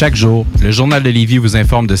 Chaque jour, le Journal de Lévis vous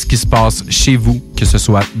informe de ce qui se passe chez vous, que ce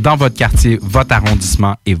soit dans votre quartier, votre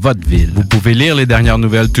arrondissement et votre ville. Vous pouvez lire les dernières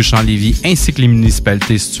nouvelles touchant Lévis ainsi que les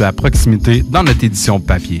municipalités situées à proximité dans notre édition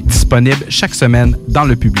papier. Disponible chaque semaine dans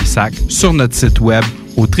le Publisac, sur notre site web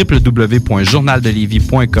au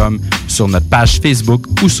www.journaldelevis.com, sur notre page Facebook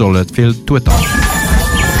ou sur notre fil Twitter.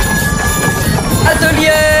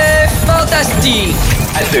 Atelier fantastique.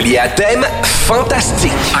 Atelier à thème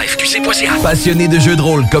fantastique. AFQC.ca. Passionné de jeux de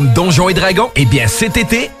rôle comme Donjons et Dragons? Eh bien, cet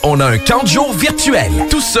été, on a un camp de jour virtuel.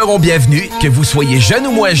 Tous seront bienvenus, que vous soyez jeune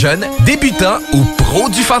ou moins jeune, débutant ou pro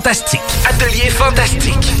du fantastique. Atelier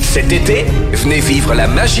fantastique. Cet été, venez vivre la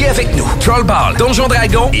magie avec nous. Trollball, Donjons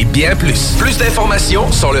Dragons et bien plus. Plus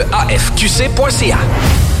d'informations sur le AFQC.ca.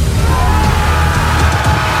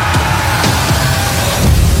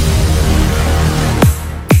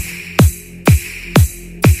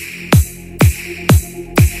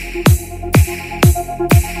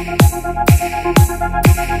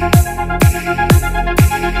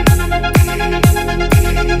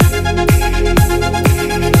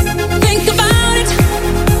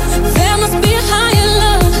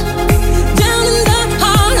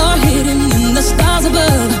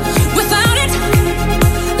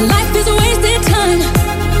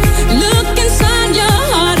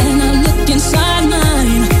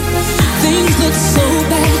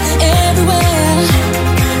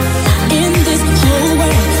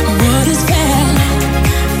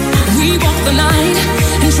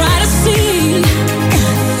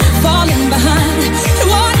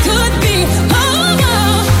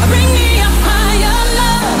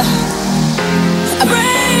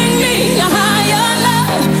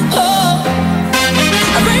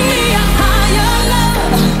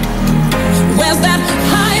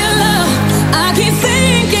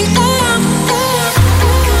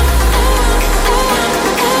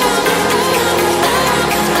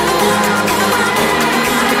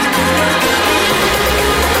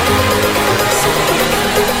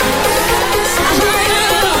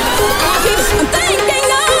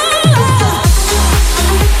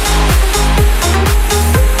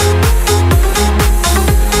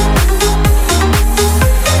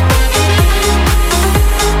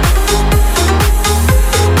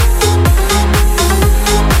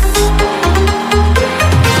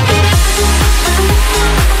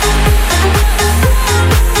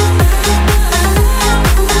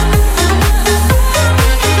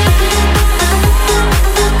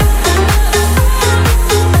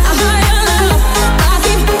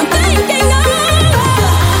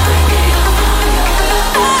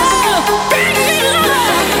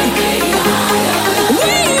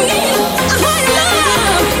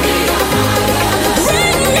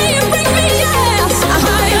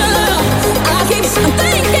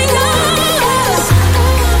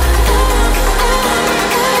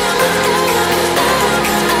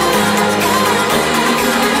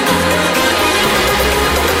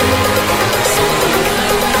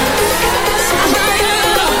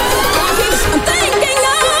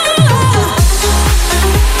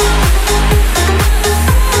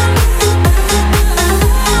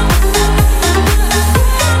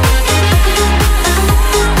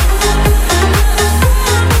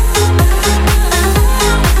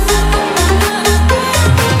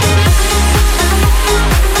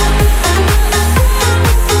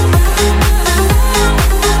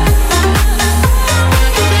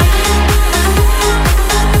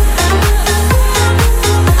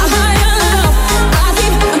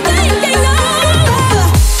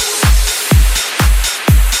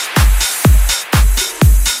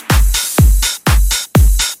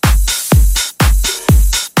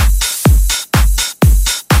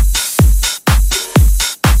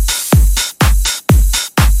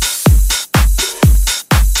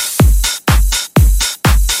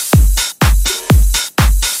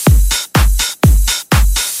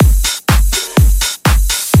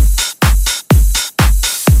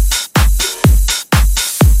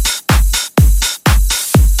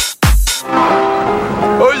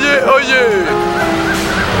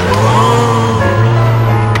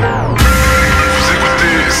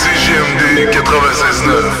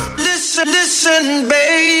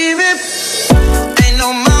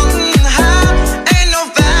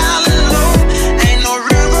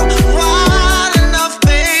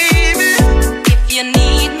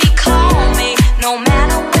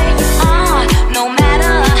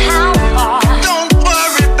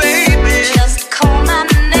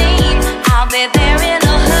 in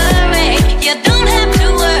a hurry. You don't have to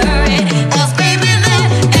worry. 'Cause baby, there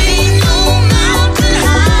ain't no mountain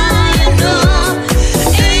high enough.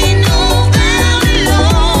 Ain't no valley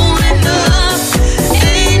low enough.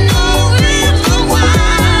 Ain't no river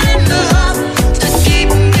wide enough to keep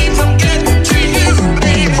me from getting to you,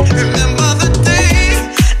 baby. Remember the day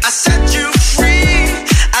I set you free?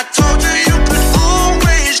 I told you you could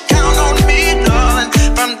always count on me, darling.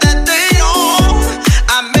 From that day on,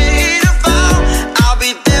 I made a vow I'll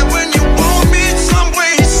be there when you want me some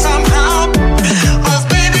way, somehow. 'Cause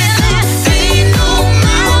baby, there ain't no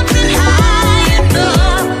mountain high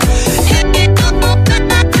enough. Ain't no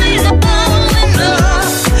valley low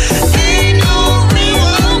enough. Ain't no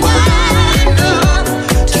river wide enough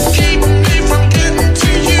to keep me from getting to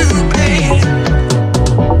you, babe.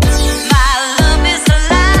 My love is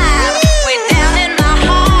alive, way down in my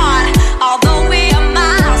heart. Although we are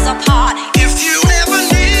miles apart. If you ever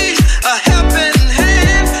need a helping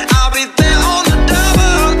hand, I'll be there on the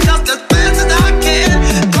double, just as fast as I can.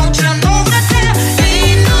 Don't you know that there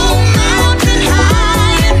ain't no mountain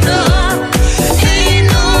high enough? Ain't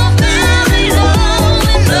no valley low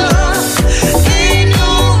enough. Ain't no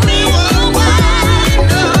river wide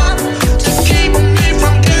enough to keep me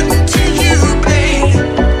from getting to you, babe.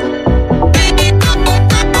 Ain't no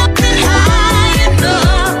mountain high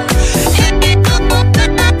enough. Ain't no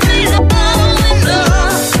valley low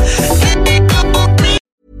enough. Ain't no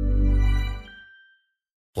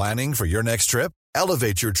Planning for your next trip?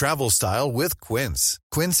 Elevate your travel style with Quince.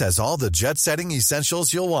 Quince has all the jet-setting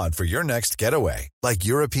essentials you'll want for your next getaway, like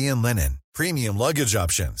European linen, premium luggage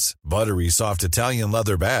options, buttery soft Italian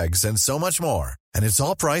leather bags, and so much more. And it's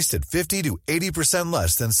all priced at 50 to 80%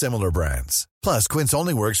 less than similar brands. Plus, Quince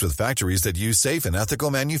only works with factories that use safe and ethical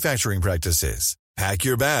manufacturing practices. Pack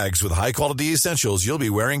your bags with high-quality essentials you'll be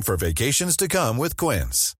wearing for vacations to come with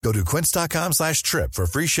Quince. Go to quince.com/trip for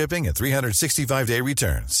free shipping and 365-day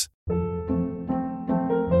returns.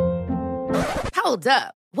 Hold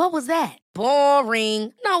up. What was that?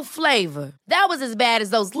 Boring. No flavor. That was as bad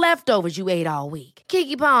as those leftovers you ate all week.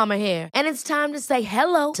 Keke Palmer here, and it's time to say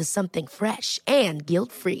hello to something fresh and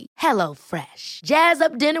guilt-free. Hello Fresh. Jazz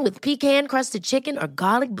up dinner with pecan-crusted chicken or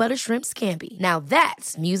garlic butter shrimp scampi. Now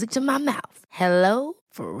that's music to my mouth. Hello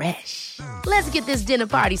Fresh. Let's get this dinner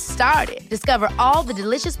party started. Discover all the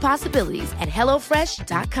delicious possibilities at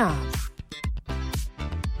hellofresh.com.